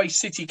 you look where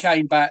City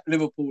came back,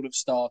 Liverpool have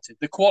started.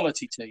 The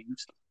quality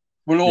teams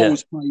will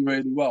always play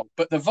really well,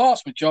 but the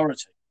vast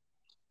majority.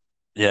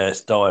 Yeah,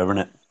 it's dire, isn't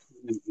it?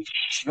 It's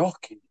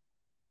shocking.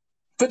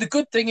 But the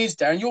good thing is,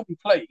 Darren, you'll be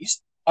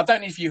pleased. I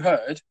don't know if you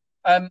heard.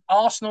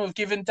 Arsenal have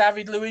given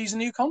David Luiz a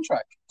new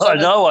contract. So I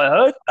know. I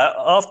heard that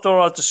after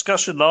our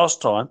discussion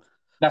last time.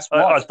 That's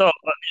right. I thought,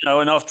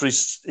 and after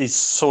his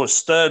sort of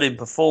sterling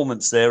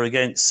performance there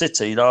against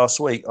City last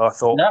week, I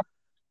thought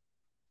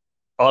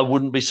I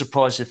wouldn't be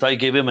surprised if they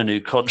give him a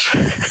new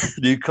contract.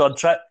 Do you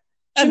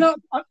know,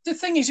 the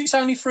thing is, it's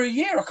only for a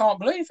year. I can't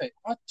believe it.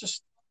 I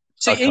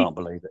can't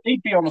believe it.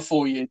 He'd be on a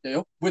 4-year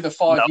deal with a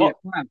 5-year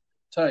plan.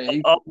 Tell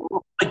you.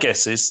 My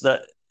guess is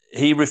that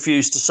he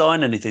refused to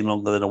sign anything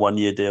longer than a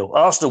 1-year deal.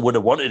 Arsenal would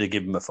have wanted to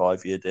give him a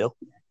 5-year deal,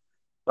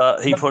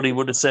 but he probably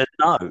would have said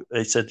no.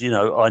 He said,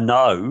 I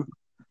know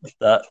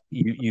that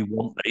you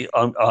want me.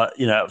 Out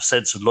of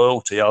sense of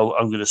loyalty,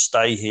 I'm going to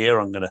stay here.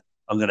 I'm going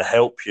to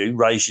help you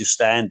raise your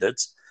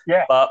standards.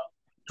 Yeah. But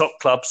top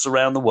clubs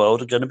around the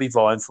world are going to be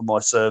vying for my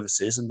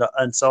services,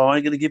 and so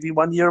I'm going to give you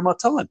 1 year of my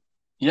time.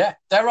 Yeah,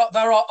 there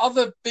are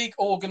other big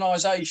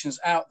organisations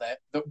out there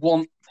that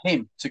want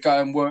him to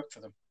go and work for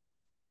them.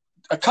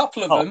 A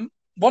couple of them.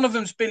 One of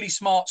them's Billy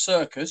Smart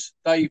Circus.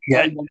 They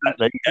want him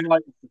to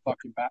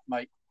fucking bat,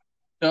 mate.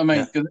 You know what I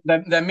mean? Yeah.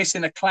 They're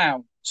missing a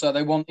clown, so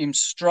they want him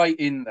straight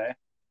in there.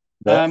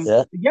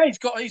 He's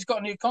got a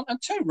new contract.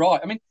 And 2 right.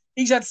 I mean,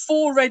 he's had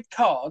 4 red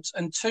cards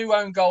and 2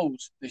 own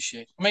goals this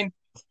year. I mean,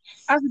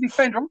 as a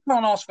defender, I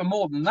can't ask for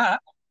more than that.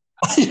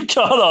 You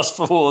can't ask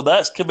for more.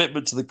 That's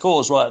commitment to the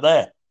cause right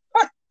there.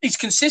 He's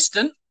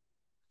consistent.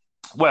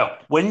 Well,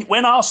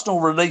 when Arsenal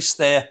released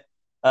their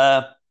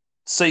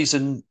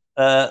season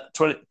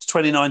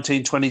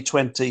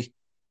 2019-2020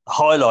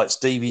 highlights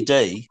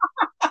DVD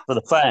for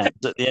the fans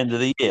at the end of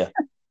the year,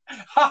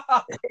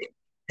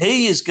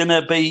 he is going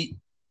to be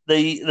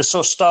the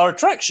sort of star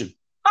attraction.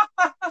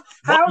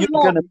 How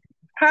long is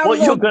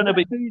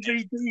the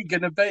DVD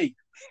going to be?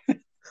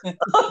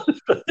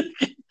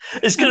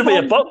 It's going to be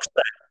a box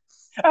set.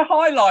 A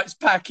highlights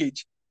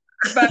package.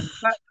 About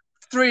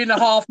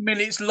 3.5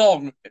 minutes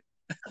long.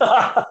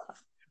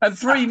 And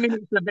 3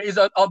 minutes of it is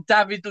on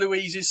David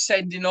Luiz's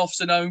sending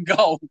offs and own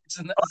goals.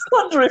 I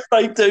wonder if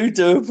they do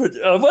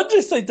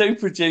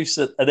produce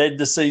an end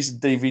of season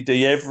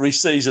DVD every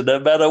season, no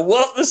matter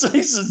what the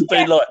season's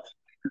been like.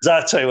 Because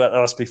I tell you what, that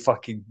must be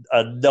fucking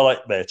a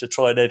nightmare to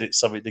try and edit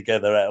something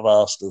together out of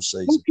Arsenal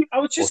season. I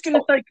was just going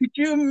to say, could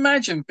you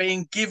imagine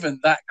being given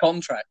that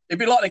contract? It'd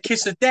be like the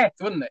kiss of death,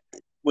 wouldn't it?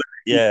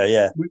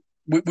 Yeah.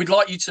 We'd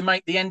like you to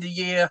make the end of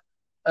year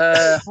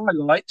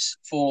highlights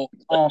for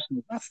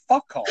Arsenal. Oh,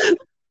 fuck off.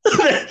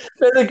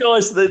 They're the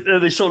guys that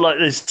they sort of like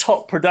this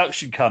top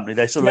production company.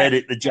 They sort of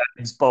edit the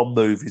James Bond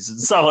movies and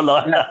so on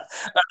like that.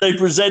 And they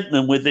present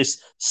them with this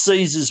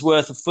Caesar's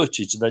worth of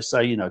footage, and they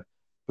say,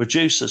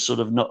 produce a sort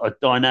of a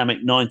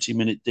dynamic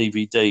 90-minute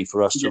DVD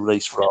for us to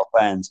release for our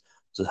fans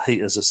to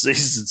heat as a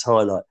season's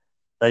highlight.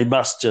 They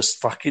must just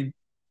fucking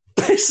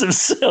piss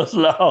themselves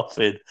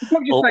laughing.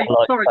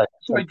 Sorry,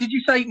 did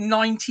you say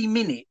 90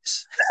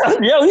 minutes?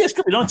 It's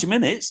going to be 90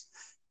 minutes.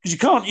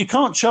 Because you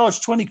can't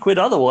charge 20 quid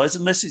otherwise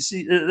unless it's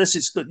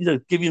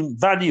giving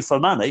value for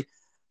money.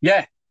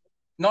 Yeah,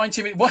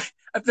 90 minutes. Well,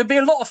 there'd be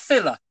a lot of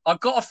filler.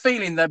 I've got a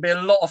feeling there'd be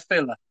a lot of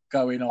filler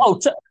going on.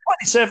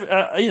 27.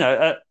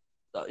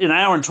 An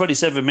hour and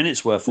 27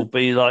 minutes worth will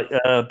be like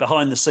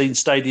behind the scenes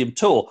stadium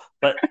tour.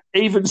 But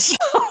even so,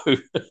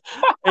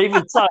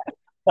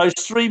 those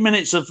 3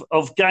 minutes of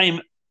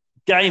game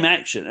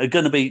action are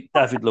going to be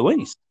David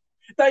Luiz.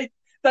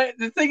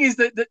 The thing is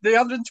that the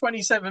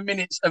 127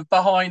 minutes of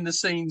behind the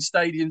scenes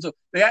stadiums,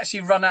 they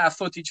actually run out of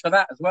footage for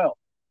that as well.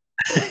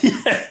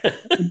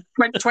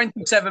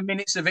 27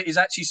 minutes of it is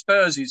actually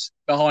Spurs'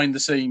 behind the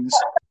scenes.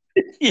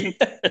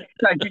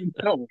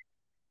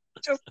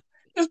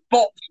 Just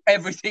box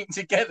everything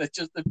together,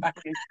 just the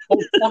package, or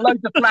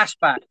loads of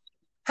flashbacks.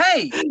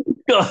 Hey,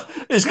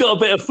 it's got a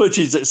bit of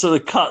footage that sort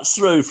of cuts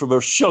through from a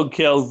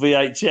shonky old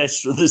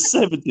VHS from the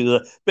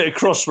 70s. A bit of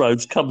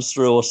Crossroads comes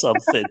through or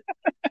something.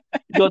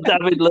 You got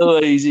David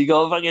Luiz, you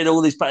got fucking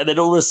all these, and then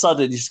all of a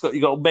sudden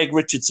you got Meg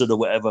Richardson or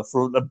whatever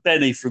from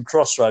Benny from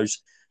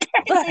Crossroads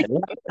fan.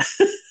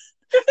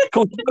 Of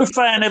course, no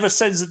fan ever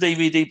sends the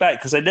DVD back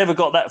because they never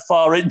got that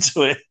far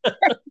into it.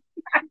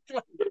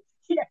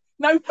 Yeah,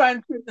 no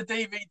fan took the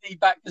DVD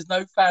back because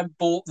no fan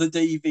bought the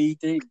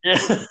DVD.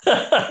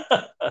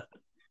 Yeah.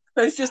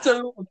 There's just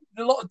a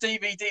lot of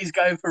DVDs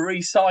going for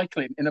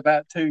recycling in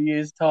about 2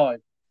 years'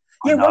 time.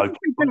 Yeah,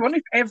 what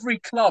if every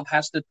club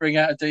has to bring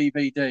out a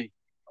DVD?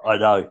 I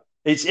know.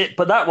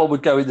 But that one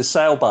would go in the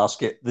sale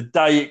basket the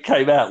day it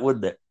came out,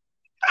 wouldn't it?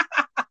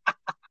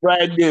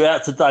 Brand new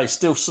out today,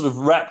 still sort of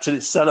wrapped in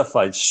its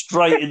cellophane,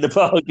 straight in the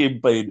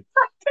bargain bin.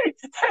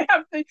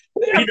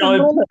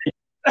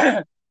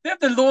 They have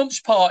the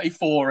launch party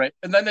for it,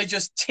 and then they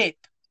just tip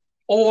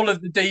all of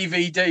the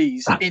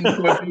DVDs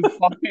into a big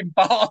fucking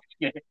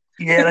basket.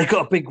 Yeah, they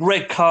got a big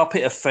red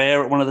carpet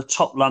affair at one of the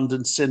top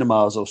London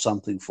cinemas or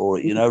something for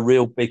it.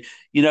 Real big.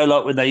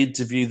 Like when they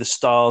interview the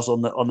stars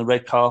on the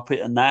red carpet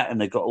and that, and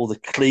they got all the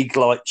Klieg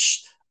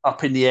lights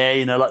up in the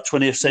air. Like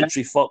 20th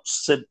Century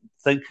Fox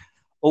thing,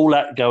 all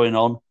that going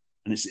on.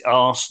 And it's the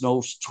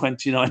Arsenal's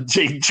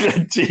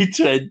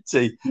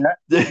 2019-2020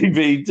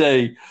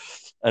 DVD,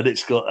 and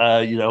it's got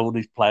all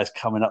these players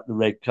coming up the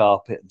red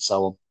carpet and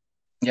so on.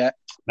 Yeah,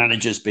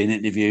 managers being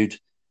interviewed.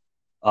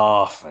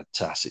 Oh,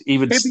 fantastic!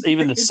 Even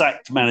the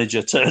sacked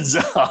manager turns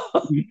up.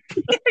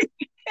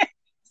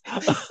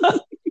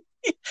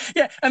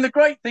 Yeah, and the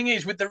great thing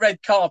is with the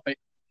red carpet,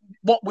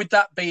 what would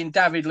that be in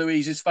David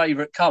Luiz's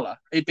favourite colour?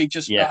 It'd be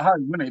just at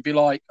home, wouldn't it? It'd be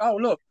like, oh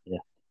look,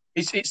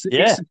 it's the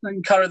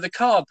same colour of the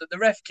card that the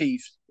ref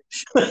keeps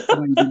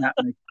waving at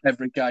me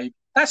every game.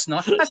 That's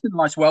nice. That's a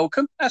nice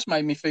welcome. That's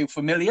made me feel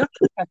familiar.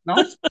 That's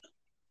nice.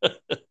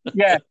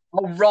 Yeah.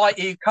 Oh,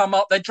 Righty come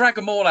up. They drag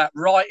them all out.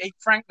 Righty,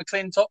 Frank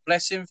McClintock,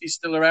 bless him if he's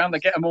still around. They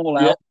get them all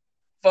out.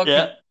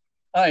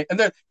 Hey, and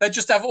they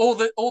just have all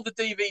the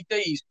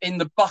DVDs in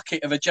the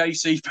bucket of a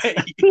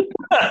JCB.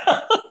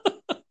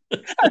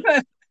 And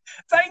then,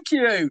 thank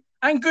you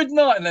and good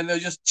night. And then they'll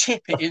just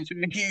tip it into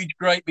a huge,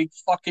 great big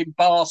fucking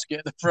basket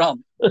at the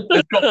front.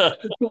 They've got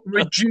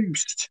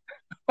reduced.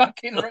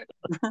 Fucking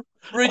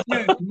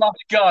reduced.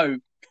 Must go.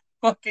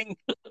 Fucking.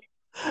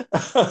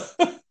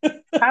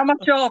 How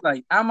much are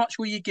they? How much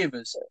will you give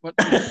us?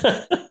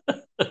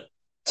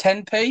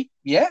 10p?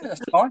 Yeah, that's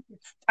fine.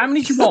 How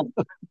many do you want?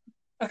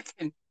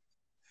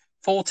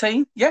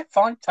 14? Yeah,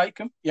 fine. Take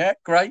them. Yeah,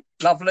 great.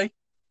 Lovely.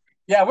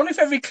 Yeah, I wonder if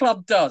every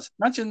club does.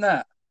 Imagine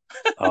that.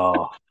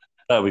 Oh,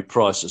 that would be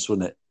priceless,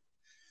 wouldn't it?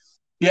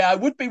 Yeah,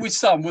 it would be with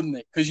some, wouldn't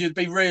it? Because you'd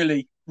be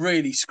really,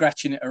 really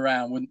scratching it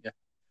around, wouldn't you?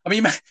 I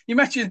mean,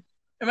 imagine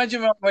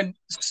when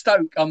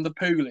Stoke on the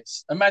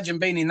Pulis. Imagine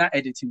being in that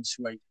editing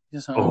suite.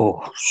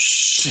 Oh,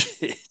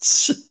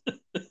 shit.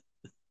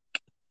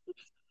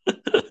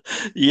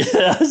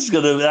 Yeah,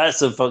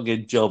 that's a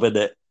fucking job, isn't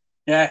it?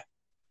 Yeah.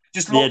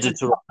 Just the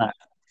editor on that.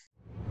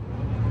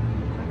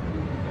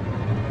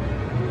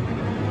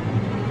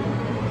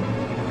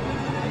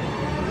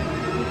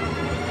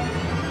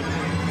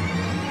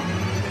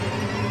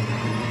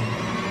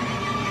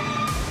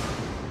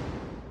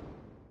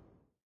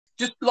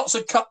 Just lots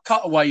of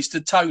cutaways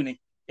to Tony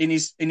in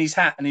his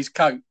hat and his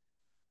coat.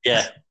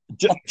 Yeah.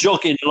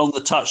 Jogging along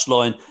the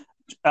touchline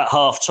at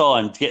half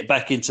time to get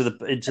back into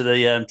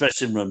the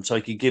dressing room so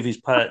he could give his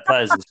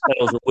players his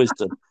spells of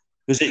wisdom,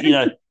 because he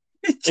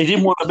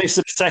didn't want to miss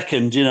a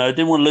second.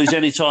 Didn't want to lose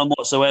any time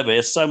whatsoever. He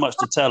has so much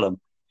to tell them.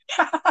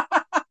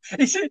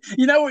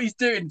 You know what he's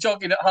doing,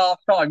 jogging at half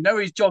time. You know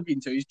where he's jogging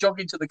to? He's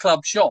jogging to the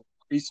club shop.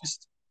 He's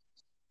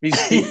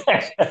heard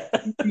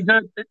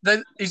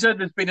there's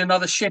been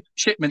another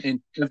shipment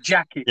in of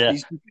jackets. Yeah.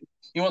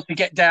 He wants to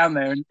get down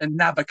there and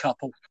nab a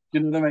couple.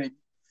 You know what I mean?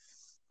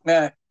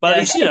 Yeah, but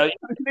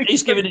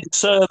he's giving his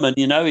sermon.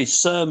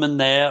 His sermon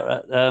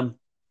there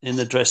in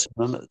the dressing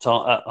room at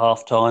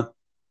half time,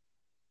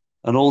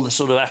 and all the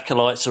sort of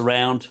acolytes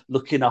around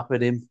looking up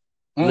at him,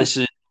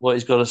 listening to what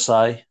he's got to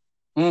say.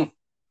 It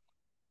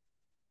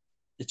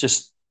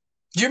just.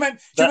 Do you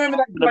remember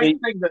that great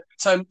thing that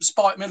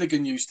Spike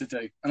Milligan used to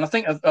do? And I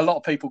think a lot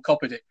of people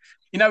copied it.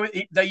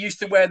 They used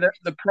to wear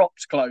the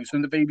props clothes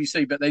from the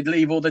BBC, but they'd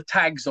leave all the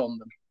tags on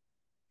them.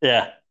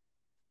 Yeah.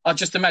 I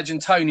just imagine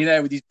Tony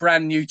there with his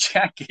brand new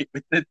jacket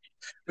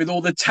with all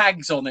the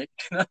tags on it.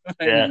 You know what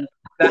I mean? Yeah.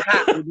 The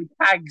hat with the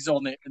tags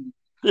on it. And,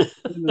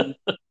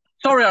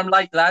 sorry, I'm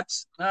late,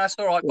 lads. No, that's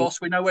all right,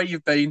 boss. We know where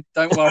you've been.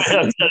 Don't worry.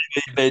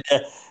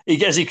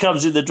 He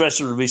comes in the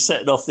dressing room. He's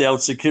setting off the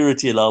old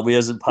security alarm. He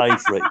hasn't paid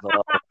for it.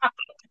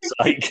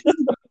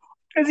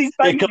 Because he's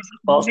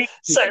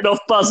setting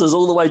off buzzers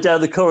all the way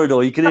down the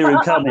corridor. You can hear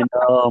him coming.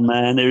 Oh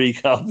man, here he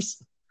comes.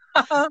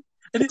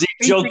 He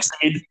jogs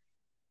in.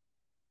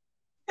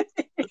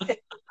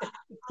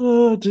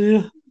 Oh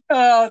dear.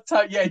 Yeah,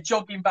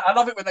 jogging back. I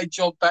love it when they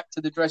jog back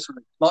to the dressing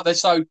room. Like they're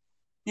so,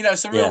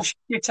 it's a real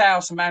shit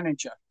house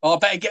manager. Oh, I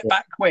better get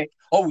back quick.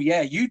 Oh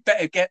yeah, you'd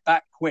better get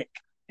back quick.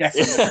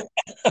 Definitely.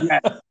 Yeah.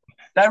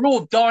 They're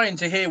all dying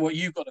to hear what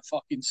you've got to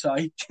fucking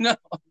say.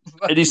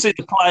 And you see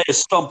the players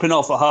stomping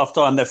off at half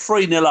time. They're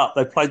 3-0 up.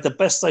 They played the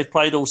best they've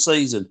played all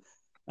season.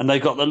 And they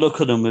got the look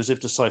at them as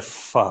if to say,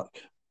 fuck.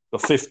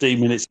 got 15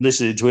 minutes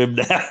listening to him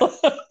now.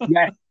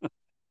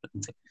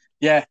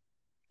 Yeah.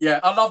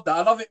 I love that.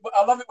 I love it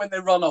when they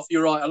run off.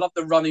 You're right. I love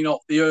the running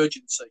off, the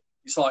urgency.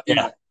 It's like, you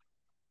know,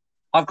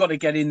 I've got to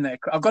get in there.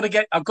 I've got to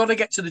get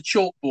to the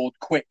chalkboard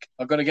quick.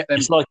 I've got to get them.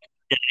 It's like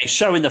he's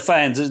showing the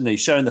fans, isn't he?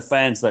 Showing the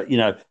fans that, you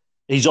know,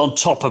 he's on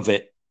top of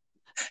it.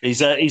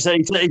 He's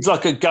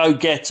like a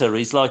go-getter.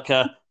 He's like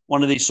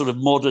one of these sort of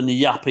modern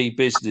yuppie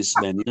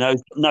businessmen, you know,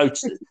 no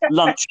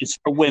lunches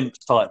for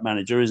wimps type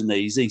manager, isn't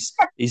he?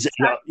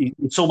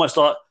 It's almost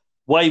like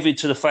waving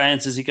to the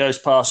fans as he goes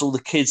past. All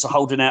the kids are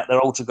holding out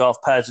their autograph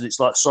pads, and it's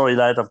like, sorry,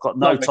 lad, I've got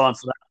no time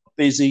for that.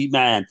 Busy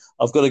man.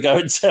 I've got to go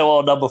and tell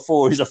our number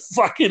 4 he's a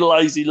fucking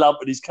lazy lump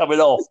and he's coming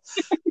off.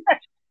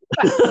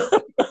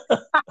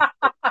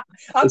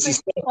 I think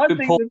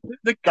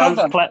the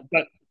cover.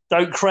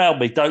 Don't crowd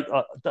me.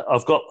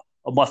 I've got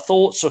my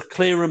thoughts are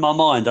clear in my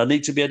mind. I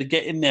need to be able to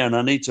get in there, and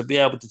I need to be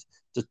able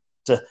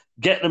to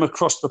get them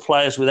across the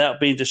players without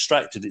being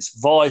distracted. It's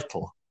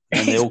vital.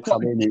 And they all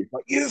come in and it's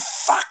like, you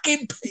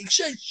fucking piece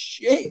of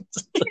shit.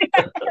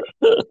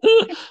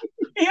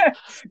 Yeah,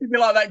 it'd be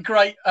like that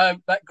great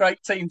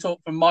team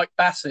talk from Mike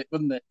Bassett,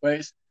 wouldn't it? Where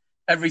it's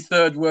every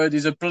third word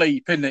is a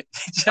bleep, isn't it?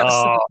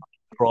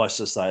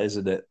 Priceless, that,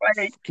 isn't it?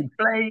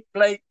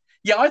 Bleep.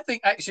 Yeah, I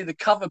think actually the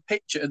cover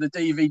picture of the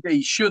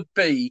DVD should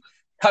be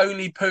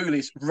Tony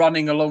Pulis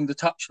running along the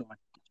touchline.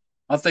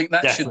 I think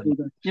that Definitely.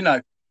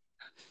 Should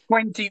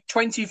be,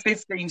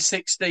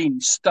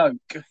 2015-16 Stoke,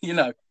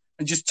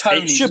 and just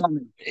Tony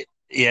running.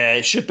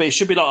 It should be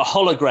like a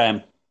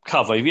hologram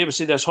cover. Have you ever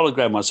seen those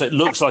hologram ones? So it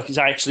looks like he's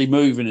actually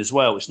moving as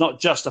well. It's not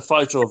just a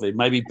photo of him,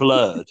 maybe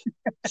blurred,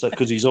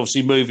 because he's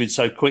obviously moving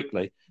so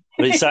quickly.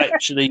 But it's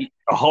actually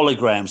a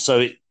hologram, so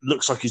it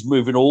looks like he's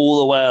moving all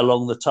the way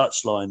along the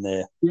touchline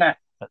there. Yeah,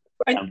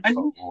 and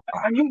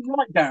you're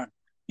right, Darren.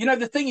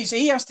 The thing is,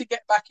 he has to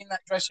get back in that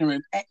dressing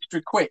room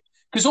extra quick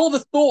because all the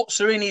thoughts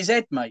are in his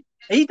head, mate.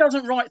 He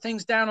doesn't write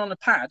things down on a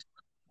pad.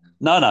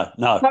 No way.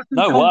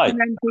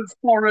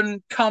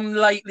 Foreign, come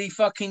lately,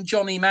 fucking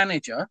Johnny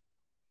manager.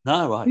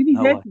 No way.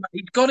 Head,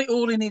 he's got it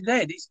all in his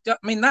head.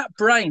 That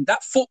brain,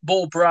 that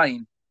football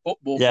brain. I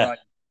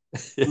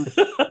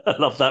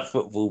love that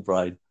football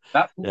brain.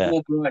 Brain.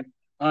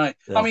 Right.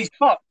 Yeah. I mean, he's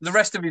fucked the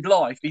rest of his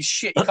life. He's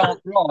shit. He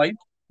can't drive.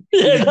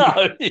 He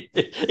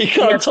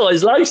can't tie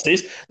his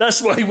laces.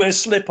 That's why he wears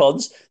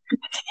slip-ons.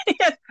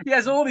 He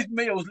has all his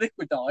meals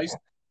liquidised.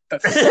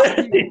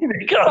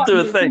 He can't do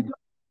a thing.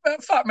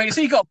 Fuck me,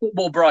 he got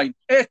football brain.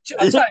 I'll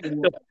tell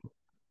you what.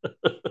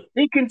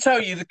 He can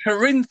tell you the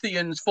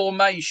Corinthians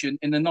formation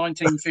in the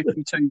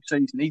 1952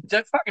 season. He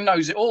fucking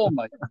knows it all,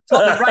 mate. It's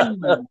like the Rain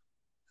Man.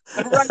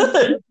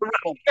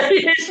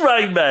 He is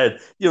Rain Man.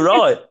 You're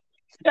right.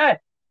 Yeah.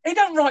 He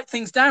don't write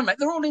things down, mate.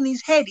 They're all in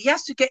his head. He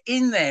has to get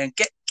in there and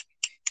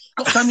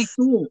got so many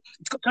thoughts.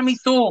 He's got so many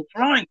thoughts,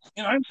 right?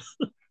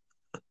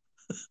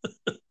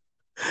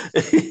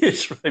 He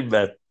is Rain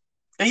Man.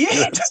 He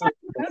is.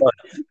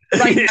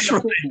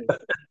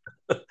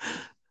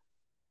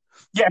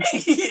 Yeah,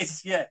 he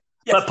is. Yeah.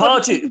 But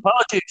Pardew's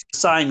the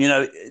same.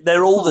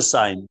 They're all the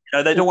same.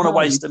 They don't want to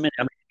waste a minute.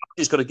 I mean,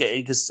 Pardew's got to get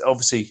in because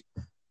obviously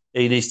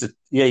he needs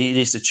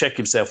to check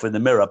himself in the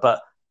mirror.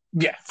 But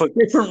for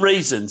different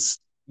reasons,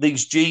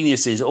 these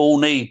geniuses all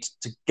need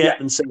to get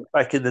themselves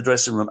back in the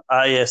dressing room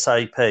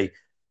ASAP. They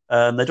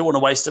don't want to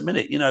waste a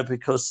minute,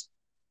 because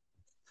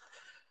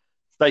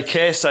they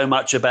care so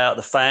much about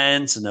the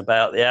fans and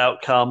about the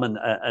outcome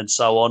and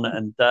so on.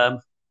 And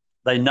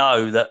they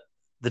know that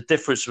the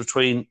difference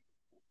between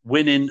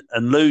winning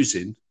and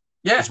losing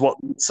is what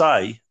they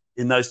say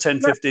in those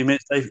 10, 15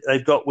 minutes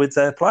they've got with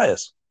their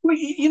players. Well,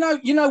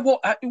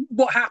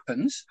 what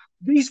happens?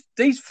 These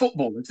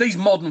footballers, these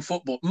modern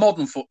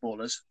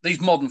footballers, they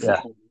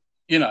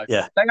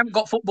haven't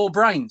got football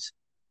brains.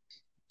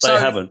 They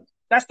haven't.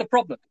 That's the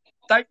problem.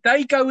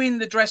 They go in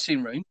the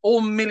dressing room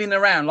all milling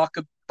around like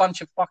a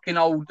bunch of fucking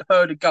old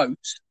herd of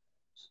goats.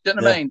 Do you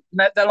know what I mean?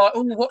 They're like,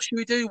 oh, what should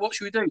we do? What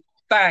should we do?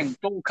 Bang,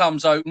 door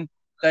comes open.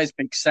 There's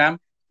Big Sam.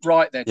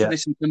 Right then,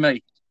 listen to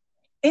me.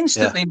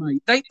 Instantly,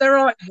 mate. They're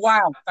like,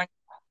 wow.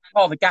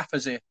 The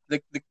gaffer's here.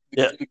 The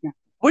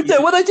Well,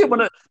 they didn't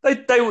want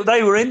to.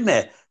 They were in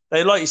there.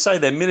 They, like you say,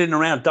 they're milling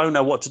around, don't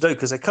know what to do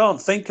because they can't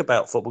think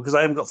about football because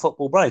they haven't got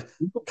football brains.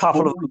 A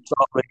couple of them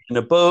start reading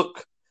a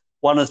book.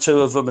 One or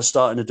two of them are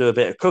starting to do a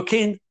bit of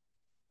cooking.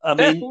 I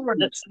mean,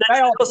 lots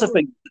of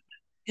things.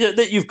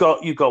 You've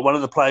got one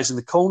of the players in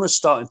the corner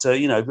starting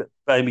to,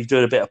 maybe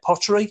doing a bit of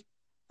pottery.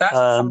 That's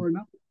a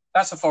foreigner.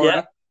 That's a foreigner.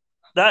 Yeah.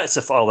 That's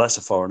a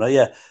foreigner,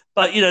 yeah.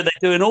 But, they're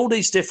doing all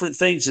these different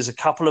things. There's a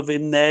couple of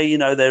in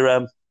there,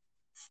 they're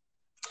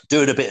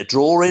doing a bit of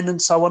drawing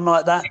and so on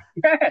like that.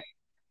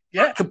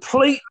 Yeah.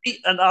 Completely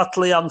and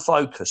utterly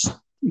unfocused.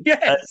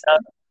 Yeah.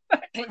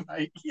 Exactly,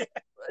 mate. Yeah.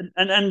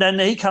 And then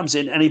he comes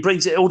in and he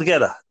brings it all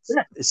together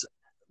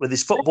with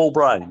his football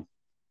brain.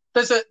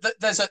 There's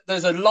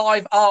a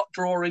live art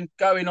drawing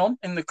going on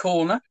in the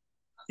corner.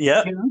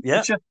 Yeah,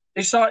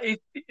 It's like,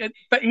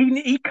 but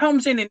he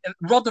comes in,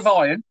 rod of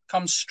iron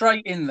comes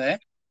straight in there.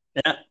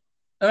 Yeah.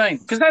 I mean,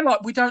 because they're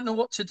like, we don't know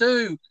what to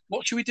do.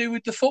 What should we do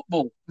with the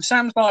football? And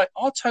Sam's like,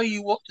 I'll tell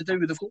you what to do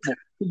with the football.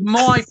 With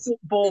my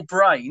football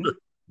brain,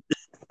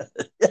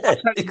 I'll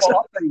tell you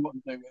what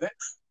to do with it.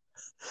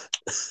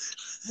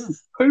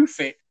 Hoof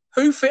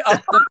it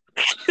up.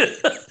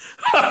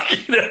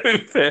 Fucking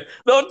hoof it.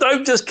 No,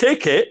 don't just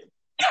kick it.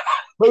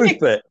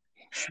 Hoof it.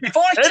 If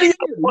I see you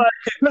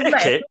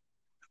kick it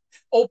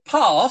or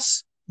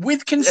pass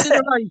with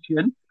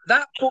consideration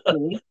that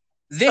football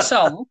this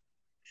arm,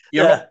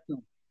 you're off.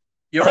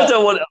 I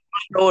don't want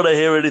to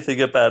hear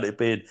anything about it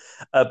being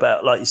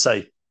about, like you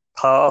say,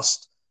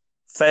 passed,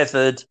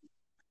 feathered,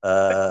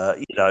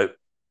 you know.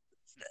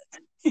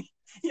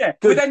 Yeah,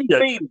 good, with any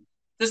feeling.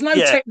 There's no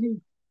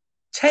technique.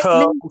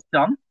 Technique,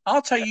 son.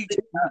 I'll tell you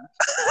that.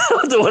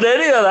 I don't want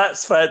any of that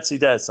fancy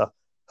dancer.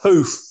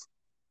 Hoof.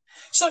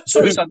 So,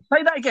 sorry, son.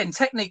 Say that again.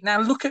 Technique. Now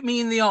look at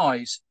me in the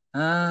eyes.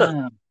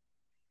 Looked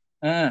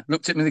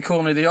at me in the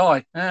corner of the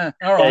eye.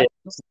 All right.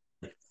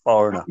 Yeah.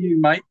 Foreigner.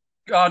 You, mate.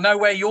 I know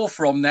where you're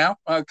from now.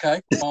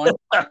 Okay, fine.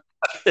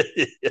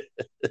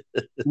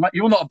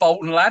 You're not a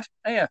Bolton lad.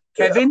 Here,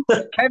 Kevin.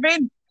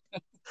 Kevin.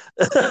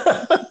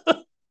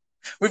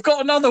 We've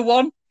got another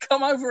one.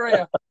 Come over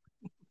here.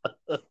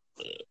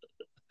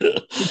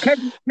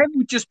 Kevin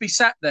would just be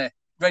sat there,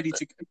 ready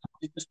to.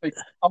 He'd just be.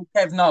 Oh,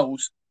 Kev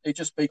Knowles. He'd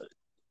just be.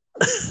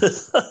 Ready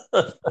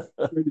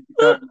to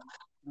go.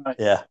 Right.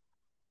 Yeah.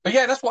 But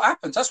yeah, that's what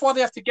happens. That's why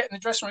they have to get in the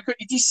dressing room quick.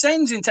 It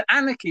descends into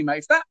anarchy, mate.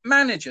 If that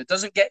manager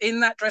doesn't get in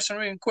that dressing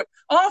room quick,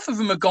 half of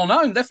them have gone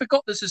home. They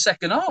forgot there's a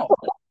second half.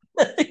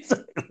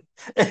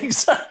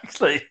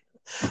 Exactly.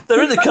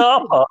 They're in the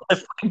car park. They're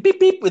fucking beep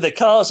beep with the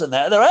cars and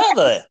that. They're out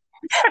there.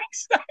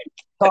 Exactly.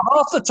 So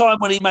half the time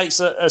when he makes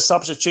a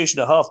substitution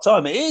at half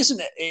time, it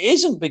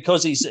isn't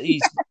because he's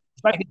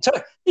making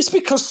it's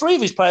because 3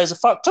 of his players are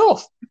fucked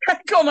off.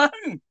 They've gone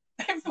home.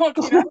 They're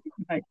fucking home,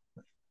 mate.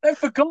 They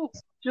forgot.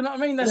 Do you know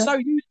what I mean? They're so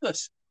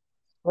useless.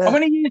 Yeah.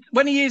 And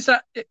when he is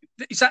that,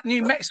 it's that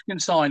new Mexican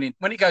signing.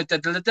 When he goes,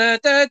 he's like,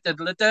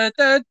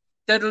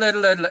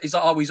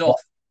 oh, he's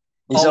off.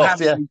 He's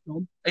off, yeah.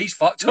 He's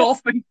fucked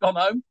off. He's gone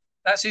home.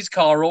 That's his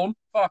car on.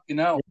 Fucking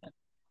hell.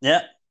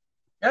 Yeah.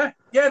 Yeah.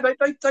 Yeah.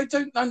 They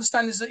don't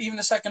understand there's even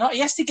a second half. He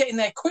has to get in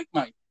there quick,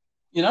 mate.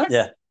 You know?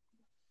 Yeah.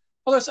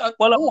 Well,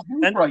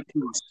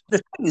 the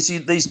thing is,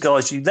 these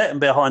guys, you let them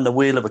behind the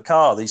wheel of a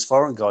car, these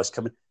foreign guys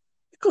coming.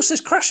 Of course, they're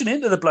crashing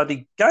into the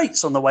bloody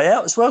gates on the way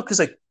out as well because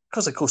of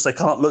course they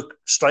can't look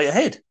straight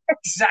ahead.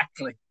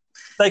 Exactly.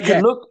 They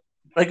can look.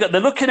 They're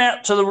looking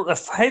out to the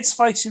heads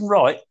facing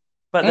right,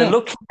 but they're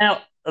looking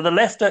out at the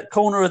left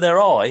corner of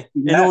their eye.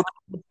 Yeah.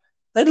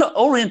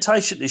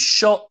 Orientation is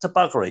shot to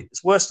buggery.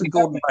 It's worse than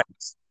Gordon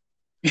Banks.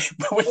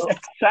 Exactly.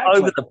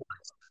 Over the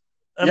place.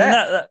 I mean,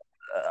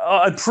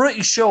 I'm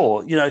pretty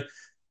sure,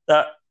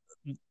 that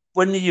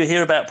when you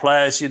hear about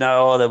players,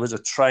 there was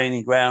a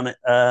training ground.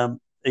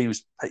 He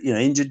was,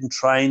 injured in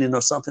training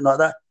or something like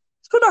that.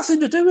 It's got nothing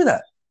to do with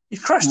that. He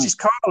crashed his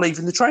car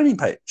leaving the training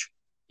pitch.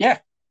 Yeah.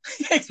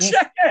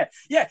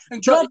 Yeah.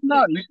 And God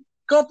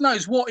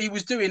knows what he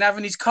was doing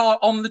having his car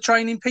on the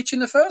training pitch in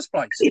the first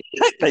place.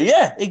 Exactly.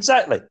 Yeah,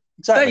 exactly.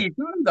 There you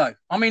go, though.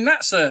 I mean,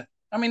 that's the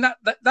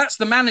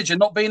manager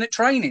not being at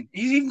training.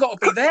 He's even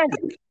got to be there.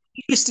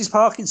 He missed his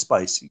parking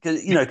space,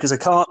 because they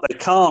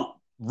can't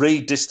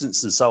read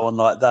distance and so on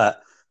like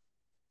that.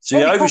 So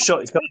he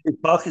overshot his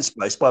parking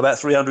space by about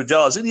 300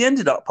 yards, and he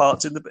ended up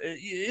parked in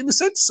the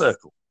centre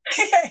circle.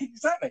 Yeah,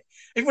 exactly.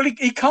 Well,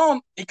 he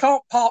can't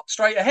park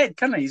straight ahead,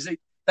 can he?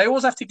 They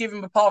always have to give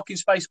him a parking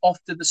space off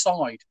to the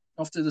side.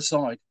 Do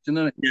you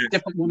know? Yeah.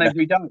 Different one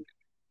every day.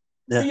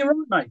 Yeah. But you're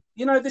right,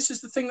 mate. This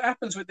is the thing that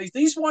happens with these.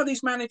 These are why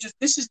these managers.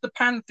 This is the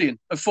pantheon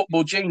of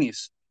football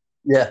genius.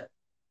 Yeah.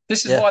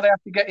 This is why they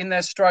have to get in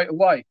there straight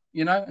away.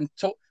 And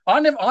talk.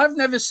 I've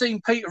never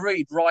seen Peter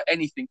Reid write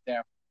anything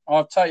down.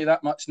 I'll tell you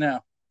that much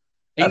now.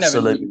 He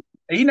never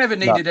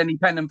needed any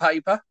pen and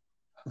paper.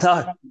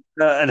 No,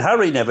 and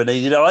Harry never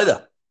needed it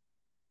either.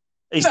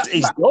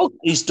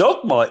 His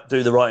dog might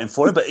do the writing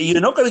for him, but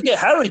you're not going to get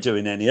Harry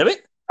doing any of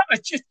it.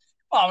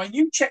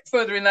 You check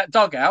further in that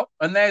dugout,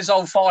 and there's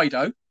old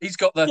Fido. He's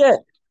got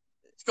the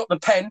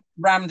pen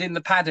rammed in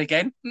the pad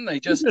again, isn't he?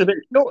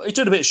 He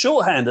did a bit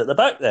shorthand at the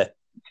back there.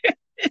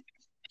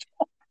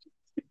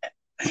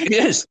 He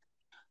is.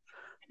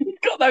 He's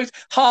got those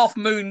half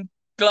moon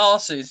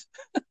glasses.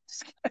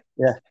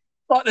 Yeah.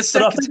 Like the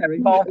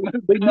secretary.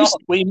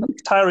 We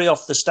moved Harry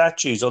off the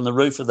statues on the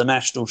roof of the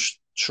National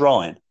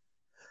Shrine.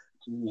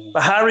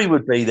 But Harry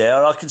would be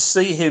there. I could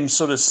see him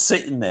sort of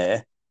sitting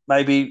there,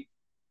 maybe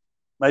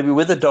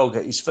with a dog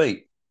at his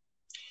feet.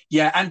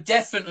 Yeah, and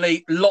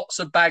definitely lots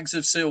of bags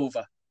of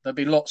silver. There'll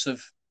be lots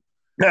of...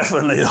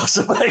 Definitely lots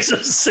of bags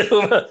of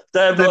silver.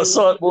 They've got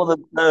sight more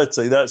than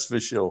 30, that's for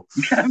sure.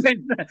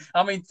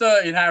 I mean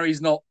 30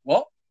 Harry's not,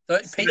 what?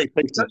 30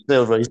 pieces of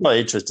silver. He's not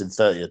interested in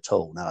 30 at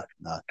all, no.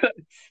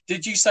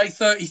 Did you say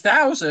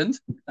 30,000?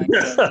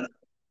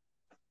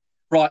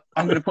 Right,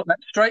 I'm going to put that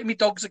straight in my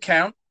dog's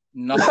account.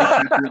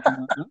 Nothing.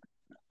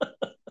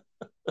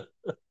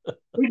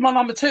 He's my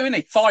number 2, isn't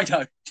he?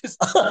 Fido.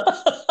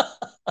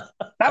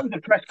 That That was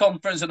a press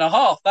conference and a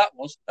half. That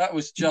was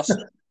just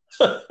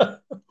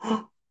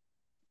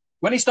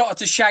when he started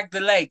to shag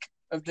the leg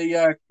of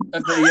the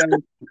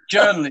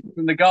journalist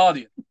from the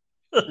Guardian.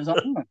 I was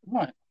like, oh,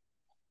 right.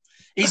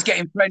 He's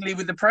getting friendly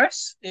with the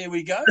press. Here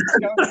we go.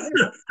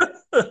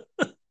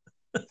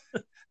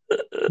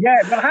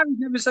 Yeah, but Harry's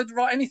never said to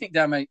write anything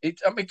down, mate.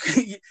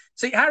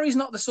 See, Harry's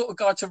not the sort of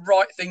guy to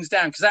write things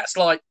down because that's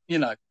like, you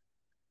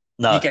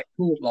get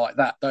caught like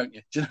that, don't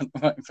you? Do you know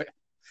what I mean?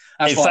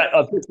 In fact,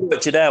 I've just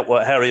worked it out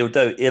what Harry will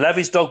do. He'll have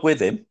his dog with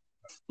him.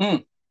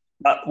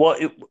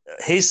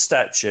 His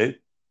statue,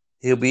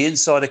 he'll be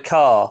inside a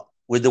car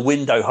with the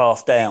window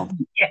half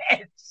down.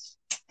 Yes.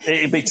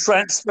 It'll be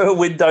transfer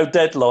window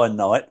deadline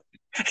night.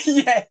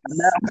 Yes.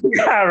 Now,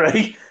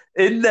 Harry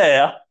in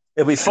there.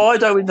 It'll be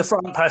Fido in the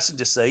front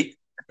passenger seat.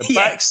 The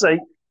back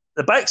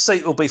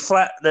seat will be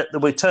flat. That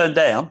will be turned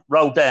down,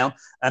 rolled down,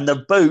 and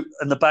the boot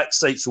and the back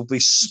seats will be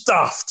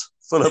stuffed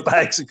full of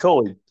bags of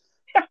coin.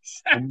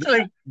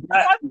 Exactly.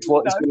 That's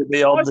what is going to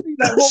be on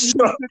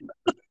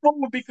what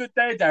would be good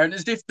there, Darren,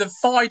 is if the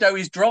Fido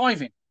is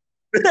driving.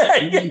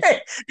 Yeah,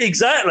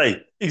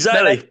 exactly.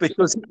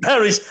 Because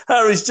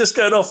Harry's just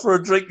going off for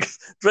a drink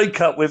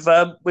up with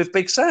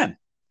Big Sam.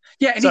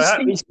 Yeah, and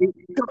he's got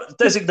a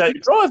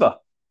designated driver.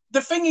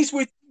 The thing is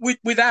with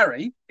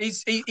Harry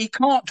is he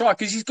can't drive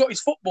because he's got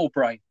his football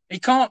brain. He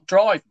can't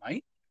drive,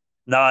 mate.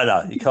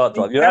 No, he can't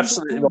drive. You're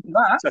absolutely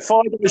right. So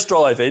Fido's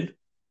driving.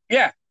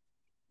 Yeah.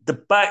 The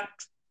back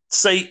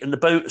seat and the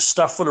boot are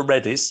stuffed full of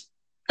Reddies.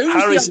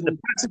 Harry's in the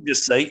passenger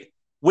seat,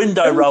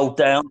 window rolled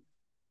down.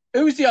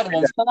 Who's the other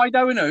one?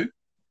 Fido and who?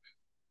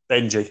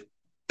 Benji.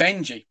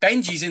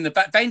 Benji's in the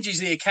back. Benji's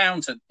the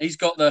accountant. He's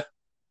got the.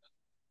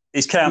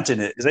 He's counting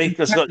it, is he?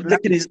 Because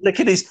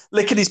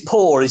licking his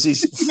paw as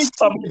he's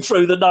thumbing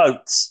through the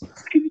notes.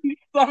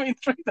 Thumbing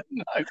through the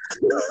notes.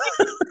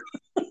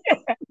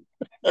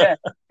 Yeah.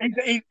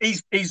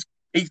 He's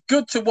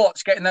good to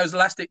watch getting those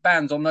elastic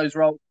bands on those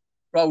rolled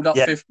up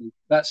 50.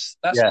 That's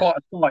quite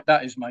a sight,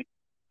 that is, mate.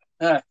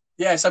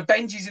 Yeah. So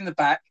Benji's in the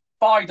back.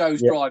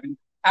 Fido's driving.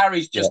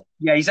 Harry's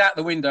he's out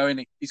the window, isn't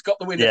he? He's got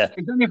the window. Yeah.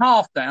 He's only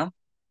half down.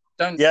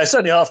 It's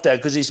only half down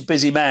because he's a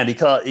busy man. He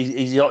can't.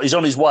 He's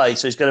on his way,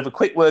 so he's going to have a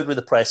quick word with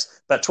the press.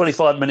 About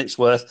 25 minutes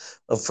worth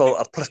of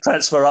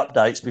transfer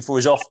updates before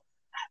he's off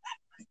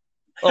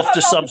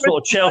to some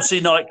sort of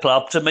Chelsea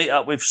nightclub to meet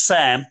up with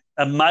Sam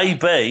and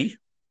maybe.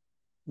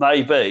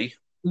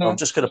 I'm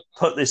just going to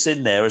put this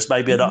in there as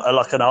maybe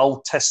like an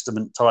Old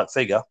Testament type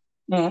figure.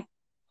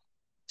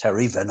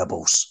 Terry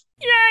Venables.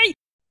 Yay!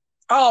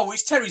 Oh,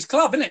 it's Terry's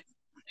club, isn't it?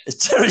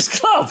 It's Terry's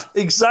club,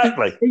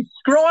 exactly. It's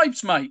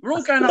Scribes, mate. We're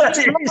all going up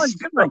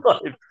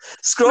to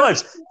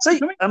Scribes. See,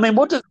 I mean,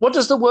 what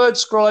does the word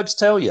Scribes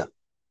tell you?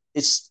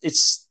 It's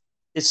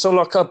sort of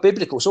like a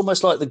biblical. It's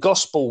almost like the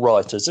gospel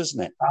writers,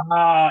 isn't it?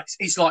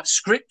 It's like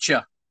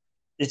scripture.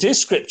 It is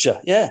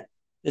scripture, yeah.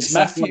 It's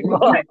Matthew,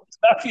 Mark,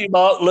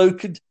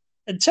 Luke,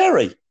 and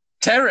Terry.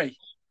 Terry.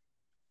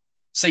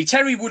 See,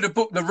 Terry would have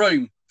booked the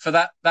room for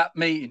that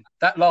meeting,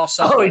 that last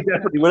Sunday. Oh, he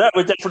definitely. Well, that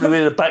would definitely be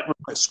in the back room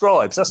at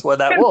Scribes. That's where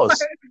that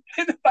was.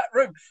 In the back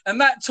room.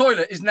 And that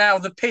toilet is now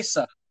the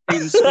pisser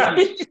in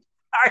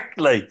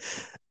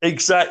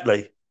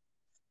Exactly.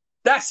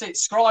 That's it,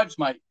 Scribes,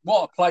 mate.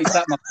 What a place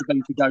that must have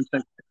been to go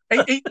to.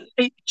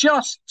 It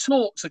just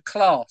talks a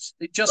class.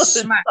 It just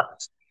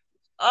smacks.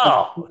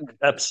 Oh,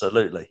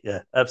 absolutely.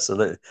 Yeah,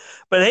 absolutely.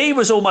 But he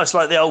was almost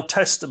like the Old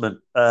Testament.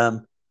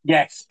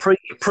 Yes.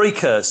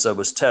 Precursor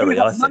was Terry,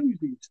 I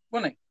think. Moses,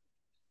 wasn't he?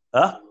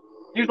 Huh?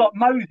 He was like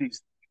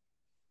Moses.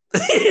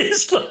 He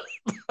is like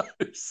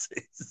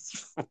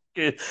Moses.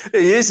 He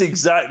is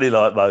exactly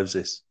like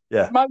Moses.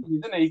 Yeah. Moses,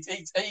 isn't he?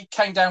 He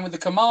came down with the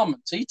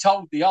commandments. He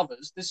told the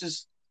others, this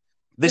is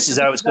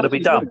how it's going to be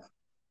done.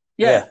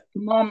 Yeah.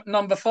 Commandment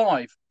number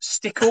 5.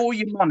 Stick all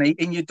your money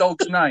in your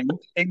dog's name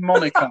in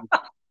Monaco.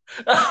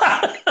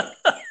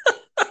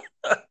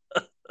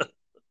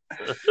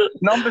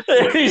 Number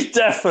 6. He's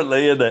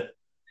definitely in it.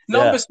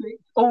 Number 6,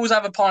 always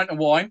have a pint of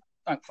wine.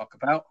 Don't fuck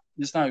about.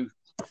 There's no.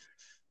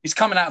 He's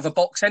coming out of a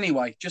box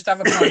anyway. Just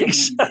have a pint of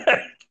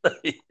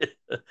wine.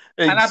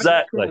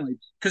 Exactly.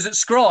 Because at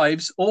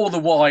Scribes, all the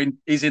wine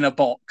is in a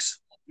box.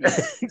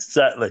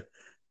 Exactly.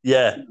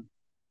 Yeah.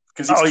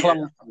 Because it's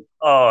classy.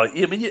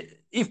 I mean,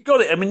 you've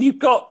got it. I mean, you've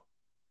got.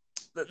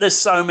 There's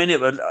so many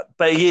of them,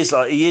 but he is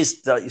like you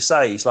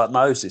say. He's like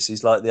Moses.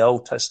 He's like the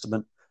Old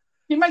Testament.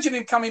 You imagine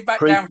him coming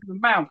back down from the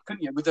mount,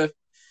 couldn't you? With the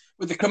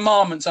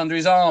commandments under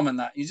his arm and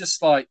that. You're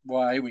just like,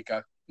 well, here we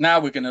go. Now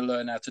we're going to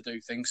learn how to do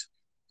things.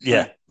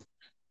 Yeah.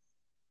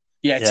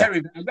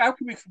 Terry. How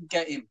can we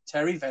forget him?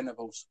 Terry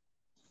Venables.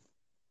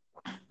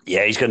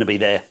 Yeah, he's going to be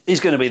there. He's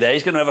going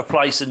to have a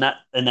place in that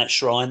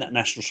shrine, that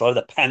national shrine,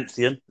 that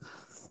pantheon.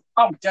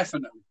 Oh,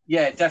 definitely.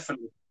 Yeah,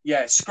 definitely.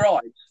 Yeah,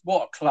 Scribes.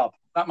 What a club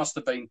that must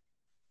have been.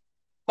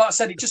 Like I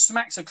said, it just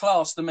smacks of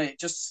class to me. It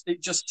just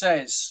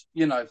says,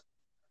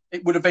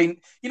 it would have been,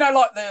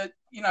 like the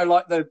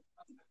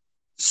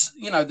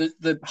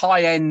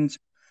high end,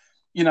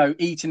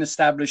 eating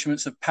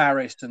establishments of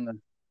Paris and the,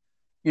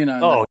 and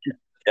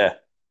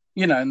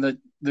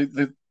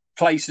the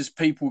places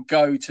people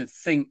go to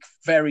think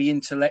very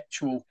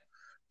intellectual,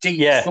 deep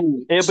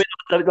thoughts. It'll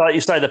be like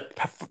you say,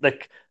 the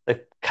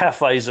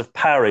cafes of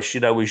Paris,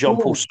 with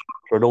Jean-Paul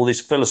Sartre and all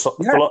these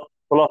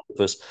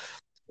philosophers,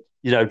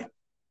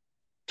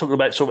 talking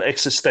about sort of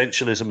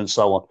existentialism and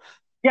so on.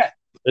 Yeah.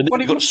 And then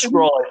you've got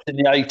scribes in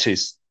the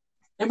 80s.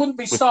 It wouldn't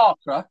be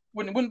Sartre. It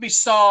wouldn't be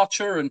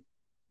Sartre and,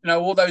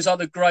 all those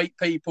other great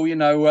people, who's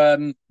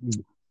the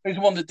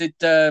one that did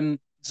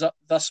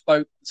Thus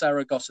Spoke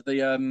Zaragoza,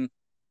 the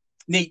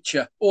Nietzsche,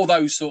 all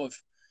those sort of.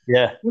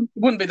 Yeah. It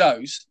wouldn't be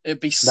those.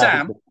 It'd be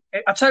Sam.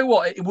 I tell you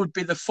what, it would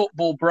be the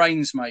football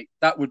brains, mate.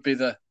 That would be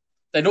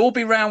they'd all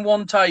be round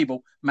one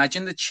table.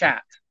 Imagine the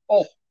chat.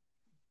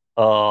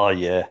 Oh,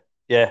 yeah.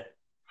 Yeah.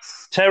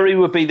 Terry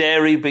would be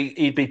there.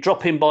 He'd be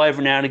dropping by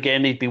every now and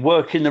again. He'd be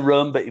working the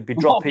room, but he'd be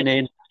dropping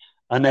in.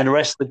 And then the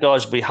rest of the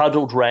guys would be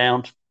huddled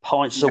round,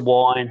 pints of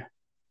wine.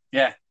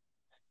 Yeah.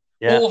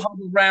 All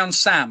huddled round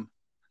Sam.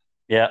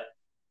 Yeah.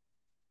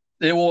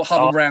 They're all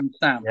huddled round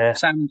Sam. Yeah.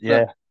 Sam's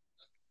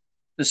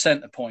the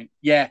centre point.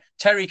 Yeah.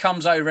 Terry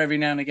comes over every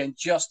now and again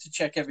just to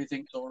check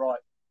everything's all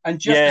right. And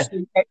just to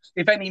see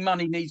if any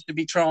money needs to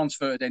be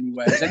transferred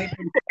anywhere.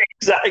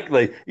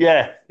 Exactly.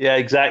 Yeah. Yeah,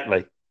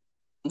 exactly.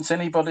 Has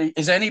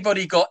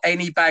anybody got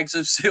any bags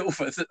of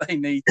silver that they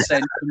need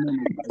sent to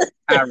money?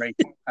 Harry,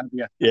 have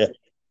you? Yeah.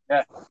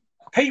 Yeah.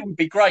 Pete would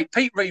be great.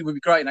 Pete Reed would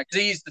be great because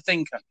he is the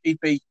thinker.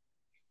 He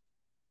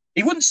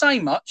wouldn't say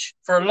much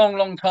for a long,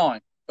 long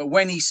time, but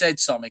when he said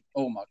something,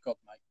 oh my God,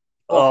 mate.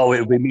 Oh, it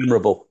would be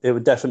memorable. It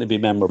would definitely be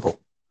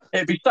memorable.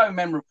 It'd be so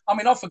memorable. I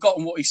mean, I've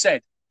forgotten what he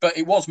said, but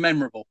it was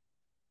memorable.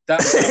 Yeah.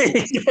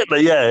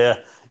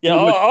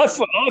 I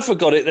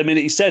forgot it the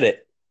minute he said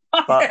it.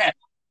 But... yeah.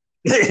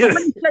 When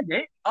he said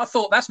it, I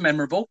thought that's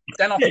memorable.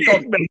 Then I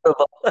forgot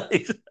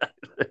it.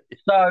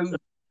 So,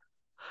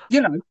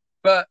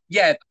 but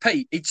yeah,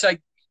 Pete,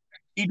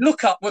 he'd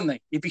look up, wouldn't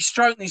he? He'd be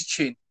stroking his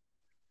chin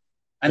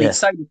and he'd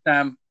say to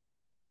Sam,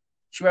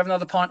 should we have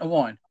another pint of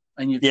wine?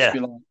 And you'd just be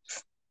like,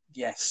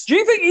 yes. Do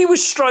you think he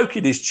was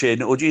stroking his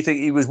chin or do you think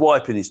he was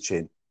wiping his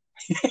chin?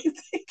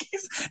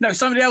 No,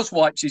 somebody else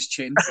wipes his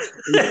chin.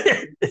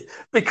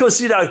 Because,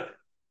 he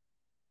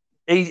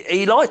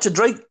liked to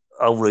drink,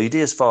 old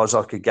Reedy, as far as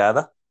I could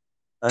gather.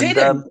 And, did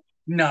he?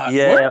 No.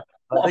 Yeah.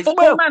 What, a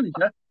football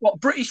manager? What,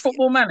 British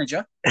football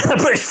manager?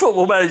 British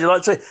football manager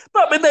like to.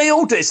 But I mean, they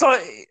all did. It's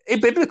like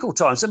in biblical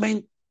times. I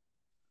mean,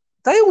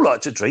 they all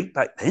like to drink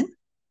back then.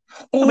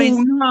 Oh,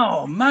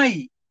 no,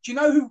 mate. Do you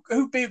know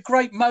who'd be a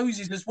great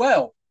Moses as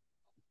well?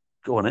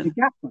 Go on, in.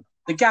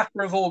 The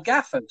gaffer of all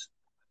gaffers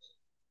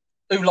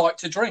who like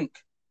to drink.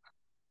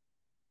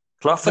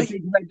 Fluffy? The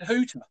big red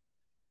hooter.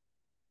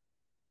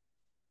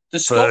 The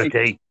Scottish.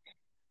 Scottish.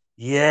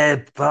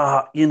 Yeah,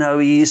 but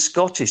he is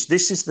Scottish.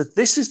 This is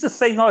the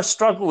thing I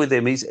struggle with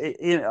him. He's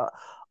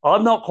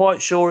I'm not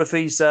quite sure if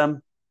he is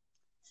the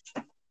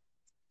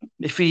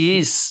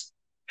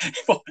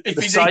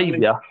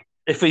saviour,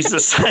 if he's the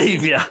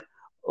saviour,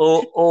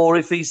 or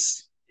if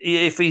he's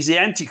the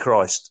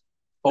Antichrist.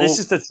 This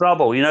is the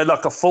trouble,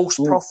 like a false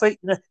prophet.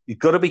 You've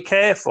got to be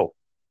careful.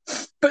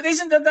 But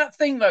isn't there that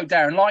thing though,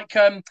 Darren? Like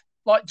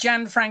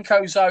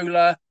Gianfranco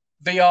Zola,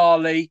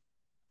 Vialli,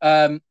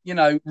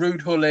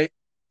 Ruud Gullit.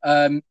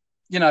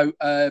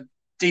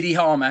 Didi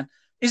Harman,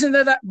 isn't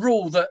there that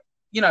rule that,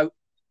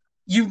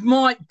 you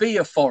might be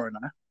a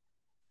foreigner,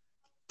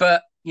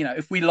 but,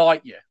 if we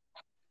like you,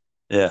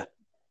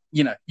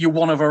 you're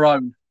one of our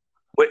own.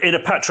 In a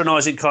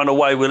patronising kind of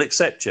way, we'll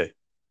accept you.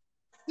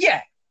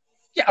 Yeah.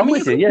 Yeah, I mean,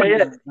 with you.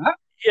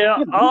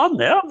 Yeah, I'm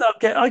there.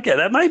 I get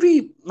that.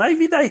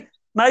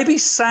 Maybe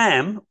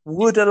Sam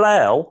would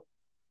allow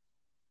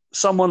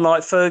someone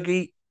like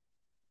Fergie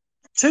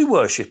to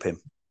worship him.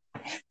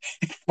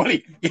 Well,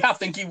 I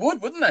think he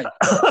would, wouldn't he?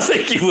 I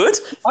think he would.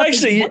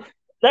 Actually,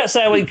 that's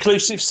how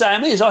inclusive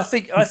Sam is. I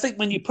think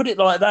when you put it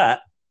like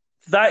that,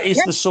 that is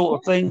the sort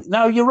of thing.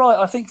 No, you're right.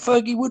 I think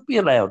Fergie would be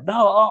allowed.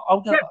 No,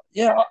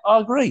 I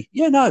agree.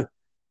 Yeah, no.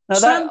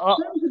 Sam's a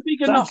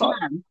big enough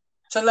man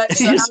to let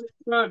Sir Alex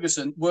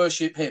Ferguson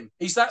worship him.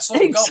 He's that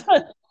sort of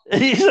guy.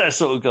 He's that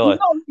sort of guy.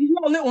 He's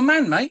not a little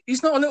man, mate.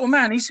 He's not a little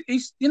man. He's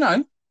this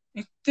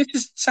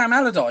is Sam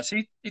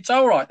Allardyce. It's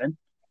all right then.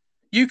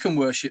 You can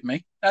worship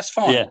me. That's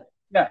fine.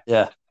 Yeah.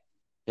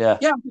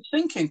 I'm just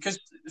thinking because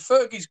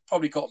Fergie's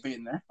probably got to be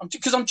in there.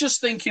 Because I'm just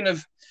thinking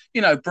of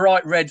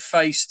bright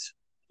red-faced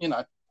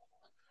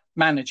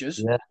managers.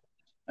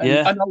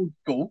 And old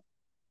school.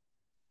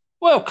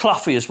 Well,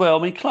 Cloughie as well.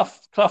 I mean,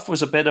 Clough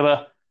was a bit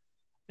of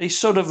he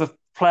sort of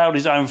ploughed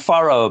his own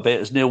furrow a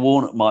bit, as Neil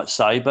Warnock might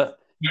say. But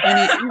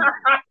either.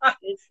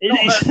 It's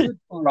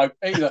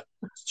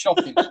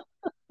shocking.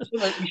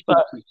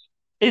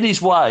 In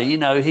his way,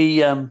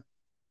 he.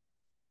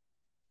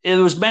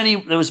 There was many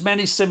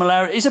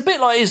similarities. He's a bit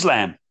like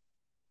Islam,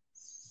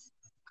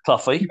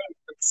 Cloughie.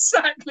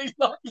 Exactly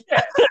like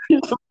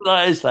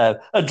like Islam,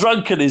 a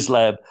drunken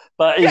Islam,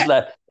 but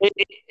Islam. It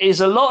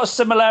is a lot of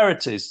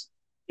similarities.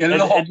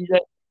 And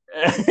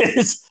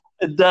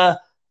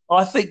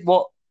I think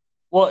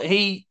what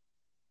he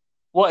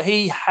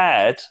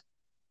had,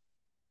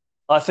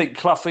 I think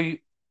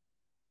Cloughie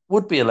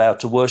would be allowed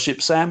to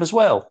worship Sam as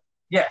well.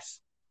 Yes,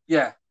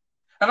 yeah.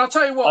 And I'll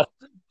tell you what,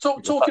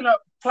 talking about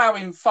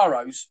ploughing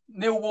furrows,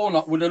 Neil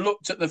Warnock would have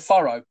looked at the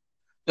furrow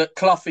that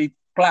Cloughie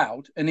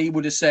ploughed, and he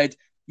would have said,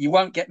 "You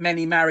won't get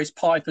many Maris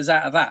Pipers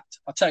out of that."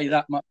 I'll tell you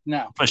that much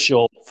now. For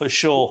sure.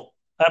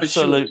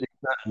 Absolutely.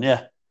 For sure.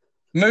 Yeah.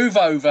 Move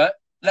over.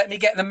 Let me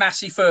get the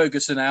Massey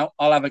Ferguson out.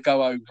 I'll have a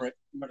go over it.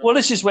 Well,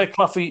 this is where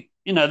Cloughie,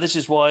 this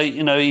is why,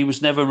 he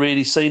was never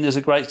really seen as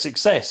a great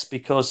success,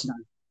 because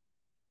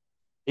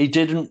he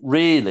didn't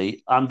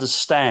really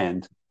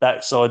understand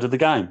that side of the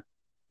game.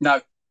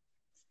 No,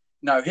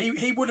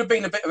 he would have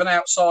been a bit of an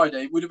outsider.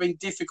 It would have been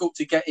difficult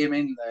to get him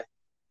in there.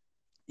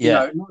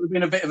 Yeah. It would have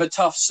been a bit of a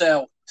tough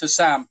sell to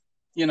Sam,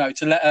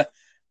 to let a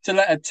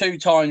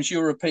 2-times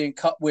European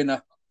Cup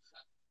winner,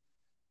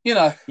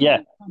 Yeah.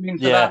 come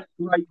into that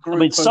great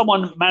group.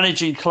 Someone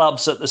managing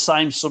clubs at the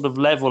same sort of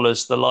level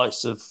as the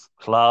likes of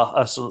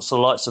the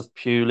likes of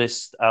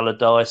Pulis,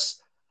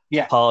 Allardyce,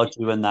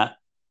 Pardew, and that.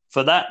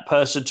 For that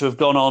person to have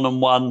gone on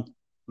and won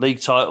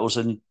league titles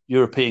and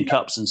European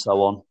Cups and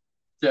so on.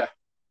 Yeah.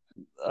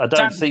 I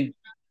don't think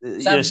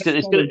it's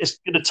going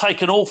to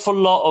take an awful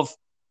lot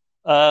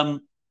of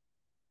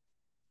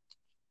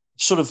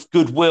sort of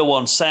goodwill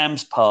on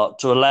Sam's part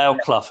to allow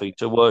Cloughie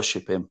to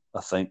worship him,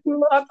 I think.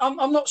 Well,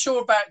 I'm not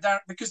sure about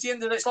that, because at the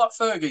end of it, it's like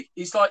Fergie.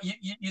 It's like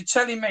you're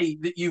telling me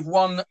that you've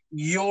won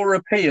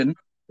European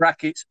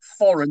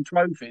foreign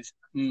trophies.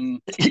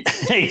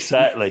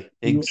 Exactly.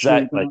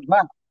 Sure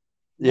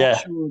yeah.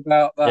 Sure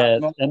about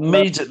that. Yeah,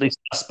 immediately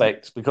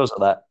suspect because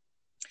of that.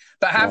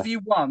 But have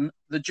you won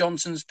the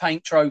Johnson's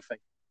Paint Trophy?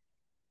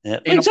 Yeah,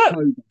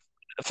 exactly.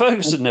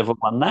 Ferguson never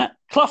won that.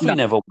 Cloughie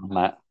never won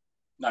that.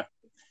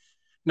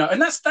 No,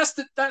 and that's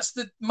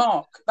the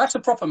mark. That's a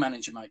proper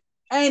manager, mate.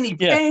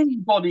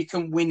 Anybody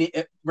can win it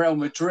at Real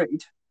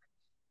Madrid.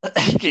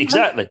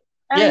 Exactly.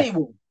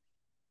 Anyone.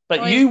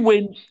 But you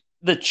win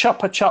the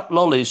Chupa Chup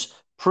Lollies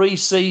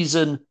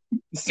pre-season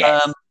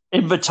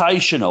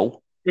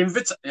invitational.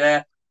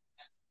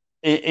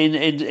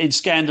 In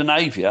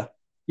Scandinavia.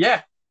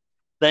 Yeah.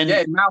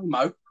 Then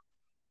Malmo.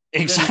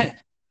 Exactly.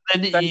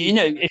 Then if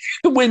you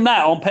can win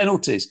that on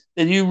penalties,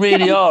 then you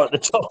really are at the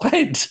top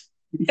end.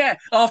 Yeah,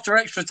 after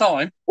extra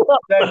time.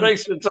 After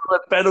extra time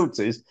at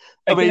penalties.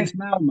 Against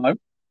Malmo.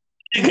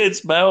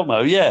 Against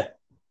Malmo, yeah.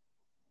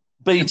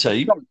 B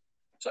team.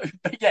 So,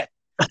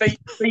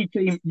 B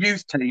team,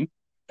 youth team.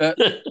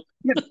 It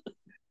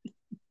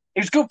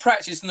was good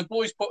practice, and the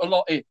boys put a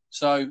lot in.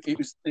 So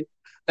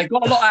they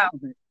got a lot out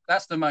of it.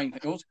 That's the main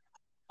thing.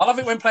 I love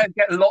it when players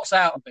get lots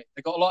out of it.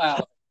 They got a lot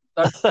out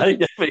of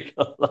it.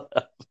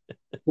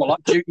 Well,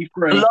 like duty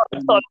free. A lot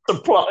of time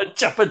supplying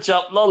Chupa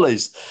Chup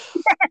Lollies.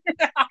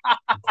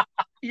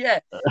 Yeah,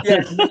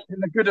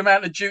 and a good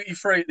amount of duty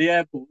free at the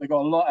airport. They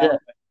got a lot out of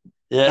it.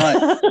 Yeah.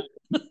 Right.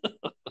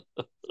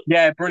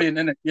 Yeah, brilliant,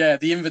 isn't it? Yeah,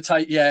 the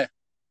invitate. Yeah,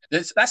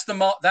 that's the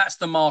mark. That's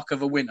the mark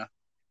of a winner.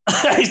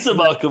 It's the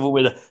mark of a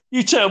winner.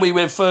 You tell me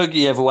when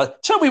Fergie ever won.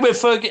 Tell me when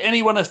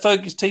any one of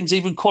Fergie's teams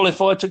even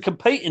qualified to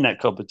compete in that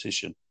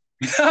competition.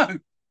 No,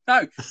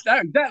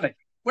 exactly.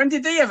 When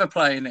did he ever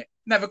play in it?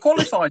 Never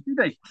qualified, did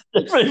he?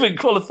 Never even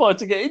qualified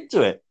to get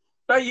into it.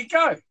 There you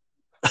go.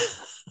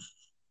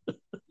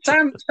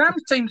 Sam's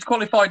team's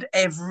qualified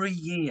every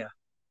year.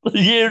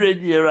 Year in,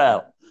 year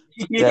out.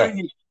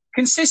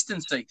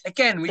 Consistency.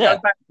 Again, we go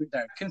back to it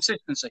there.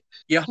 Consistency.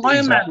 You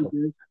hire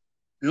managers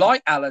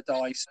like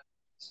Allardyce.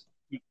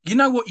 You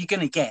know what you're going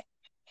to get.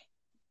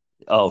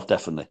 Oh,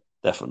 definitely.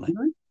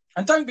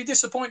 And don't be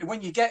disappointed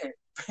when you get it.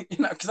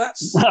 Because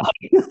that's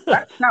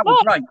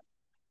great.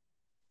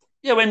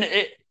 Yeah,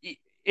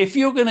 if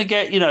you're going to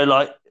get,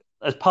 like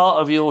as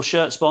part of your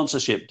shirt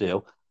sponsorship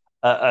deal,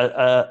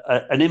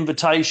 an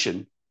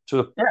invitation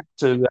to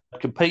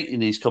compete in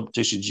these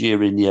competitions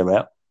year in, year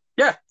out.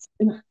 Yeah.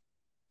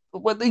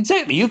 Well,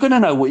 exactly. You're going to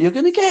know what you're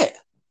going to get.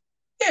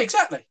 Yeah,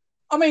 exactly.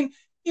 I mean,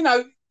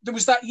 there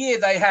was that year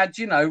they had,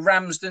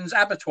 Ramsden's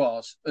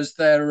Abattoirs as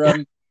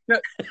their.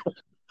 That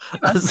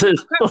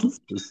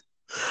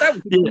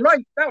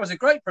was a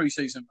great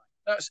pre-season,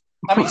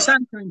 mate.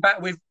 Sam coming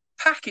back with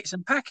packets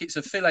and packets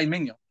of filet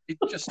mignon. It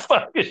just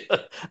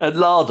and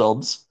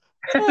lardons.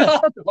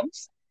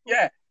 Lardons.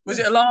 Yeah. Was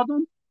it a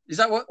lardon? Is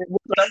that what? It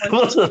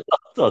wasn't a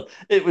lardon.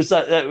 It was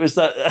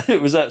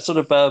that sort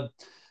of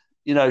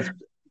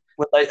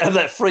when they have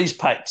that freeze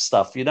packed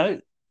stuff,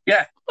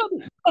 Yeah.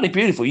 Bloody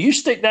beautiful. You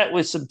stick that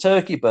with some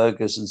turkey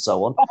burgers and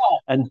so on,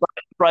 and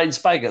brain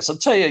spaghettis. I'll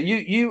tell you,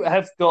 you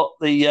have got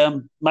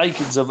the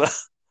makings of a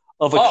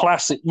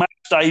classic match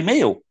day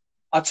meal.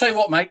 I'll tell you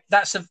what, mate.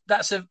 That's a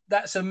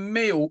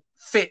meal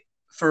fit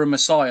for a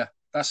Messiah.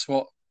 That's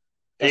what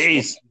it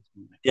is.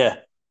 Yeah,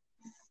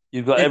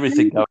 you've got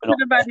everything going on. If he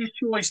could have had his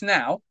choice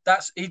now,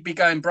 he'd be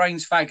going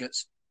brains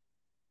faggots.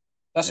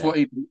 That's what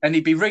he'd be, and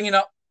he'd be ringing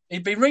up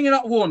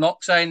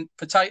Warnock saying,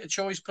 "Potato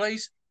choice,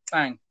 please."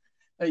 Bang.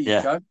 There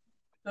you go.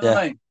 You know what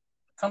I mean?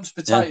 Comes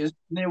potatoes,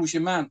 Neil's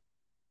your man.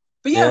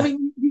 But I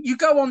mean, you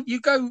go on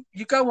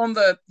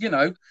the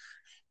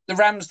the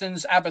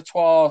Ramsden's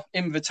Abattoir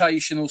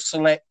Invitational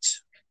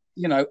Select,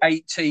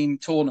 8-team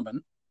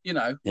tournament.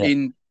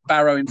 in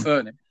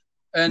Barrow-in-Furness.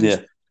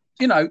 And,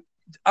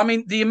 I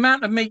mean, the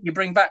amount of meat you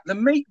bring back, the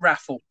meat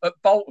raffle at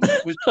Bolton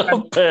was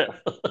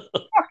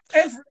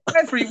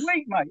every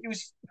week, mate. It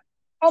was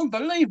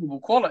unbelievable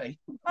quality.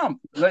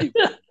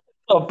 Unbelievable.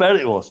 I bet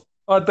it was.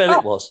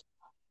 It was.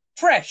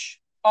 Fresh.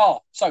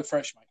 Oh, so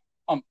fresh,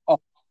 mate.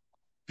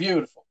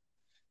 Beautiful.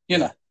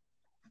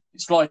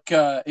 It's like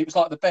it was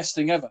like the best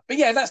thing ever. But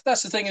yeah,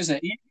 that's the thing,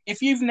 isn't it?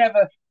 If you've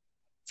never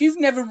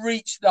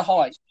reached the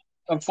height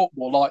of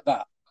football like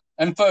that,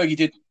 and Fergie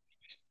didn't.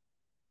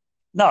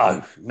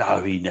 No,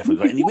 he never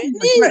got anywhere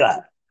near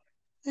that.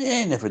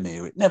 Yeah, never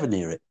near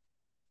it.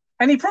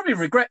 And he probably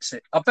regrets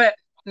it. I bet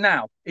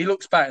now he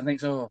looks back and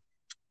thinks, oh.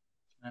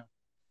 No.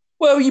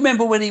 Well, you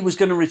remember when he was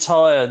going to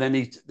retire, then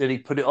he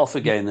put it off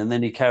again, and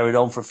then he carried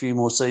on for a few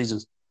more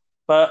seasons.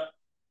 But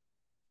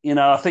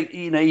I think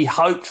he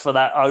hoped for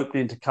that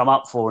opening to come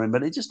up for him,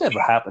 but it just never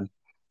happened.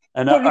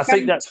 And I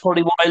think that's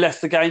probably why he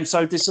left the game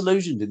so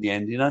disillusioned in the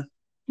end.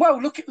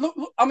 Well, look!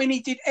 I mean, he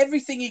did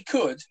everything he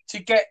could to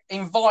get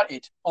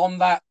invited on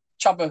that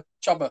Chubba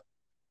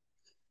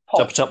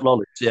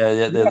Lollies.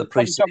 Yeah, they're the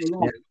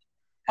pre-season.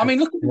 I mean,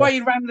 look at the way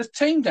he ran the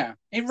team down.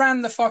 He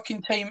ran the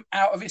fucking team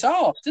out of its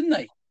arse, didn't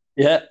he?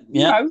 Yeah.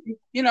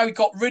 He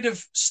got rid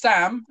of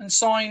Stam and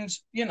signed,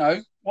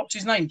 what's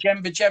his name,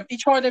 Jemba Jem. He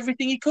tried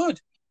everything he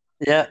could.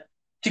 Yeah.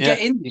 To get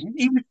in.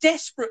 He was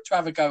desperate to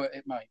have a go at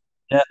it, mate.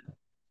 Yeah.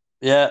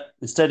 Yeah.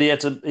 Instead, he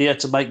had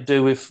to make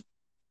do with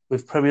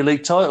Premier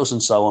League titles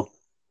and so on.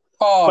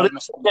 But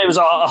it was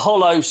a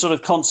hollow sort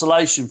of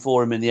consolation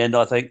for him in the end,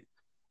 I think.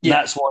 Yeah.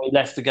 That's why he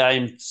left the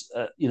game,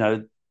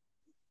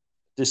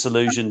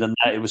 disillusioned, and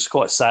that it was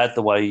quite sad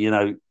the way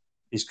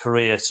his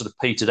career sort of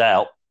petered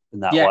out in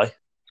that way.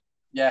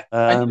 Yeah,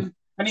 and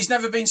he's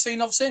never been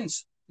seen of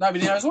since.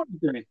 Nobody knows what he's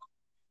doing.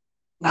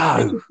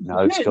 No,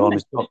 it's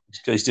gone.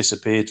 He's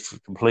disappeared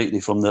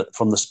completely from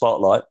the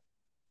spotlight.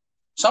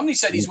 Somebody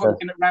said he's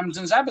working at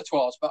Ramsden's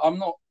abattoirs, but I'm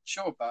not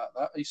sure about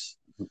that.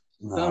 You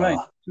know what I mean?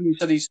 Somebody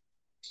said he's.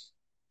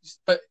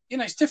 But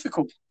it's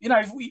difficult.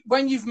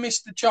 When you've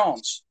missed the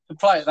chance to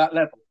play at that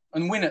level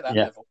and win at that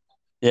level.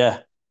 Yeah.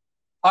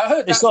 I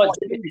heard it's like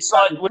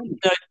when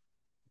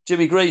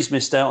Jimmy Greaves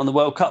missed out on the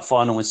World Cup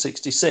final in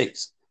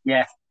 '66.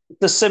 Yeah.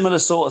 It's a similar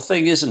sort of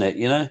thing, isn't it?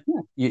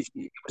 It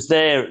was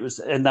there. It was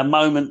in the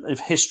moment of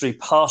history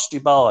passed you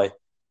by.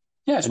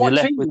 Yeah, it's what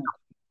left with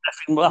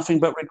nothing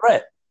but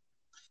regret.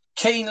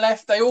 Keane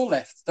left. They all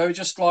left. They were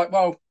just like,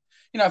 well,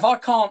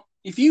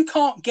 if you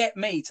can't get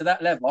me to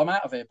that level, I'm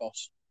out of here,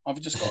 boss. I've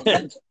just got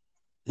to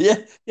go.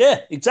 Yeah,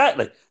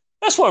 exactly.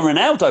 That's why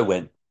Ronaldo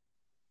went.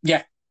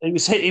 Yeah.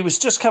 He was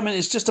just coming.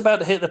 It's just about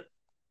to hit the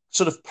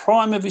sort of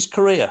prime of his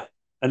career,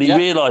 and he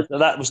realised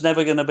that was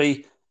never going to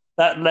be.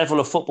 That level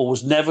of football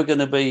was never going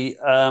to be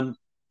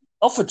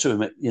offered to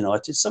him at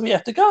United, so he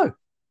had to go.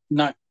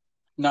 No,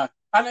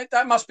 and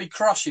that must be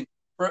crushing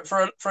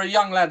for a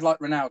young lad like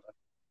Ronaldo.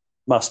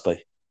 Must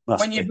be.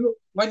 When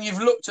you've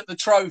looked at the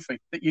trophy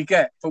that you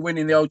get for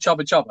winning the old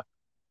Chubba Chubba,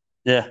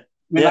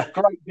 with that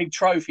great big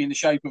trophy in the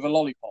shape of a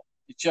lollipop,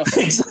 it's just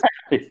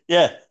exactly,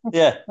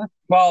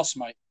 class,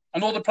 mate.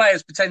 And all the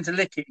players pretend to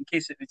lick it and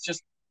kiss it. It's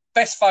just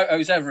best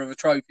photos ever of a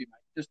trophy, mate.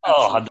 Just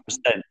 100%.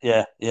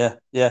 Yeah.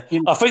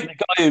 I think the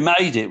guy who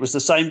made it was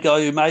the same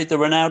guy who made the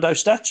Ronaldo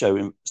statue.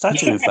 In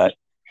fact.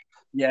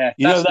 Yeah.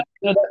 You know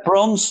that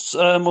bronze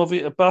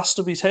bust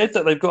of his head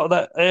that they've got at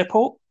that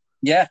airport?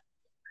 Yeah.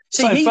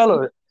 Same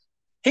fellow.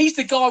 He's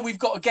the guy we've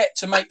got to get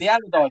to make the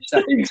Allardyce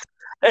statue.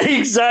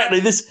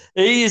 Exactly.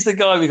 He is the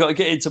guy we've got to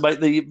get in to make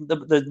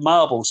the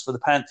marbles for the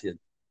Pantheon.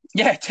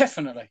 Yeah,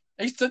 definitely.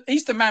 He's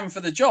the man for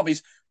the job.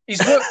 He's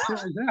worked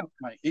things out,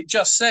 mate. It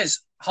just says,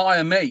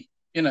 hire me.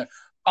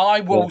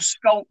 I will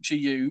sculpture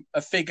you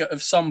a figure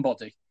of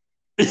somebody.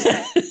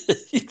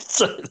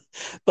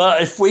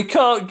 But if we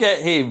can't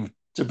get him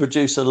to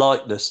produce a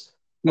likeness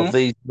of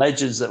these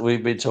legends that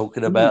we've been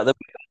talking about, then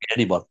we can't get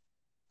anyone.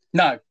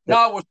 No,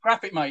 we'll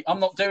scrap it, mate.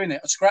 I'm not doing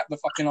it. I scrap the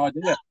fucking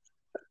idea.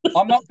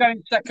 I'm not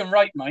going second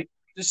rate, mate.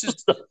 This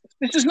is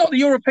not the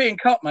European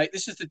Cup, mate.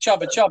 This is the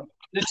Chubba Chubba.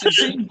 This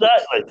is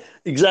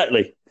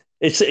exactly.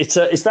 It's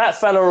that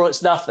fella or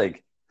it's nothing.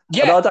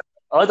 Yeah. And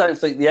I don't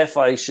think the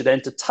FA should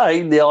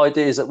entertain the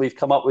ideas that we've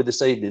come up with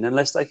this evening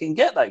unless they can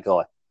get that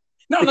guy.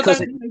 No, I don't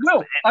think they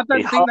will. I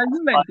don't think they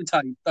will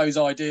entertain those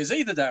ideas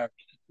either, Darren.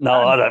 No,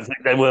 I don't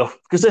think they will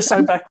because they're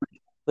so backward.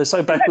 They're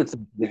so backwards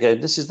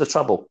again. This is the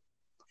trouble.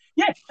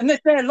 Yeah, and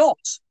it's their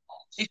loss.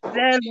 It's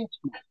their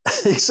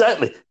loss.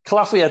 Exactly.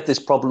 Cloughie had this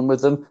problem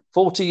with them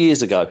 40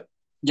 years ago.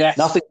 Yes.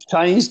 Nothing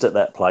changed at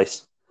that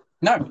place.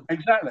 No,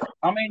 exactly.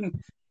 I mean,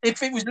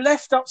 if it was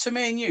left up to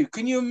me and you,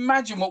 can you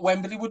imagine what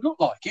Wembley would look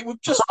like? It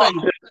would just be...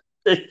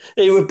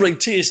 It would bring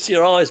tears to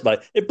your eyes, mate.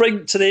 It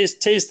brings tears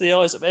to the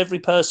eyes of every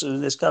person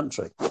in this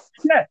country.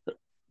 Yeah.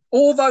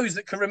 All those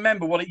that can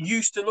remember what it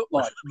used to look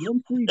like.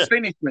 Once we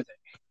finished with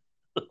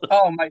it.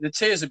 Oh, mate, the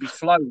tears would be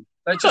flowing.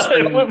 They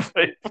would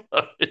be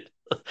flowing.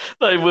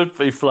 They would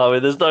be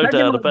flowing. There's no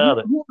doubt about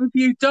it. What have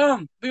you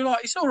done? Be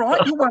like, it's all right.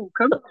 You're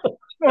welcome. It's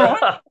all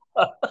right.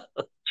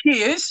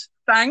 Cheers.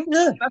 Thanks.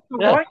 Yeah. That's all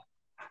right.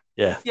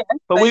 Yeah. Yeah,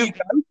 But there you go.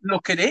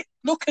 Look at it.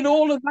 Look at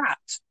all of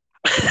that.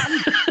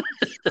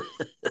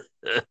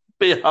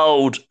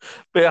 behold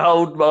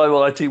my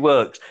mighty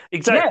works.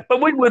 Exactly. Yeah.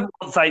 But we wouldn't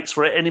want thanks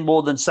for it any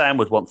more than Sam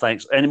would want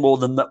thanks, any more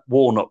than that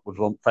Warnock would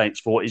want thanks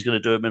for what he's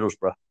going to do at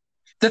Middlesbrough.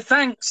 The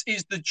thanks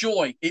is the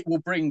joy it will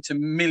bring to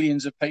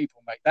millions of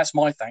people, mate. That's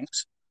my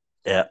thanks.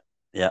 Yeah,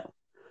 yeah.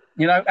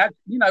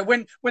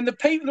 When the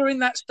people are in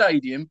that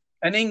stadium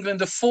and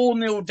England are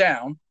 4-0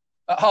 down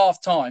at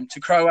half time to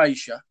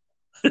Croatia,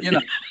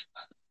 in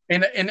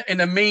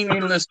a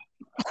meaningless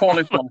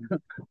qualifier.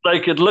 They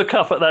could look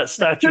up at that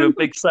statue of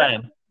Big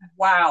Sam.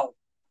 Wow.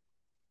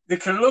 They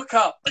can look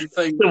up and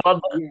think the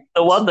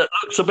one that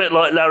looks a bit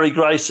like Larry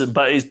Grayson,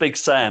 but he's Big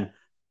Sam.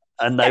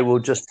 And they will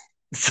just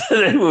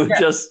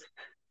just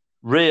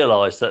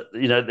realise that,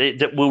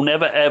 it will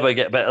never ever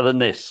get better than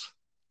this.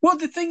 Well,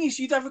 the thing is,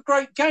 you'd have a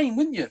great game,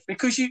 wouldn't you?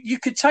 Because you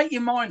could take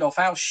your mind off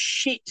how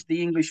shit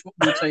the English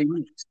football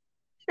team is.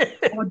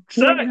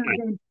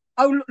 Exactly.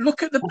 Oh,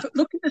 look at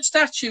the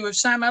statue of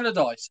Sam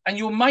Allardyce, and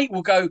your mate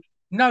will go,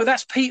 "No,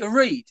 that's Peter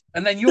Reid,"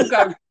 and then you'll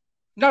go,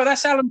 "No,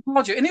 that's Alan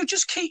Pardew," and he'll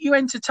just keep you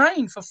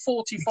entertained for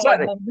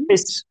 45 more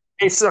minutes.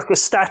 It's like a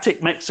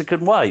static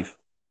Mexican wave.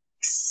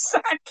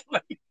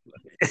 Exactly.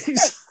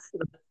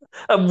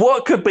 And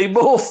what could be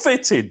more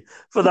fitting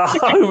for the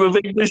home of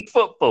English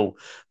football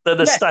than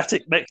a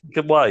static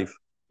Mexican wave?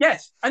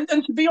 Yes, and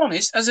to be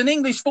honest, as an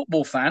English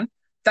football fan,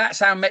 that's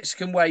how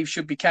Mexican wave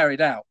should be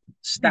carried out.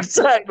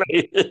 Static.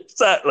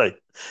 Exactly.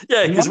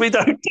 Yeah, because we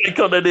don't take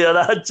on any of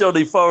that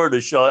Johnny Foreigner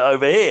shite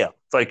over here.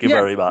 Thank you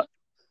very much.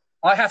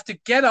 I have to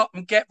get up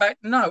and get back.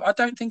 No, I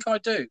don't think I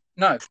do.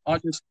 No, I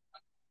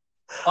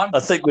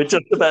think we're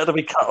just about to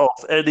be cut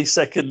off any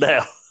second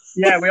now.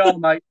 Yeah, we are,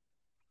 mate.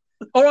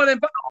 All right,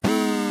 then.